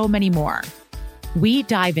so many more. We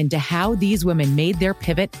dive into how these women made their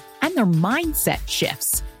pivot and their mindset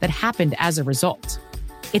shifts that happened as a result.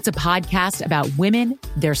 It's a podcast about women,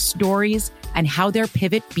 their stories, and how their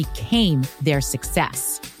pivot became their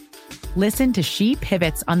success. Listen to She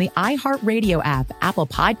Pivots on the iHeartRadio app, Apple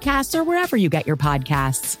Podcasts, or wherever you get your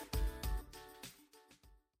podcasts.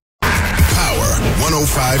 Power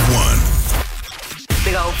 105.1.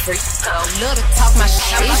 Big old freak. Love to talk my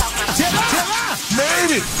shit.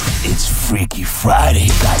 Made it. It's Freaky Friday,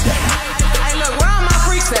 goddamn. Hey, look, where are my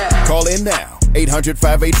freaks at? Call in now.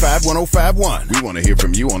 800-585-1051. We want to hear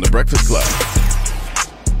from you on The Breakfast Club.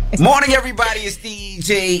 Morning, everybody. It's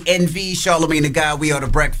DJ NV, Charlamagne the Guy. We are The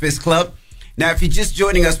Breakfast Club. Now, if you're just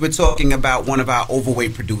joining us, we're talking about one of our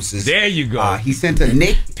overweight producers. There you go. He sent a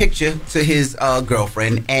naked picture to his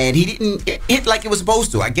girlfriend, and he didn't hit like it was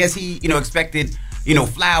supposed to. I guess he, expected,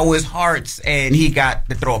 flowers, hearts, and he got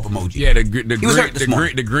the throw up emoji. Yeah, the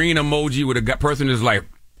green emoji with a person is like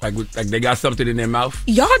they got something in their mouth.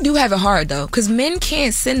 Y'all do have it hard though, because men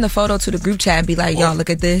can't send the photo to the group chat and be like, y'all look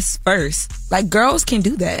at this first. Like girls can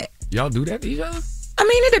do that. Y'all do that to each other? I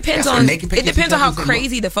mean, it depends on how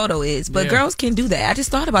crazy the photo is, but girls can do that. I just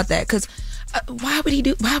thought about that because why would he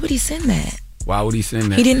send that? Why would he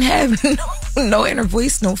send that? He didn't have no inner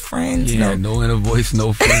voice, no friends. Yeah, no inner voice,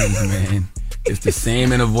 no friends, man. It's the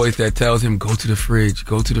same inner voice that tells him, go to the fridge,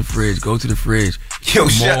 go to the fridge, go to the fridge. Yo,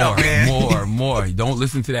 shut up, man. More. Don't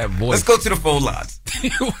listen to that voice. Let's go to the phone lines.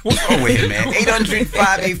 What's wrong with him, man?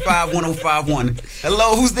 800-585-1051.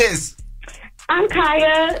 Hello, who's this? I'm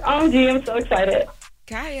Kaya. OMG, I'm so excited.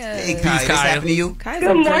 Kaya. Hey, Kaya. What's happening to you?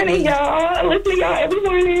 Good morning, y'all. I listen to y'all every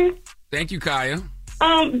morning. Thank you, Kaya.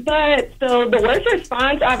 But so the worst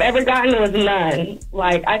response I've ever gotten was none.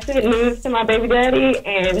 Like, I sent news to my baby daddy,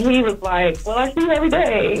 and he was like, well, I see you every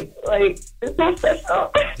day. Like, it's not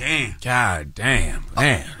special. Damn. God damn.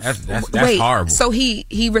 Man, that's Wait, horrible. So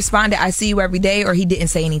he responded, I see you every day, or he didn't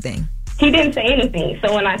say anything? He didn't say anything.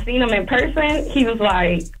 So when I seen him in person, he was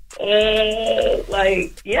like,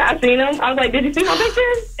 yeah, I seen him. I was like, did you see my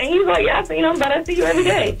pictures? And he was like, yeah, I seen him, but I see you every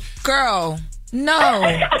day. Girl,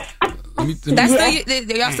 no.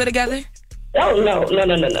 Y'all still together? Oh, no.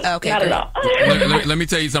 Okay, not at all. let me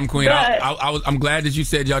tell you something, Queen. I'm glad that you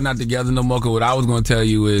said y'all not together no more. Cause what I was going to tell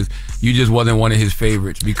you is you just wasn't one of his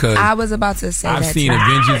favorites because I was about to say I've seen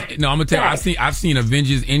Avengers. No, I'm gonna tell you. I've seen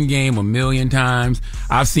Avengers Endgame a million times.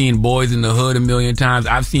 I've seen Boys in the Hood a million times.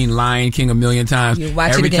 I've seen Lion King a million times.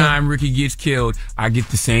 Every time Ricky gets killed, I get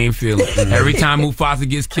the same feeling. Every time Mufasa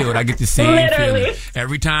gets killed, I get the same feeling.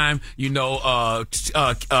 Every time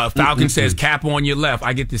Falcon says "Cap on your left,"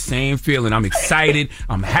 I get the same feeling. I'm excited.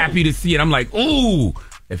 I'm happy to see it. I'm like, ooh,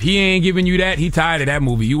 if he ain't giving you that, he tired of that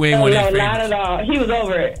movie. You ain't one of his favorites. No, not at all. He was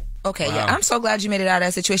over it. Okay, wow. Yeah, I'm so glad you made it out of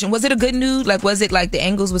that situation. Was it a good nude? Like, was it like the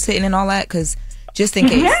angles was hitting and all that? Because just in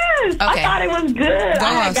case. Yes, okay. I thought it was good.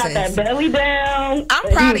 I got that belly down.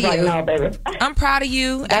 I'm proud of you. Like, no, baby. I'm proud of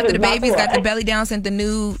you. After the baby's got the belly down, sent the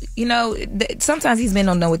nude. Sometimes these men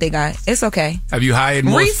don't know what they got. It's okay. Have you hired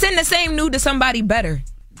more? Resend the same nude to somebody better.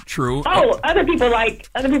 True. Oh, other people love it.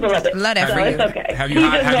 Love that for you. It's okay. Have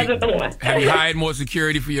you hired more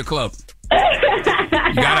security for your club? You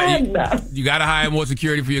gotta hire more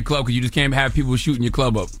security for your club because you just can't have people shooting your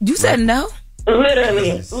club up. You said no?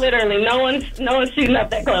 Literally, no one's shooting up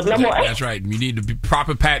that club no more. That's right. You need to be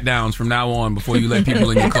proper pat downs from now on before you let people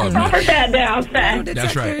in your club. Proper pat downs,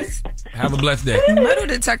 That's right. Have a blessed day. Metal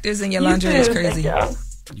detectors in your laundry is crazy.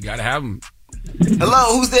 You gotta have them.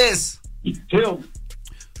 Hello, who's this? Tim.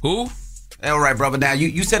 Who? All right, brother. Now,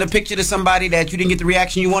 you sent a picture to somebody that you didn't get the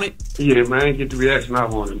reaction you wanted? Yeah, man, I didn't get the reaction I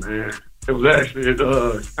wanted, man. It was actually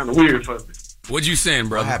kind of weird for me. What'd you send,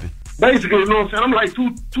 brother? What happened? Basically, you know what I'm saying? I'm like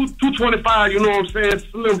 225, you know what I'm saying?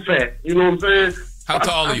 Slim fat, you know what I'm saying? How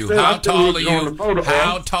tall are you? How tall are you?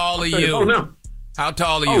 How tall are you? Oh, no. How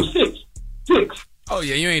tall are you? 6. Oh,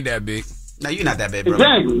 yeah, you ain't that big. No, you're not that big, brother.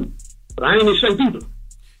 Exactly. But I ain't in shape either.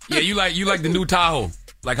 Yeah, you like the new Tahoe.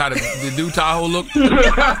 Like how the new Tahoe look? The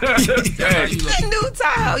new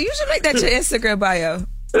Tahoe. You should make that your Instagram bio.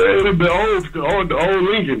 The old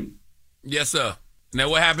Lincoln. Yes, sir. Now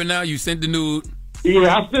what happened now? You sent the nude.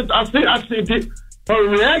 Yeah, I sent it. Her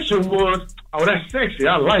reaction was, "Oh, that's sexy.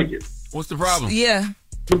 I like it." What's the problem? Yeah.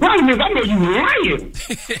 The problem is, I know you lying.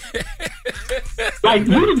 Like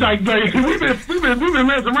you, like we've been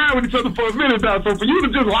messing around with each other for a minute now. So for you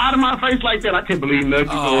to just lie to my face like that, I can't believe nothing.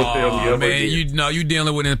 Oh man, you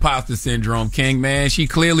dealing with imposter syndrome, King. Man, she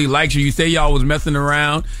clearly likes you. You say y'all was messing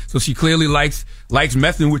around, so she clearly likes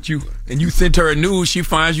messing with you. And you sent her a nude. She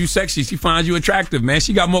finds you sexy. She finds you attractive, man.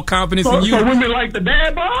 She got more confidence in you. So women like the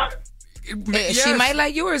dad bod? Yes. She might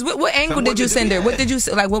like yours. What angle did you send her? What did you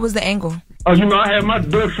like? What was the angle? Oh, I had my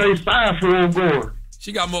duck face side film going.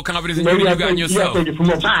 She got more confidence in you than you got in yourself. You from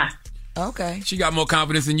up high. Okay. She got more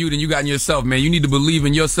confidence in you than you got in yourself, man. You need to believe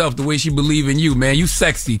in yourself the way she believe in you, man. You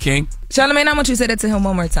sexy, King. Charlamagne, I want you to say that to him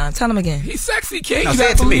one more time. Tell him again. He's sexy, King. You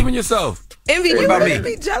gotta believe in yourself. Envy, you gotta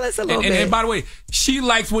be jealous a little bit. And by the way, she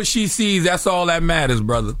likes what she sees. That's all that matters,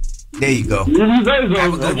 brother. There you go. That's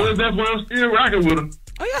why I'm still rocking with her.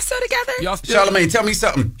 Oh, y'all still together? Y'all still, Charlamagne, tell me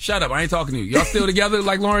something. Shut up. I ain't talking to you. Y'all still together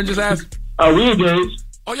like Loren just asked? We engaged.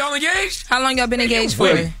 Oh, y'all engaged? How long y'all been engaged for?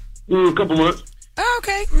 A couple months. Oh,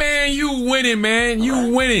 okay. Man, you winning, man.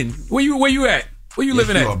 You winning. Where you at? Where you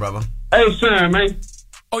living at? Brother. Hey, son, man.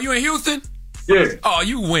 Oh, you in Houston? Yeah. Oh,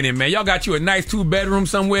 you winning, man. Y'all got you a nice 2-bedroom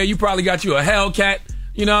somewhere. You probably got you a Hellcat.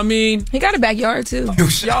 You know what I mean? He got a backyard, too.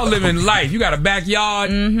 Y'all living life. You got a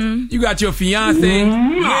backyard. Mm-hmm. You got your fiance.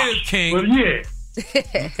 Live, King. Well, yeah.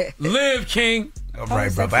 Live, King. All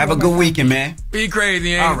right, brother. Have a good weekend, man. Be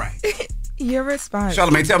crazy, ain't All right. Your response.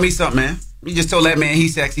 Charlamagne, tell me something, man. You just told that man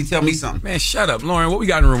he's sexy. Tell me something. Man, shut up. Loren, what we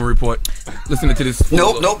got in the rumor report? Listening to this.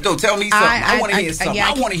 Nope. Tell me something. I want to hear something.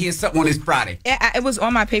 I want to hear something on this Friday. It was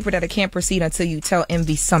on my paper that I can't proceed until you tell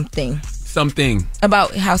Envy something. Something.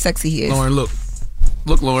 About how sexy he is. Loren, look.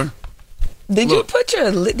 Look, Loren. Did you gloss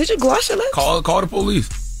your lips? Call the police.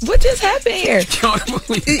 What just happened here? Call the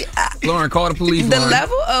police. Loren, call the police. The Loren.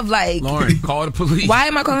 level of Loren, call the police. Why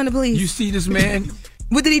am I calling the police? You see this man?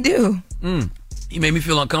 What did he do? He made me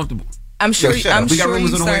feel uncomfortable. I'm sure. I'm sure you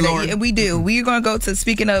started. Loren. We do. We're going to go to,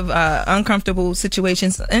 speaking of uncomfortable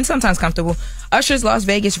situations and sometimes comfortable, Usher's Las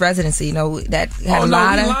Vegas residency. You know, that had a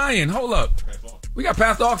lot of... lying. Hold up. We got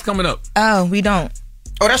Pastor Ox coming up. Oh, we don't.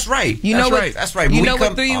 Oh, that's right. You know what? That's right. You know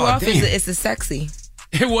what threw you off is the sexy.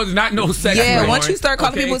 It was not no sexy. Yeah, Loren. once you start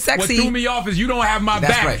calling people sexy. What threw me off is you don't have my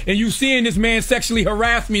back. Right. And you seeing this man sexually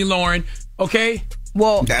harass me, Loren. Okay?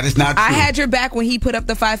 Well, that is not true. I had your back when he put up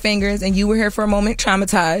the 5 fingers and you were here for a moment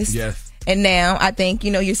traumatized. Yes. And now I think,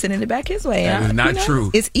 you're sitting it back his way. That is not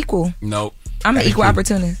true. It's equal. Nope. I'm an equal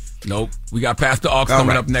opportunist. Nope. We got Pastor Ox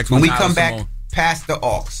coming up next. When we Nyla come back, Simone. Pastor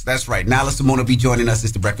Ox. That's right. Nyla Simone will be joining us.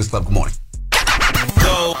 It's the Breakfast Club. Good morning.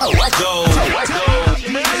 Go.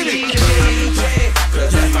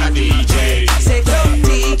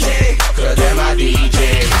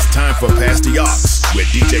 It's time for Pass the Ox with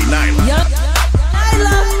DJ Nyla.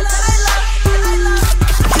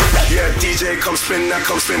 Yeah, DJ, come spin that,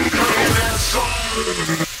 come spin.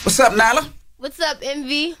 What's up, Nyla? What's up,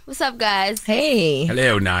 Envy? What's up, guys? Hey.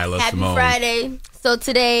 Hello, Nyla Happy Simone. Friday. So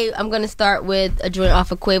today I'm going to start with a joint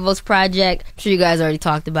off of Quavo's project. I'm sure you guys already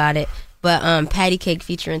talked about it. But Patty Cake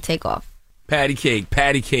featuring Takeoff. Patty Cake,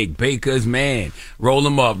 Baker's Man. Roll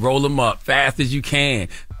them up, fast as you can.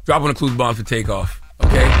 Drop on the clues bomb for Takeoff,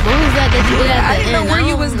 okay? What was that you did at the I didn't end? know where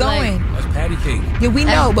you was going. That's Patty Cake. Yeah, we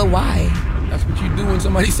know, but why? That's what you do when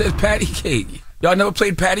somebody says Patty Cake. Y'all never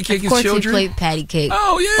played Patty Cake as children? Of course we played Patty Cake.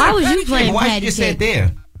 Oh, yeah. Why was Patty you playing Cake. Patty Why you just Cake? said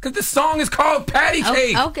there? Because the song is called Patty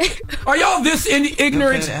Cake. Okay. Are y'all this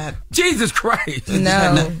ignorant? Jesus Christ.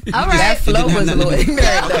 No. All right. That flow was a little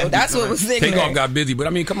ignorant, though. That's what was ignorant. Takeoff got busy. But, I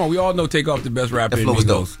mean, come on. We all know Takeoff the best rapper in flow's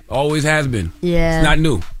Migos. Always has been. Yeah. It's not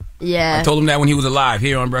new. Yeah. I told him that when he was alive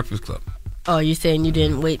here on Breakfast Club. Oh, you saying you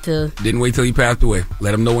didn't wait till... Didn't wait till he passed away.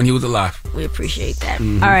 Let him know when he was alive. We appreciate that.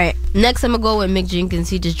 Mm-hmm. All right. Next, I'm going to go with Mick Jenkins.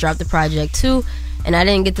 He just dropped the project, too. And I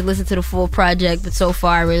didn't get to listen to the full project, but so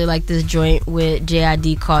far I really like this joint with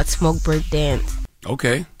JID called Smoke Break Dance.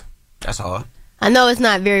 Okay. That's hard. I know it's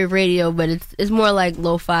not very radio, but it's more like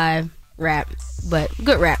lo-fi rap, but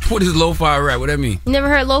good rap. What is lo-fi rap? What that mean? You never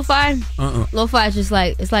heard lo-fi? Uh-uh. Lo-fi is just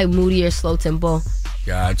like, it's like moodier, slow tempo.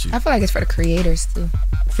 Got you. I feel like it's for the creators, too.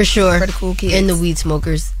 For sure. For the cool kids. And the weed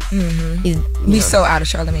smokers. Mm-hmm. He's so out of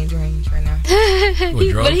Charlamagne's range right now.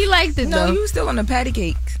 But he liked it, though. No, you still on the patty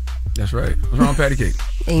cake. That's right. What's wrong with Patty Cake?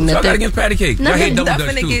 Ain't Y'all nothing. got against Patty Cake. Y'all hate double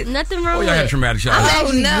dutch, too. Nothing wrong Oh, with y'all had a it. traumatic I'm childhood.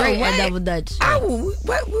 actually no, great what? at double dutch.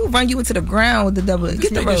 We'll run you into the ground with the double. Just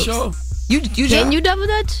Get the making ropes. sure. You Can you double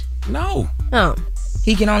dutch? No. Oh.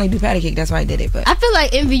 He can only do patty cake. That's why I did it. But I feel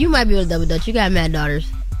like Envy, you might be able to double dutch. You got mad daughters.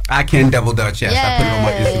 I can double dutch, yes. I put it on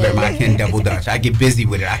my Instagram. I can double dutch. I get busy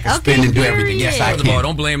with it. I can spin and do everything. Yes, I First of all, can.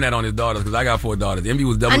 don't blame that on his daughters, because I got 4 daughters. Envy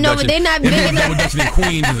was double I know, dutching. but they not big Envy was double enough. dutching in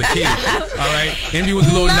Queens as a kid. All right? Envy was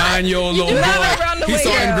a little 9-year-old little boy. He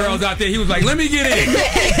saw them girls out there. He was like, let me get in.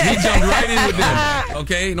 He jumped right in with them.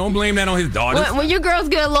 Okay? Don't blame that on his daughters. When your girls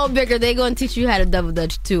get a little bigger, they're going to teach you how to double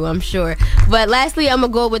dutch too, I'm sure. But lastly, I'm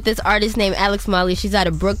going to go with this artist named Alex Molly. She's out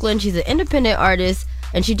of Brooklyn. She's an independent artist,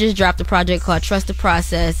 and she just dropped a project called Trust the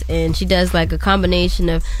Process, and she does like a combination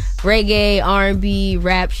of reggae, R&B,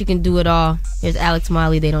 rap. She can do it all. Here's Alex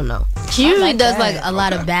Molly, They Don't Know. She usually does like a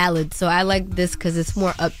lot of ballads, so I like this because it's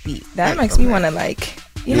more upbeat. That makes me want to like...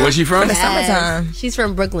 Where's she from? For the summertime. She's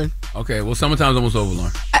from Brooklyn. Okay, well, summertime's almost over,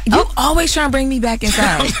 Lauren. You always trying to bring me back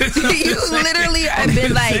inside. You literally have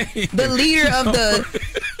been like the leader of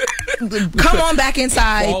the come on back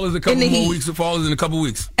inside. Fall is a couple more weeks. Fall is in a couple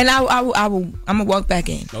weeks. And I'm gonna walk back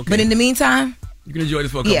in. Okay. But in the meantime, you can enjoy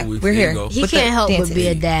this for a couple weeks. We're here. He can't help but be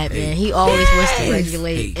a dad, man. He always wants to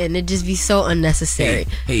regulate, and it just be so unnecessary.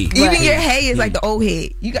 Even your hey is like the old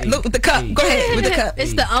head. You got look with the cup. Go ahead with the cup.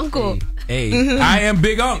 It's the uncle. I am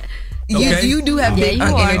Big Unc. Okay. You do have big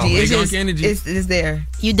Unc energy. Big Unc energy. It's there.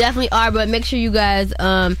 You definitely are, but make sure you guys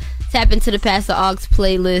tap into the Pastor Aux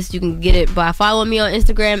playlist. You can get it by following me on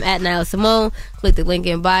Instagram at Nyla Simone. Click the link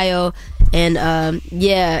in bio. And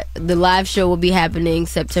the live show will be happening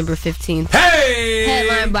September 15th. Hey!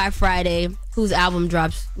 Headlined by Friday, whose album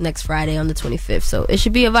drops next Friday on the 25th. So it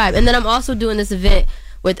should be a vibe. And then I'm also doing this event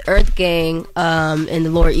with Earth Gang in the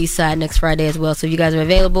Lower East Side next Friday as well. So if you guys are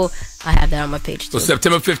available, I have that on my page too. So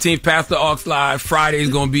September 15th, Pastor Aux Live. Friday's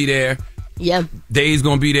going to be there. Yeah. Day's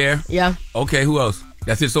going to be there. Yeah. Okay, who else?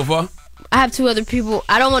 That's it so far? I have 2 other people.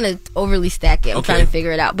 I don't want to overly stack it. I'm trying to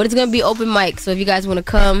figure it out. But it's going to be open mic. So if you guys want to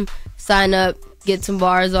come, sign up, get some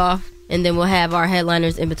bars off, and then we'll have our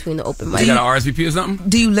headliners in between the open mic. You got an RSVP or something?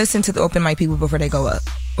 Do you listen to the open mic people before they go up?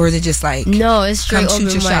 Or is it just like... No, it's straight open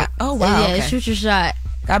shoot your mic. shot? Oh, wow. Yeah, okay. shoot your shot.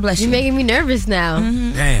 God bless you. You're making me nervous now.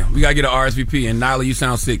 Mm-hmm. Damn, we got to get an RSVP. And Nyla, you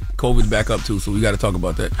sound sick. COVID's back up too, so we got to talk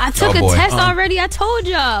about that. I took a test already. I told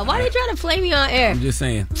y'all. Why they trying to play me on air? I'm just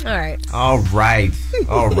saying. All right. All right.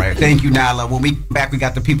 Thank you, Nyla. When we back, we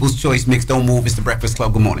got the People's Choice mix. Don't move. It's the Breakfast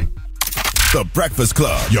Club. Good morning. The Breakfast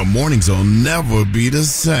Club. Your mornings will never be the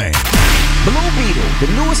same. Blue Beetle,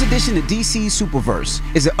 the newest addition to DC's Superverse,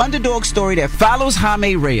 is an underdog story that follows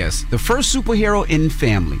Jaime Reyes, the first superhero in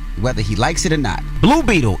family, whether he likes it or not. Blue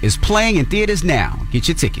Beetle is playing in theaters now. Get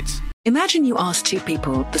your tickets. Imagine you ask 2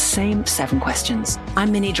 people the same 7 questions.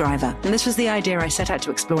 I'm Minnie Driver, and this was the idea I set out to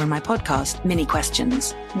explore in my podcast, Minnie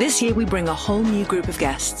Questions. This year, we bring a whole new group of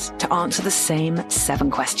guests to answer the same 7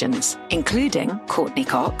 questions, including Courtney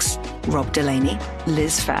Cox, Rob Delaney,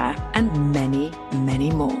 Liz Phair, and many, many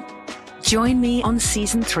more. Join me on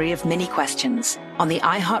Season 3 of Mini Questions on the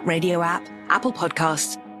iHeartRadio app, Apple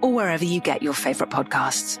Podcasts, or wherever you get your favorite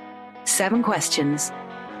podcasts. 7 questions,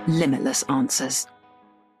 limitless answers.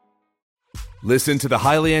 Listen to the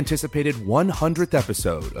highly anticipated 100th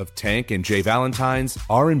episode of Tank and Jay Valentine's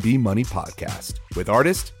R&B Money Podcast with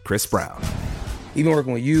artist Chris Brown. Even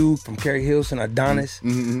working with you, from Carrie Hilson, Adonis,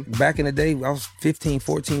 back in the day, I was 15,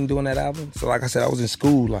 14 doing that album. So like I said, I was in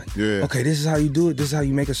school like, okay, this is how you do it. This is how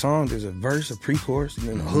you make a song. There's a verse, a pre-chorus, and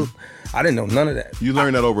then a hook. I didn't know none of that. You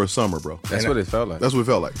learned that over a summer, bro. That's what it felt like. That's what it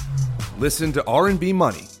felt like. Listen to R&B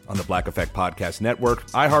Money on the Black Effect Podcast Network,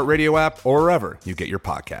 iHeartRadio app, or wherever you get your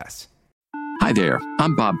podcasts. Hi there,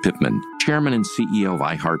 I'm Bob Pittman, Chairman and CEO of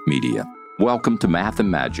iHeartMedia. Welcome to Math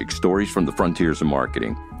and Magic, Stories from the Frontiers of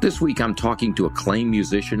Marketing. This week, I'm talking to acclaimed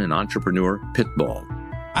musician and entrepreneur, Pitbull.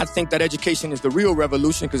 I think that education is the real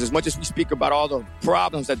revolution because as much as we speak about all the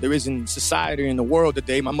problems that there is in society and the world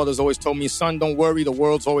today, my mother's always told me, son, don't worry, the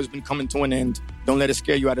world's always been coming to an end. Don't let it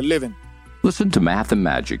scare you out of living. Listen to Math and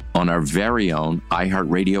Magic on our very own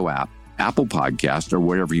iHeartRadio app, Apple Podcast, or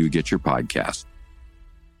wherever you get your podcasts.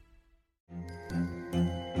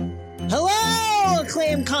 Hello,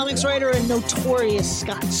 acclaimed comics writer and notorious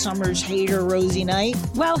Scott Summers hater, Rosie Knight.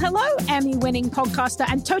 Well, hello, Emmy-winning podcaster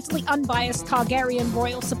and totally unbiased Targaryen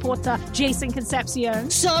royal supporter, Jason Concepcion.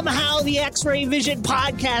 Somehow the X-Ray Vision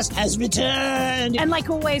podcast has returned. And like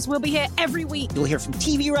always, we'll be here every week. You'll hear from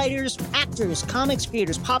TV writers, actors, comics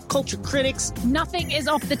creators, pop culture critics. Nothing is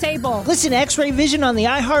off the table. Listen to X-Ray Vision on the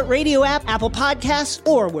iHeartRadio app, Apple Podcasts,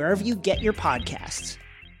 or wherever you get your podcasts.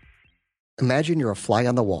 Imagine you're a fly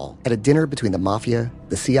on the wall at a dinner between the Mafia,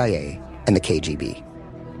 the CIA, and the KGB.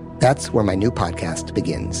 That's where my new podcast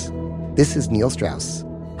begins. This is Neil Strauss,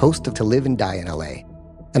 host of To Live and Die in LA,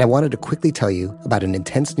 and I wanted to quickly tell you about an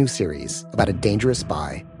intense new series about a dangerous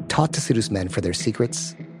spy taught to seduce men for their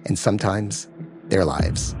secrets and sometimes their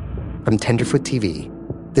lives. From Tenderfoot TV,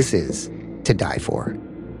 This is To Die For.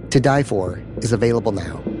 To Die For is available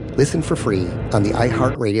now. Listen for free on the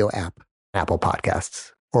iHeartRadio app, Apple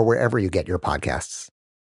Podcasts, or wherever you get your podcasts.